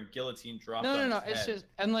hammer and guillotine dropped on his head. It's just...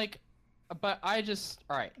 And like... But all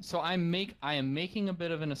right. So I am making a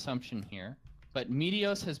bit of an assumption here, but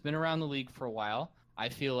Meteos has been around the league for a while. I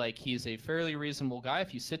feel like he's a fairly reasonable guy.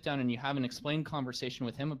 If you sit down and you have an explained conversation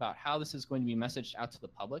with him about how this is going to be messaged out to the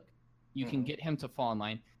public, you can get him to fall in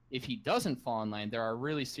line. If he doesn't fall in line, there are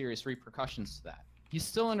really serious repercussions to that. He's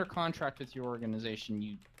still under contract with your organization.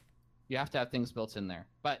 You have to have things built in there.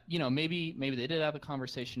 But maybe they did have a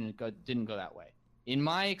conversation and it didn't go that way. In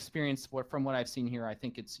my experience, from what I've seen here, I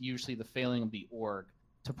think it's usually the failing of the org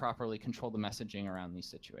to properly control the messaging around these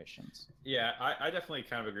situations. Yeah, I definitely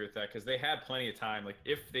kind of agree with that because they had plenty of time. Like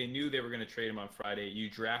if they knew they were going to trade him on Friday,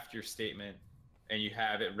 you draft your statement and you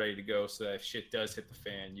have it ready to go so that if shit does hit the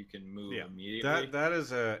fan, you can move immediately. That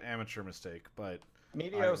is an amateur mistake, but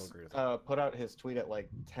Meteos put out his tweet at like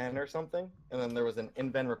 10 or something, and then there was an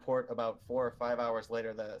InVen report about 4 or 5 hours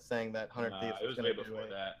later saying that 100 Thieves it was way before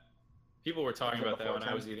that. People were talking about that when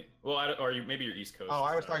I was eating. Well, maybe you're East Coast. Oh,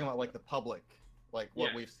 I was talking about like the public, like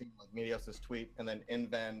what we've seen, like Meteos' tweet, and then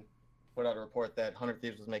InVen put out a report that 100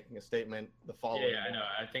 Thieves was making a statement the following. Yeah, I know.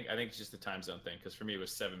 I think it's just the time zone thing, because for me it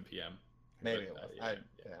was 7 p.m. Maybe but, it was.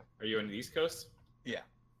 Yeah. Are you on the East Coast? Yeah.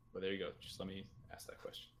 Well, there you go. Just let me ask that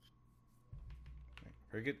question.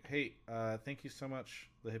 Very good. Hey, thank you so much,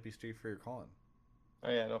 the Hippie Steve, for your calling.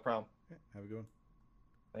 Oh yeah, no problem. Yeah, have a good one.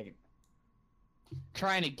 Thank you.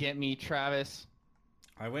 Trying to get me, Travis.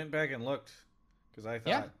 I went back and looked because I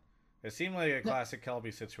thought it seemed like a classic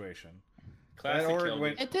Kelby situation. Classic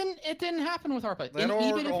Kelby. It didn't happen with our play. That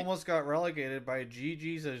org almost got relegated by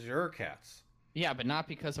GG's Azure Cats. Yeah, but not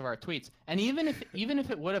because of our tweets. And even if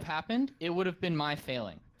it would have happened, it would have been my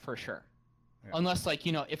failing for sure. Yeah. Unless, like,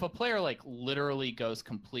 you know, if a player like literally goes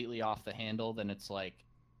completely off the handle, then it's like,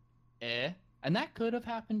 and that could have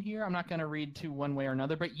happened here. I'm not going to read to one way or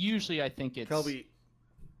another, but usually I think it's... Kelby,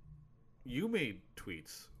 you made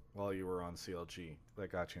tweets while you were on CLG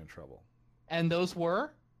that got you in trouble. And those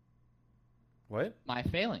were? What? My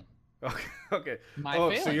failing. Okay. My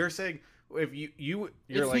failing. So you're saying if you're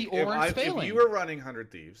it's like, if you were running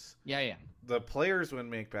 100 Thieves, the players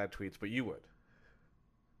wouldn't make bad tweets, but you would.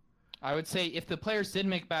 I would say if the players did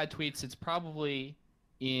make bad tweets, it's probably,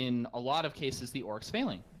 in a lot of cases, the org's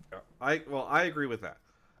failing. I agree with that.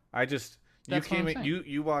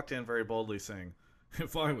 You walked in very boldly saying,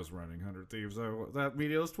 if I was running 100 Thieves, that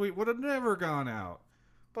Meteos tweet would have never gone out.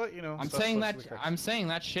 But, you know, I'm saying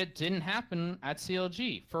that shit didn't happen at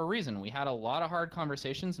CLG for a reason. We had a lot of hard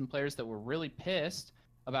conversations and players that were really pissed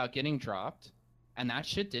about getting dropped, and that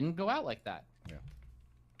shit didn't go out like that.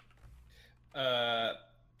 Yeah.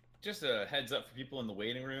 Just a heads up for people in the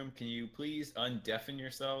waiting room. Can you please undeafen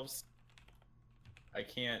yourselves? I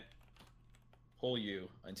can't pull you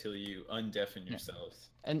until you undeafen yourselves.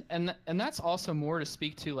 And that's also more to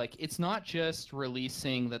speak to, like, it's not just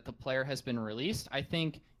releasing that the player has been released. I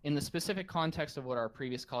think in the specific context of what our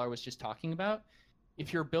previous caller was just talking about,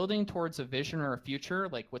 if you're building towards a vision or a future,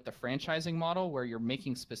 like with the franchising model where you're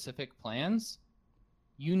making specific plans,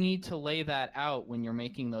 you need to lay that out when you're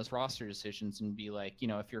making those roster decisions and be like, you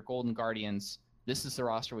know, if you're Golden Guardians, this is the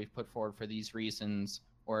roster we've put forward for these reasons,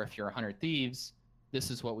 or if you're 100 Thieves,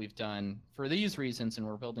 this is what we've done for these reasons, and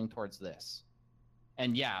we're building towards this.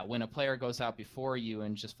 And yeah, when a player goes out before you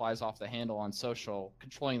and just flies off the handle on social,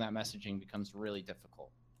 controlling that messaging becomes really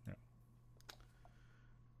difficult. Yeah.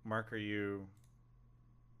 Mark, are you...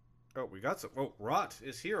 Oh, we got some... Oh, Rot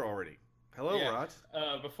is here already. Hello, Rot.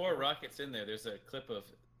 Before Rot gets in there's a clip of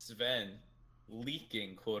Sven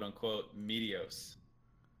leaking, quote-unquote, Meteos.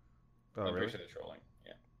 Oh, I'm really? pretty sure they're trolling.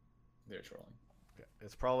 Yeah, they're trolling. Yeah.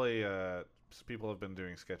 It's probably... people have been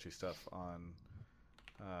doing sketchy stuff on...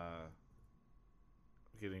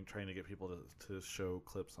 trying to get people to show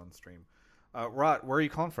clips on stream. Rot, where are you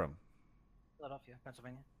calling from? Philadelphia,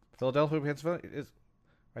 Pennsylvania. Philadelphia, Pennsylvania.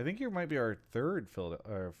 I think you might be our third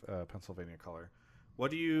Pennsylvania caller. What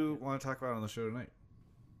do you want to talk about on the show tonight?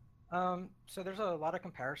 So there's a lot of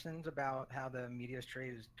comparisons about how the Meteos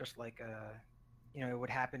trade is just like it would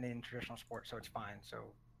happen in traditional sports, so it's fine. So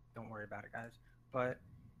don't worry about it, guys. But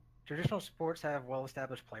traditional sports have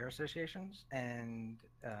well-established player associations and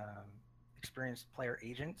experienced player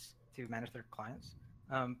agents to manage their clients.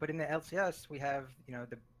 But in the LCS, we have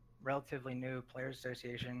the relatively new Players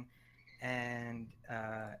Association, and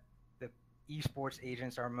the esports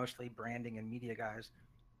agents are mostly branding and media guys.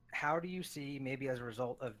 How do you see, maybe as a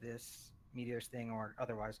result of this Meteos thing or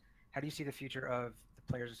otherwise, how do you see the future of the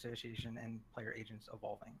Players Association and player agents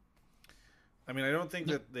evolving? I mean, I don't think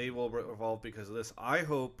that they will evolve because of this. I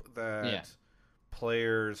hope that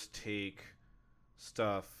players take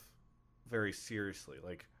stuff very seriously.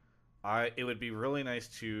 Like, it would be really nice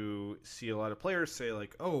to see a lot of players say,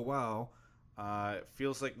 like, oh, wow, it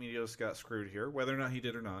feels like Meteos got screwed here, whether or not he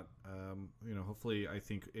did or not. Hopefully, I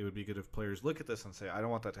think it would be good if players look at this and say, I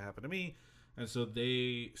don't want that to happen to me. And so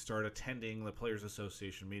they start attending the Players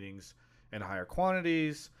Association meetings in higher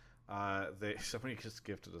quantities. Somebody just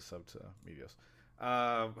gifted a sub to Meteos.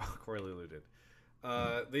 Corey Lulu did.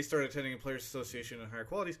 They started attending a Players Association in higher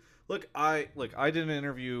qualities. I did an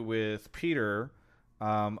interview with Peter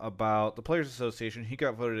about the Players Association. He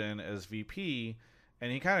got voted in as VP,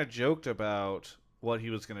 and he kind of joked about what he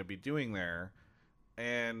was going to be doing there.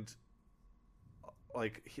 And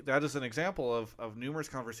that is an example of numerous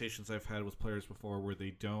conversations I've had with players before where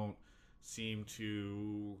they don't seem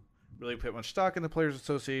to really put much stock in the Players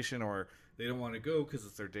Association, or they don't want to go because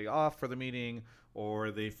it's their day off for the meeting,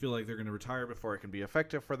 or they feel like they're going to retire before it can be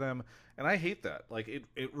effective for them. And I hate that. Like, it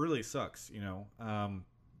really sucks,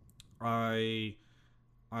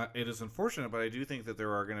 it is unfortunate, but I do think that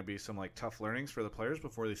there are going to be some like tough learnings for the players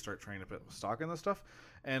before they start trying to put stock in this stuff.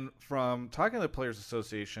 And from talking to the Players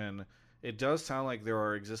Association, it does sound like there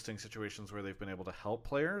are existing situations where they've been able to help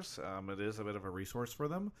players. It is a bit of a resource for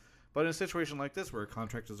them. But in a situation like this where a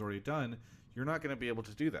contract is already done, you're not going to be able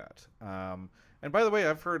to do that. And by the way,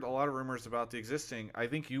 I've heard a lot of rumors about the existing. I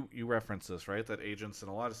think you referenced this, right? That agents in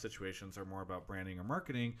a lot of situations are more about branding or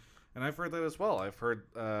marketing. And I've heard that as well. I've heard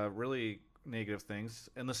really negative things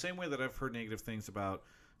in the same way that I've heard negative things about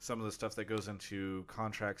some of the stuff that goes into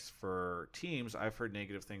contracts for teams. I've heard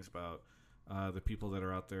negative things about the people that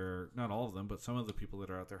are out there, not all of them, but some of the people that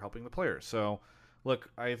are out there helping the players. So look,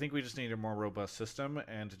 I think we just need a more robust system,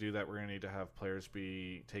 and to do that we're going to need to have players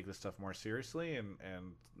take this stuff more seriously and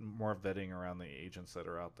more vetting around the agents that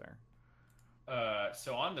are out there.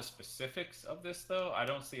 So on the specifics of this though, I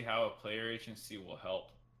don't see how a player agency will help.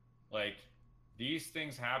 Like, these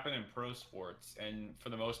things happen in pro sports, and for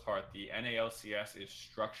the most part, the NALCS is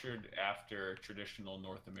structured after traditional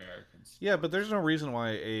North Americans. Yeah, but there's no reason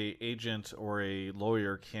why a agent or a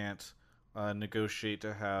lawyer can't negotiate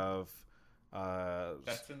to have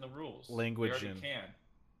that's in the rules. Language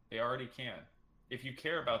They already can. If you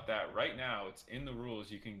care about that right now, it's in the rules.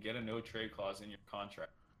 You can get a no trade clause in your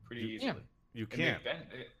contract pretty easily. Yeah, you can.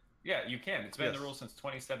 You can. It's been in the rules since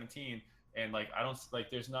 2017. And like, I don't like.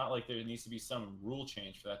 There's not like there needs to be some rule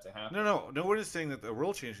change for that to happen. No one is saying that the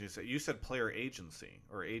rule change needs to. You said player agency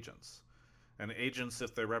or agents, and agents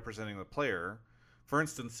if they're representing the player. For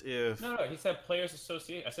instance, if no, he said players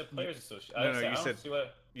association. I said players association.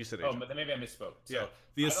 You said oh, agent. but maybe I misspoke. Yeah,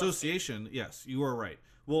 the association. Yes, you are right.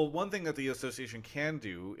 Well, one thing that the association can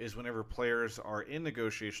do is whenever players are in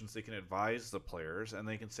negotiations, they can advise the players, and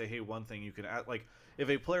they can say, "Hey, one thing you can add, like if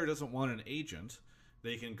a player doesn't want an agent."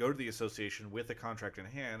 They can go to the association with a contract in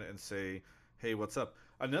hand and say, "Hey, what's up?"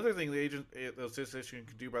 Another thing the association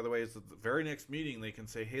can do, by the way, is at the very next meeting they can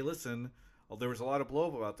say, "Hey, listen, there was a lot of blow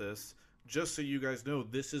up about this. Just so you guys know,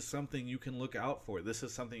 this is something you can look out for. This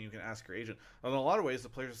is something you can ask your agent." In a lot of ways, the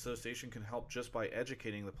Players Association can help just by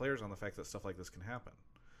educating the players on the fact that stuff like this can happen.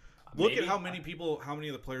 Look at how many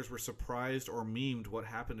of the players were surprised or memed what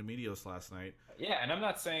happened to Meteos last night. Yeah, and I'm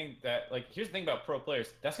not saying that, like, here's the thing about pro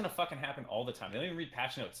players. That's going to fucking happen all the time. They don't even read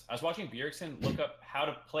patch notes. I was watching Bjergsen look up how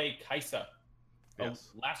to play Kai'Sa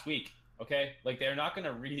last week, okay? Like, they're not going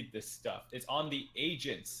to read this stuff. It's on the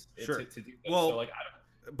agents to do this. Well, so, like,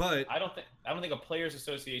 I don't think a players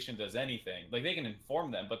association does anything. Like, they can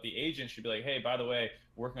inform them, but the agent should be like, "Hey, by the way,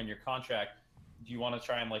 working on your contract, do you want to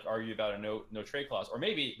try and like argue about a no trade clause?" Or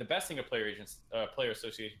maybe the best thing a player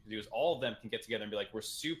association can do is all of them can get together and be like, "We're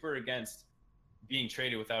super against being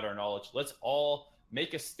traded without our knowledge. Let's all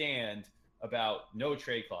make a stand about no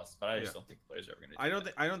trade clauses." But I just don't think players are going to do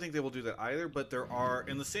that. I don't think they will do that either, but there are,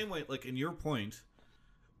 in the same way, like in your point,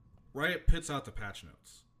 Riot puts out the patch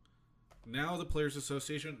notes. Now the Players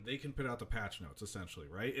Association, they can put out the patch notes, essentially,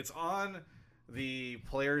 right? It's on the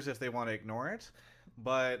players if they want to ignore it.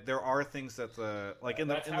 But there are things that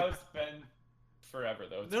that's how it's been forever,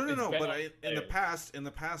 though. No. But in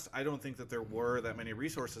the past, I don't think that there were that many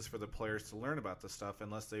resources for the players to learn about this stuff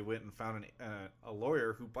unless they went and found a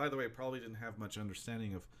lawyer who, by the way, probably didn't have much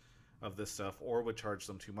understanding of this stuff or would charge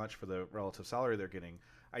them too much for the relative salary they're getting.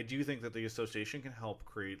 I do think that the association can help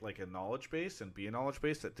create like a knowledge base and be a knowledge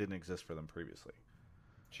base that didn't exist for them previously.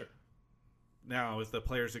 Sure. Now, if the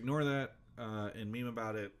players ignore that and meme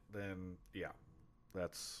about it, then yeah.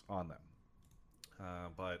 That's on them.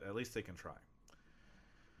 But at least they can try.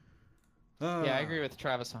 Yeah, I agree with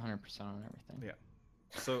Travis 100% on everything. Yeah.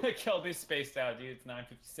 So Kelby's spaced out, dude. It's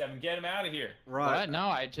 9:57. Get him out of here. Right. What? No,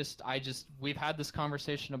 I just we've had this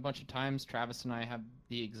conversation a bunch of times. Travis and I have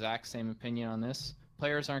the exact same opinion on this.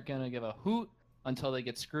 Players aren't going to give a hoot until they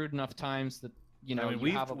get screwed enough times that you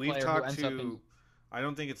have a player who ends up in... I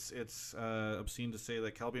don't think it's obscene to say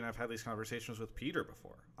that Kelby and I've had these conversations with Peter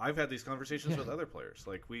before. I've had these conversations with other players.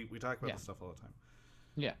 Like we talk about this stuff all the time.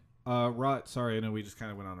 Yeah. Rod, sorry, I know we just kind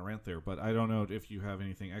of went on a rant there, but I don't know if you have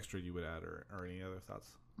anything extra you would add or any other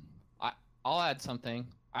thoughts. I'll add something.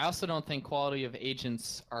 I also don't think quality of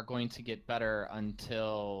agents are going to get better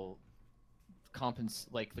until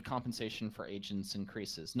the compensation for agents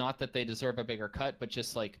increases. Not that they deserve a bigger cut, but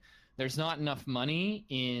just like there's not enough money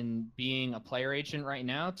in being a player agent right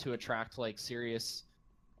now to attract like serious,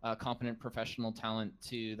 competent professional talent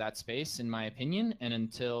to that space, in my opinion. And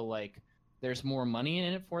until like there's more money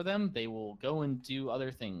in it for them, they will go and do other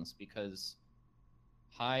things because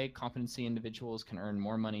high competency individuals can earn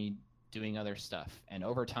more money doing other stuff. And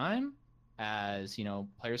over time, as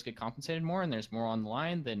players get compensated more and there's more on the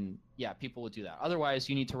line, then yeah, people will do that. Otherwise,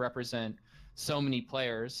 you need to represent so many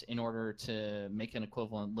players in order to make an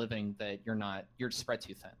equivalent living that you're spread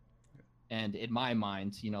too thin. And in my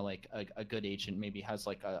mind, like a good agent maybe has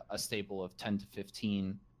like a stable of 10 to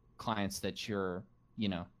 15 clients that you're,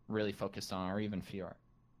 really focused on, or even fewer.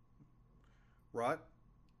 Rod,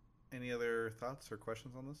 any other thoughts or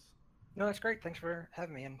questions on this? No, that's great. Thanks for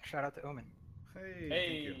having me, and shout out to Omen. Hey.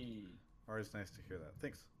 Hey. Thank you. Always nice to hear that.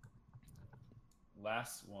 Thanks.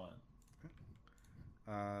 Last one.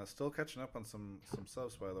 Still catching up on some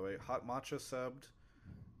subs, by the way. Hot Matcha subbed.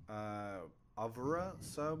 Avura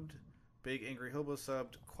subbed. Big Angry Hobo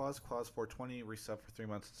subbed. Quaz420 resubbed for 3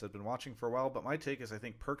 months and said, been watching for a while, but my take is I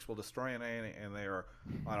think perks will destroy NA, and they are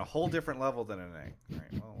on a whole different level than NA. All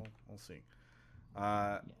right, well, we'll see.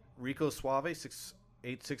 Rico Suave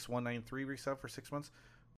 86193 resub for 6 months.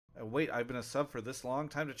 Wait, I've been a sub for this long?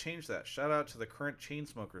 Time to change that. Shout out to the current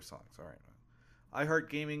Chainsmokers songs. All right. iHeart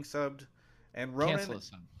Gaming subbed. And Ronan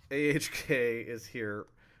AHK is here.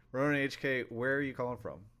 Ronan AHK, where are you calling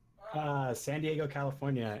from? San Diego,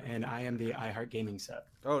 California, and I am the iHeart Gaming sub.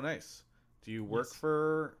 Oh, nice. Do you work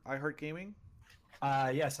for iHeart Gaming?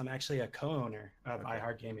 Yes, I'm actually a co-owner of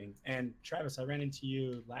iHeart Gaming. And Travis, I ran into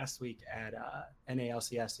you last week at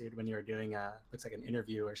NALCS, dude, when you were doing looks like an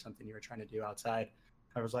interview or something you were trying to do outside.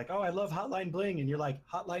 I was like, oh, I love Hotline Bling, and you're like,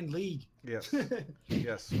 Hotline League. Yes.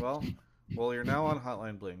 Yes. Well, you're now on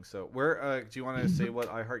Hotline Bling. So where do you want to say what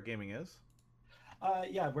iHeart Gaming is?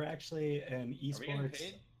 Yeah, we're actually an esports. Are we getting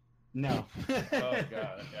paid? No. Oh god.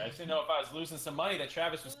 Okay. I just didn't know if I was losing some money that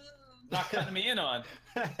Travis was not cutting me in on.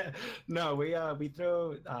 No, we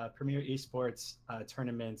throw premier esports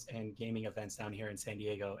tournaments and gaming events down here in San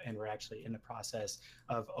Diego, and we're actually in the process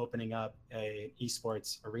of opening up an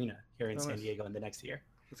esports arena here in San Diego in the next year.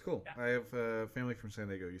 That's cool. Yeah. I have family from San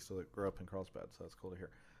Diego. Used to grow up in Carlsbad, so that's cool to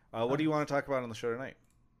hear. What do you want to talk about on the show tonight?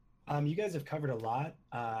 You guys have covered a lot.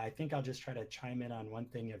 I think I'll just try to chime in on one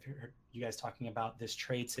thing. I've heard you guys talking about this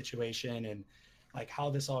trade situation and like how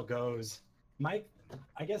this all goes. Mike,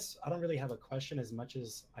 I guess I don't really have a question as much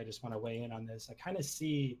as I just want to weigh in on this. I kind of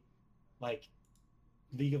see like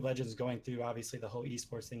League of Legends going through, obviously the whole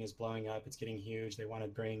esports thing is blowing up. It's getting huge. They want to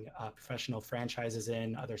bring professional franchises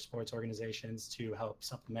in, other sports organizations to help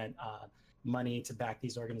supplement money to back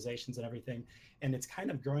these organizations and everything. And it's kind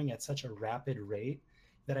of growing at such a rapid rate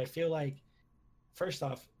that I feel like, first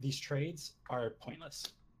off, these trades are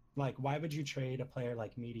pointless. Like, why would you trade a player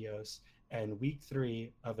like Meteos in week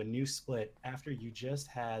 3 of a new split after you just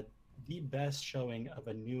had the best showing of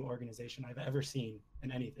a new organization I've ever seen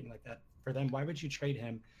in anything like that? For them, why would you trade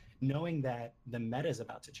him knowing that the meta is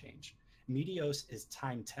about to change? Meteos is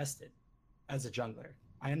time tested as a jungler.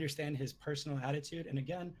 I understand his personal attitude. And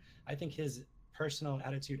again, I think his personal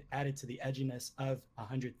attitude added to the edginess of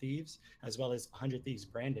 100 Thieves, as well as 100 Thieves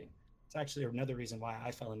branding. It's actually another reason why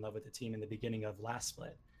I fell in love with the team in the beginning of last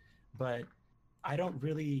split. But I don't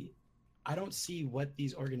see what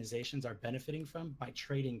these organizations are benefiting from by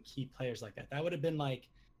trading key players like that. That would have been like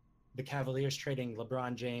the Cavaliers trading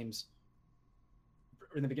LeBron James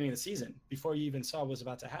in the beginning of the season before you even saw what was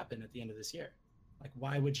about to happen at the end of this year. Like,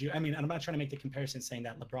 why would you? I mean, I'm not trying to make the comparison saying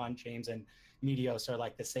that LeBron James and Meteos are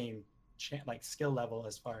like the same like skill level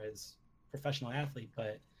as far as professional athlete,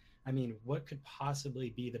 but I mean, what could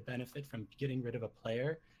possibly be the benefit from getting rid of a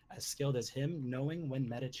player as skilled as him, knowing when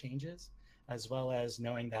meta changes, as well as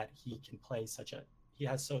knowing that he can play he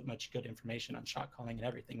has so much good information on shot calling and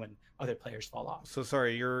everything when other players fall off. So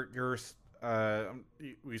sorry,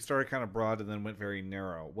 we started kind of broad and then went very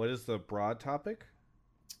narrow. What is the broad topic?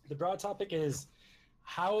 The broad topic is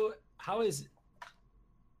how is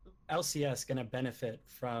LCS going to benefit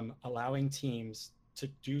from allowing teams to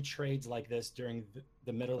do trades like this during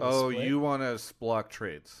the middle of the split? Oh, you want to block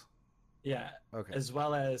trades? Yeah. Okay. As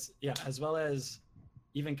well as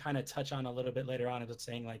even kind of touch on a little bit later on, it's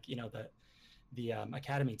saying like, the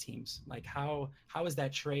academy teams, like how is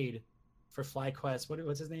that trade for FlyQuest?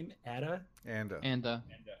 What's his name? Anda.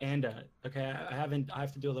 Okay, I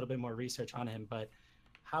have to do a little bit more research on him, but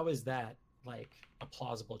how is that like a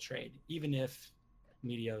plausible trade? Even if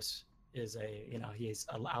Meteos is he's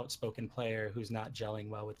an outspoken player who's not gelling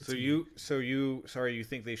well with the team. You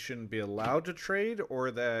think they shouldn't be allowed to trade, or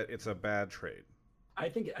that it's a bad trade? I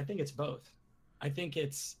think it's both. I think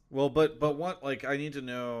it's but what, like, I need to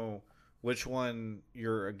know which one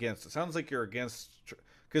you're against. It sounds like you're against,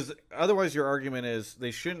 because otherwise your argument is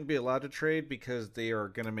they shouldn't be allowed to trade because they are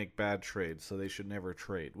going to make bad trades, so they should never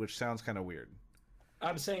trade, which sounds kind of weird. What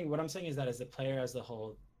I'm saying is that as the player as a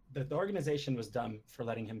whole, the organization was dumb for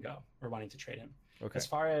letting him go or wanting to trade him. Okay. As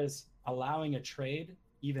far as allowing a trade,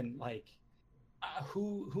 even like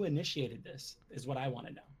who initiated this is what I want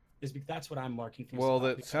to know. That's what I'm more confused about. Well,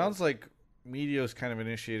 that sounds like Meteos kind of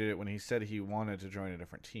initiated it when he said he wanted to join a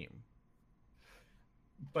different team.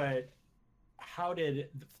 But how did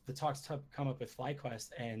the talks come up with FlyQuest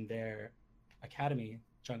and their academy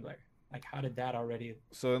jungler? Like, how did that already?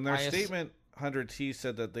 So in their statement, 100T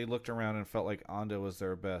said that they looked around and felt like Ondo was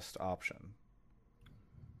their best option.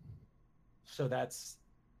 So that's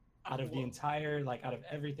out of the entire, like, out of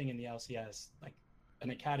everything in the LCS, like, an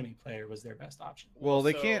academy player was their best option. Well,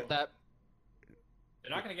 they can't. They're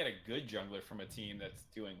not going to get a good jungler from a team that's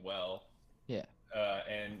doing well. Yeah.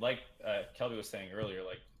 And like Kelby was saying earlier,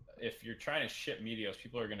 like, if you're trying to ship Meteos,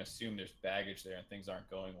 people are going to assume there's baggage there and things aren't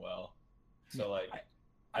going well. So, like,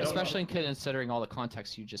 especially considering all the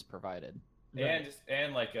context you just provided.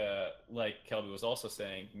 And like Kelby was also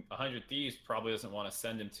saying, 100 Thieves probably doesn't want to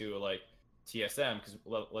send him to like TSM because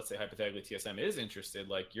let's say hypothetically TSM is interested.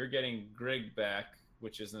 Like, you're getting Grig back,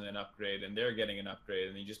 which isn't an upgrade, and they're getting an upgrade,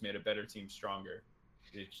 and you just made a better team stronger.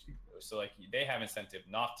 So like they have incentive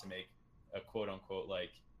not to make a quote unquote like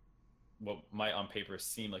what might on paper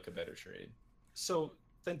seem like a better trade. So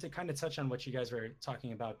then to kind of touch on what you guys were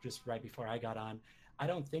talking about just right before I got on, I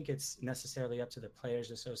don't think it's necessarily up to the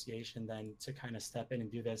Players Association then to kind of step in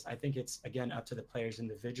and do this. I think it's, again, up to the players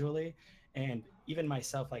individually. And even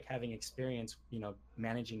myself, like having experience,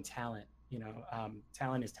 managing talent,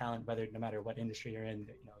 talent is talent, no matter what industry you're in, you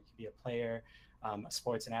could be a player, a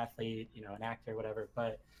sports, an athlete, an actor, whatever.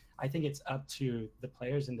 But I think it's up to the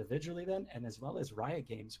players individually then, and as well as Riot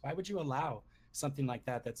Games. Why would you allow something like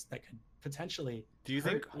that that could potentially? Do you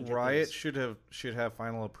think Riot should have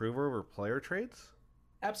final approval over player trades?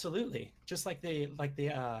 Absolutely, just like the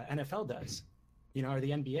NFL does, or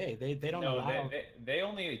the NBA. They don't allow. They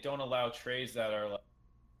only don't allow trades that are like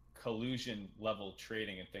collusion level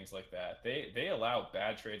trading and things like that. They allow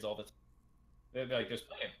bad trades all the time. They're like, there's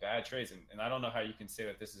plenty of bad trades, and I don't know how you can say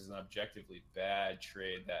that this is an objectively bad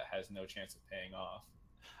trade that has no chance of paying off.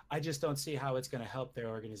 I just don't see how it's going to help their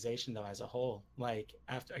organization though as a whole. Like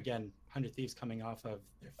after 100 Thieves coming off of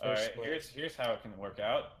their first. All right, here's how it can work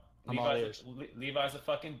out. Levi's a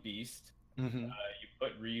fucking beast. Mm-hmm. You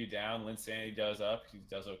put Ryu down, Linsanity does up, he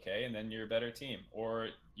does okay, and then you're a better team. Or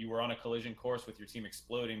you were on a collision course with your team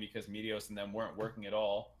exploding because Meteos and them weren't working at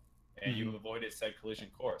all, and you avoided said collision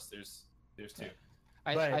course. There's two.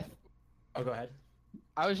 Go ahead.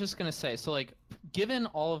 I was just gonna say, so like, given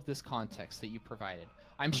all of this context that you provided,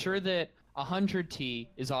 I'm sure that 100T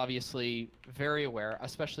is obviously very aware,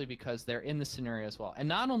 especially because they're in the scenario as well. And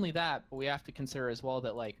not only that, but we have to consider as well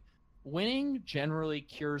that like winning generally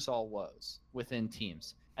cures all woes within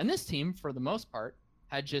teams. And this team, for the most part,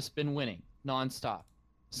 had just been winning nonstop.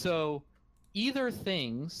 So either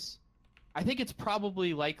things, I think it's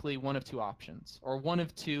probably likely one of two options or one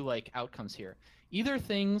of two like outcomes here. Either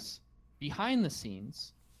things behind the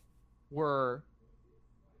scenes were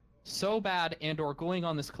so bad and or going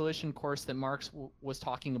on this collision course that Marks was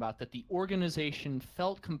talking about that the organization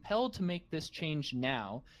felt compelled to make this change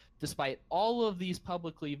now, despite all of these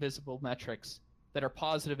publicly visible metrics that are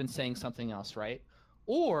positive and saying something else, right?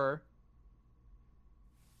 Or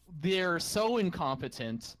they're so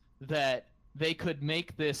incompetent that they could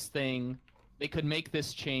make this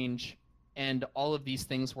change and all of these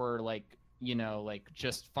things were like,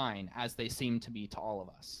 just fine as they seem to be to all of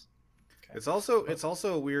us. It's also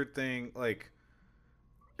a weird thing. Like,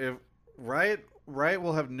 if Riot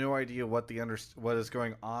will have no idea what is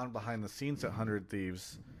going on behind the scenes at 100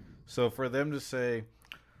 Thieves. So for them to say,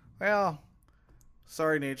 "Well,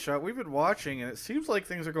 sorry, Nadeshot, we've been watching, and it seems like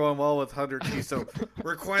things are going well with 100 Thieves. So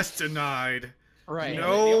request denied. Right?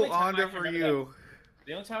 No Ondo for you."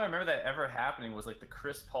 The only time I remember that ever happening was like the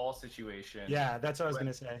Chris Paul situation. Yeah, that's what I was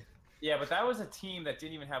gonna say. Yeah, but that was a team that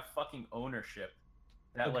didn't even have fucking ownership.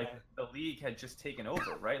 That like the league had just taken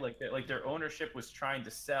over, right? Like their ownership was trying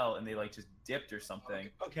to sell, and they like just dipped or something.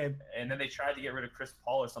 Okay. And then they tried to get rid of Chris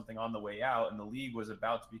Paul or something on the way out, and the league was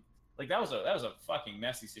about to be like that was a fucking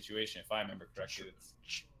messy situation if I remember correctly.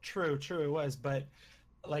 True, it was. But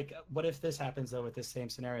like, what if this happens though with this same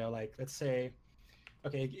scenario? Like, let's say,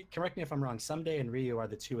 okay, correct me if I'm wrong. Someday and Ryu are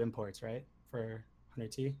the two imports, right, for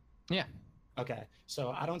 100T? Yeah. Okay, so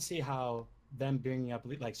I don't see how them bringing up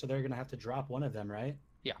so they're gonna have to drop one of them, right?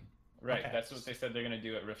 Yeah. Right. Okay. That's what they said they're gonna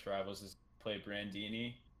do at Rift Rivals is play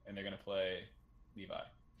Brandini and they're gonna play Levi.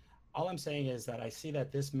 All I'm saying is that I see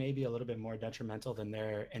that this may be a little bit more detrimental than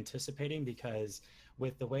they're anticipating because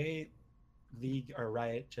with the way League or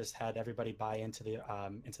Riot just had everybody buy into the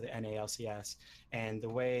NALCS and the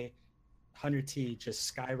way 100T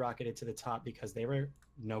just skyrocketed to the top because they were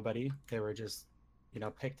nobody, they were just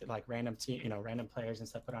picked like random team, random players and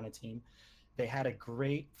stuff put on a team. They had a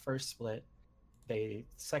great first split.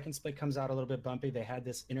 second split comes out a little bit bumpy. They had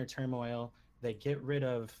this inner turmoil. They get rid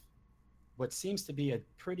of what seems to be a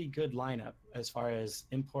pretty good lineup as far as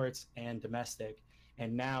imports and domestic.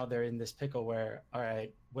 And now they're in this pickle where, all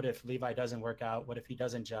right, what if Levi doesn't work out? What if he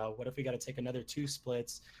doesn't gel? What if we got to take another 2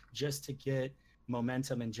 splits just to get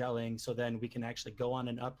momentum and gelling, so then we can actually go on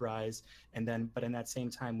an uprise? And then, but in that same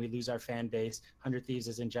time, we lose our fan base. 100 Thieves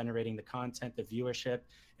isn't generating the content, the viewership,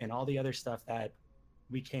 and all the other stuff that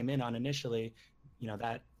we came in on initially. You know,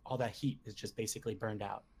 that all that heat is just basically burned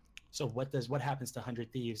out. So what happens to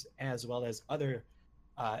 100 Thieves as well as other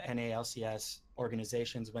NALCS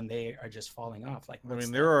organizations when they are just falling off? Like, I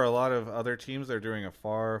mean, there are a lot of other teams that are doing a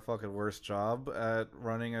far fucking worse job at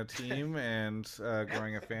running a team and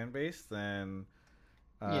growing a fan base than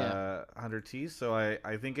 100 Thieves. So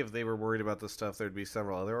I think if they were worried about this stuff, there'd be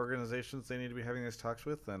several other organizations they need to be having these talks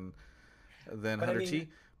with than 100 T.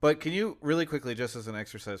 But can you really quickly, just as an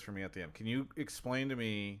exercise for me at the end, can you explain to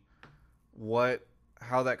me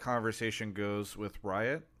how that conversation goes with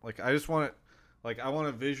Riot? Like, I just want to, like, I want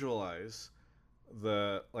to visualize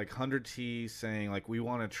the, like, 100T saying, like, we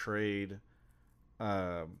want to trade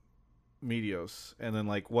Meteos, and then,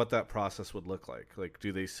 like, what that process would look like. Like,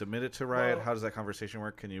 do they submit it to Riot? Well, how does that conversation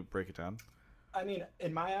work? Can you break it down? I mean,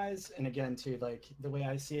 in my eyes, and again, too, like, the way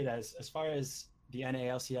I see it, as far as the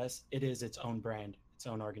NALCS, it is its own brand, its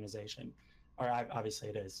own organization. Or obviously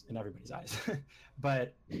it is in everybody's eyes.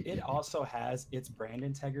 But it also has its brand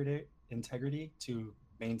integrity to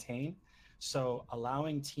maintain. So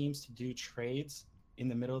allowing teams to do trades in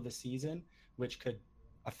the middle of the season, which could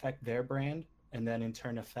affect their brand and then in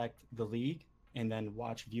turn affect the league and then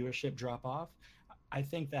watch viewership drop off. I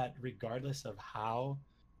think that regardless of how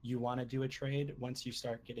you want to do a trade, once you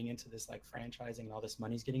start getting into this like franchising and all this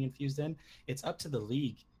money's getting infused in, it's up to the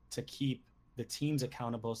league to keep the teams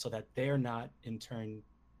accountable so that they're not in turn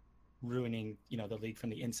ruining, you know, the league from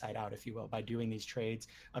the inside out, if you will, by doing these trades,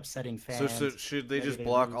 upsetting fans. So should they just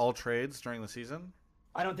block all trades during the season?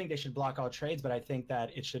 I don't think they should block all trades, but I think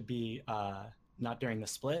that it should be not during the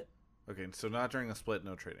split. Okay, so not during the split,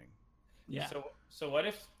 no trading. Yeah. So what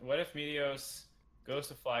if Meteos goes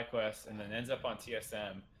to FlyQuest and then ends up on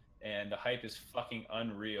TSM and the hype is fucking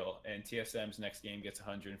unreal and TSM's next game gets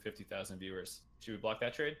 150,000 viewers? Should we block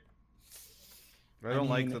that trade? I don't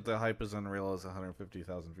like that the hype is unreal as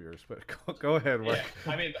 150,000 viewers, but go ahead, Mark.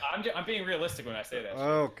 Yeah, I mean, I'm being realistic when I say that.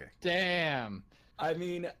 Okay. Damn. I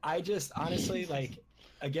mean, I just honestly, like,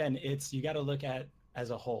 again, it's, you got to look at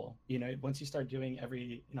as a whole. You know, once you start doing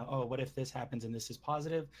every, you know, oh, what if this happens and this is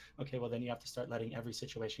positive? Okay, well, then you have to start letting every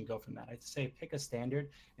situation go from that. I'd say pick a standard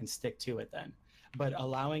and stick to it then. But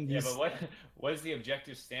allowing these... Yeah, but what is the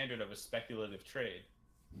objective standard of a speculative trade?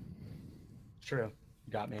 True.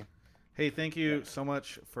 You got me. Hey, thank you so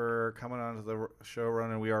much for coming on to the show,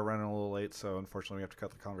 Ronan. We are running a little late, so unfortunately we have to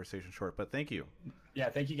cut the conversation short, but thank you. Yeah,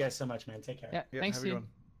 thank you guys so much, man. Take care. Yeah, thanks, Steve.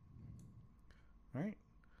 All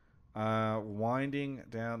right. Winding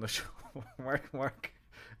down the show. Mark,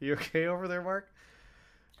 you okay over there, Mark?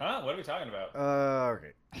 Huh? What are we talking about?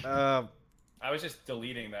 Okay. I was just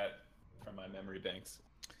deleting that from my memory banks.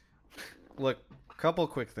 Look, couple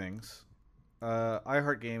quick things.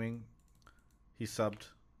 iHeart Gaming, he subbed.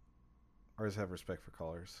 Always have respect for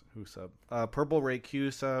callers who subbed. Purple Ray Q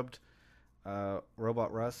subbed.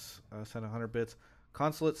 Robot Russ sent 100 bits.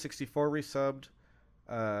 Consulate 64 resubbed.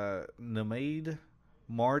 Namade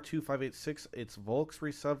Mar2586. It's Volks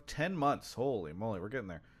resubbed. 10 months. Holy moly, we're getting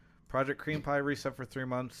there. Project Cream Pie resubbed for 3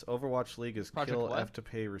 months. Overwatch League is Project Kill what? F to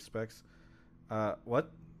pay respects. What?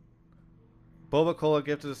 Boba Cola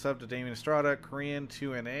gifted a sub to Damien Estrada. Korean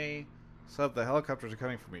 2NA. Sub, the helicopters are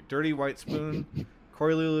coming for me. Dirty White Spoon.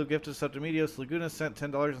 Corey Lulu gifted sub to Meteos. Laguna sent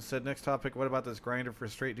 $10 and said, next topic, what about this grinder for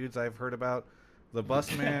straight dudes I've heard about? The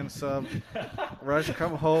Busman sub. Rush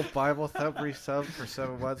Come Home. Bible Thump resub for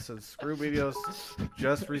 7 months. And screw Meteos.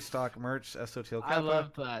 Just restock merch. SOTL Kappa. I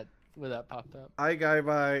love that when that popped up.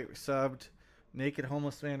 iGuyBy subbed. Naked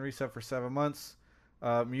Homeless Man resub for 7 months.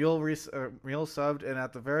 Mule subbed. And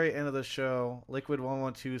at the very end of the show,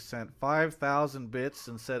 Liquid112 sent 5,000 bits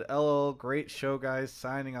and said, LOL, great show, guys.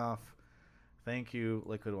 Signing off. Thank you,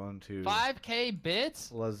 Liquid112. 5K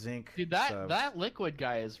bits? LaZinc. Dude, that Liquid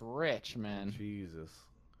guy is rich, man. Jesus.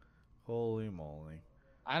 Holy moly.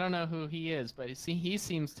 I don't know who he is, but he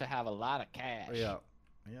seems to have a lot of cash. Yeah.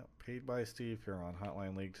 Yeah. Paid by Steve here on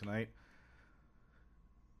Hotline League tonight.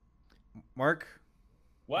 Mark?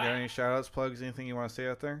 What? You got any shout outs, plugs, anything you want to say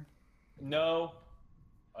out there? No.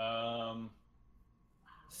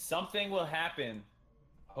 Something will happen,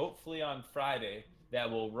 hopefully on Friday, that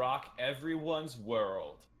will rock everyone's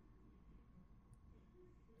world.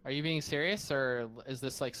 Are you being serious, or is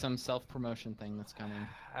this like some self-promotion thing that's coming?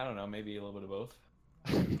 I don't know, maybe a little bit of both.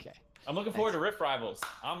 Okay. I'm looking forward to Rift Rivals.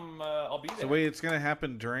 I'll be there. So wait, it's gonna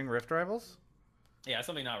happen during Rift Rivals? Yeah,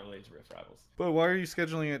 something not related to Rift Rivals. But why are you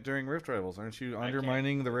scheduling it during Rift Rivals? Aren't you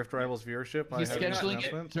undermining the Rift Rivals viewership by He's having an scheduling it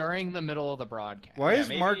announcement? during the middle of the broadcast. Why is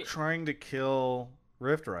maybe- Mark trying to kill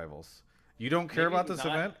Rift Rivals? You don't care Maybe about this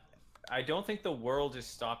not- event? I don't think the world is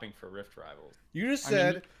stopping for Rift Rivals. You just I mean,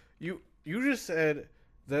 said you just said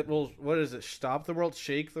that will what is it? Stop the world,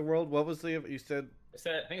 shake the world. What was the you said? I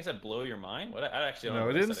think it said blow your mind. What? I actually don't know No,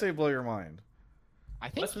 it what didn't said say blow your mind. I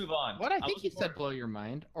think. Let's move on. What I I'm think he looking said forward- blow your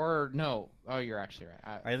mind, or no? Oh, you're actually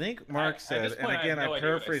right. I think Mark at said, this and point, I again have no I idea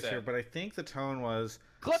what I paraphrase here, said. but I think the tone was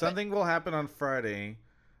Clip it. something will happen on Friday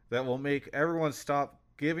that will make everyone stop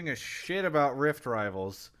giving a shit about Rift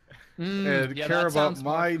Rivals and yeah, care that about sounds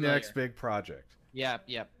more my familiar. next big project. Yep.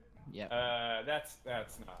 That's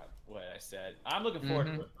not what I said. I'm looking forward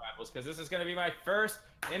to Rift Rivals because this is going to be my first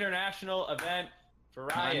international event for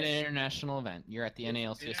Not Riot. an international event. You're at the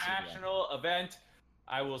NALCS. International event.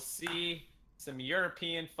 I will see some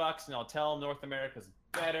European fucks and I'll tell them North America's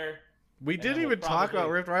better. We And didn't then we'll even talk about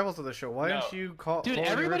probably- Rift Rivals on the show. Why didn't No. you call? Dude, call it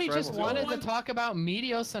everybody Rift just Rivals? wanted to talk about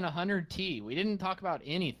Meteos and 100T. We didn't talk about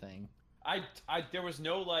anything. There was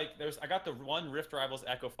no I got the one Rift Rivals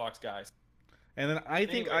Echo Fox guys. And then I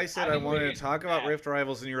think Anyway, I said I I think wanted we to talk about that. Rift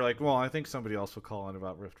Rivals, and you were like, "Well, I think somebody else will call in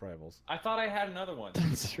about Rift Rivals." I thought I had another one.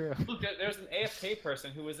 That's true. Look, there's an AFK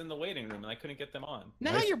person who was in the waiting room and I couldn't get them on.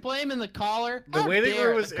 Now you're blaming the caller. The How waiting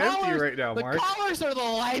dare. room is The empty callers- right now, the Mark. callers are the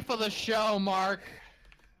life of the show, Mark.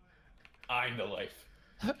 I'm the life.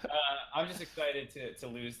 I'm just excited to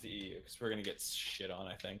lose to EU because we're gonna get shit on.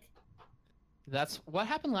 I think. That's what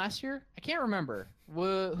happened last year. I can't remember.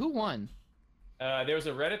 Who won? There was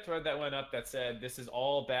a Reddit thread that went up that said this is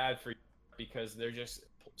all bad for you because they're just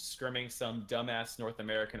scrimming some dumbass North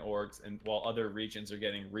American orgs, and while other regions are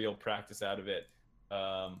getting real practice out of it.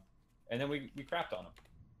 And then we crapped on them.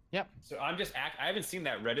 Yep. So I haven't seen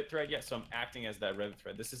that Reddit thread yet, so I'm acting as that Reddit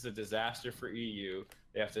thread. This is a disaster for EU.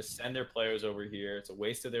 They have to send their players over here. It's a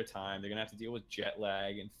waste of their time. They're gonna have to deal with jet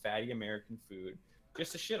lag and fatty American food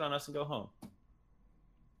just to shit on us and go home.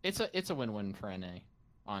 It's a win-win for NA,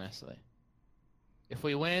 honestly. If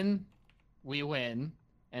we win, we win,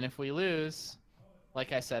 and if we lose,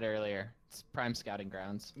 like I said earlier, it's prime scouting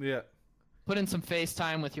grounds. Yeah. Put in some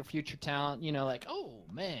FaceTime with your future talent. Like, oh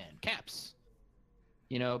man, Caps.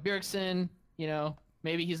 Bjergsen.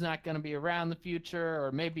 Maybe he's not going to be around in the future,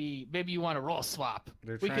 or maybe you want to role swap.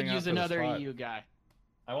 They're We trying could out use for the another spot. EU guy.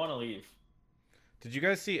 I want to leave. Did you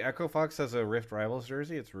guys see Echo Fox has a Rift Rivals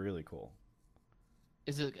jersey? It's really cool.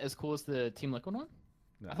 Is it as cool as the Team Liquid one?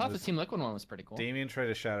 No, I thought the this- Team Liquid one was pretty cool. Damien tried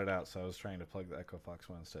to shout it out, so I was trying to plug the Echo Fox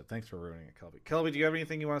one instead. Thanks for ruining it, Kelby. Kelby, do you have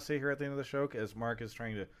anything you want to say here at the end of the show? As Mark is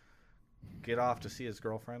trying to get off to see his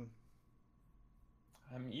girlfriend.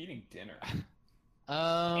 I'm eating dinner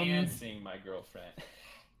Um, and seeing my girlfriend.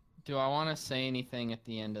 Do I want to say anything at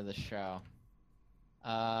the end of the show?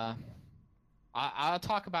 I'll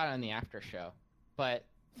talk about it in the after show. But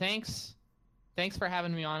thanks for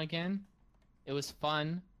having me on again. It was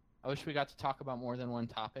fun. I wish we got to talk about more than one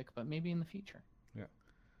topic, but maybe in the future. Yeah.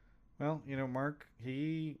 Well, Mark,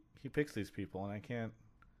 he picks these people, and I can't.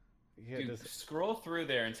 Dude, scroll through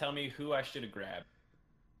there and tell me who I should have grabbed.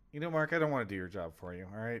 Mark, I don't want to do your job for you.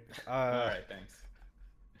 All right. All right, thanks.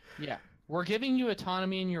 Yeah, we're giving you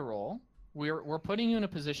autonomy in your role. We're putting you in a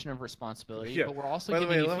position of responsibility, Yeah. but we're also By the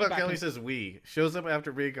giving way, you I love how feedback. Kelly and- says we. Shows up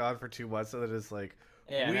after being gone for 2 months, so that it's like,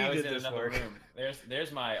 Yeah, and we I was did in this another work. room.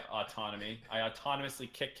 There's my autonomy. I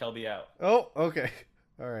autonomously kicked Kelby out. Oh, okay.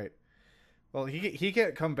 All right. Well, he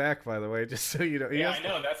can't come back, by the way, just so you know. He Yeah, has I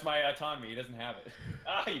know. That's my autonomy. He doesn't have it.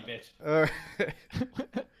 Ah, you bitch. All right.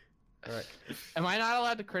 All right. Am I not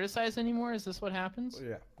allowed to criticize anymore? Is this what happens?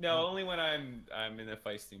 Yeah. No, only when I'm in a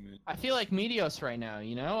feisty mood. I feel like Meteos right now.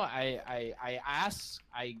 I ask,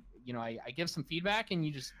 I give some feedback, and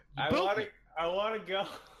you just I boom. want to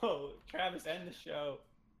go. Travis, end the show.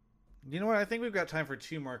 You know what? I think we've got time for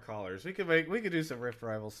 2 more callers. We could do some Rift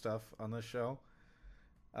Rival stuff on this show.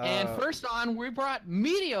 And first on, we brought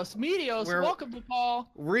Meteos. Meteos, We're welcome to call.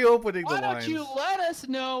 reopening the Why don't lines. you let us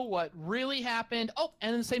know what really happened? Oh,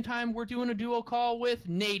 and at the same time, we're doing a duo call with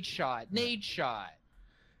Nadeshot. Nadeshot.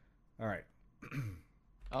 All right.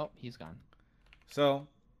 Oh, he's gone. So,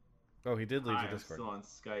 he did leave Hi, the I'm Discord. still on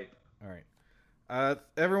Skype. All right.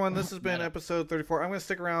 Everyone, this has been episode 34. I'm going to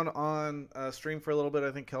stick around on stream for a little bit.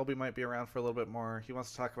 I think Kelby might be around for a little bit more. He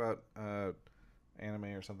wants to talk about anime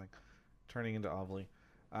or something, turning into Ovly.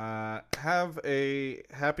 Have a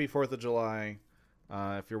happy 4th of July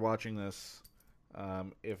if you're watching this.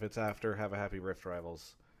 If it's after, have a happy Rift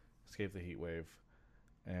Rivals. escape the heat wave,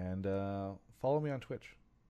 and follow me on Twitch.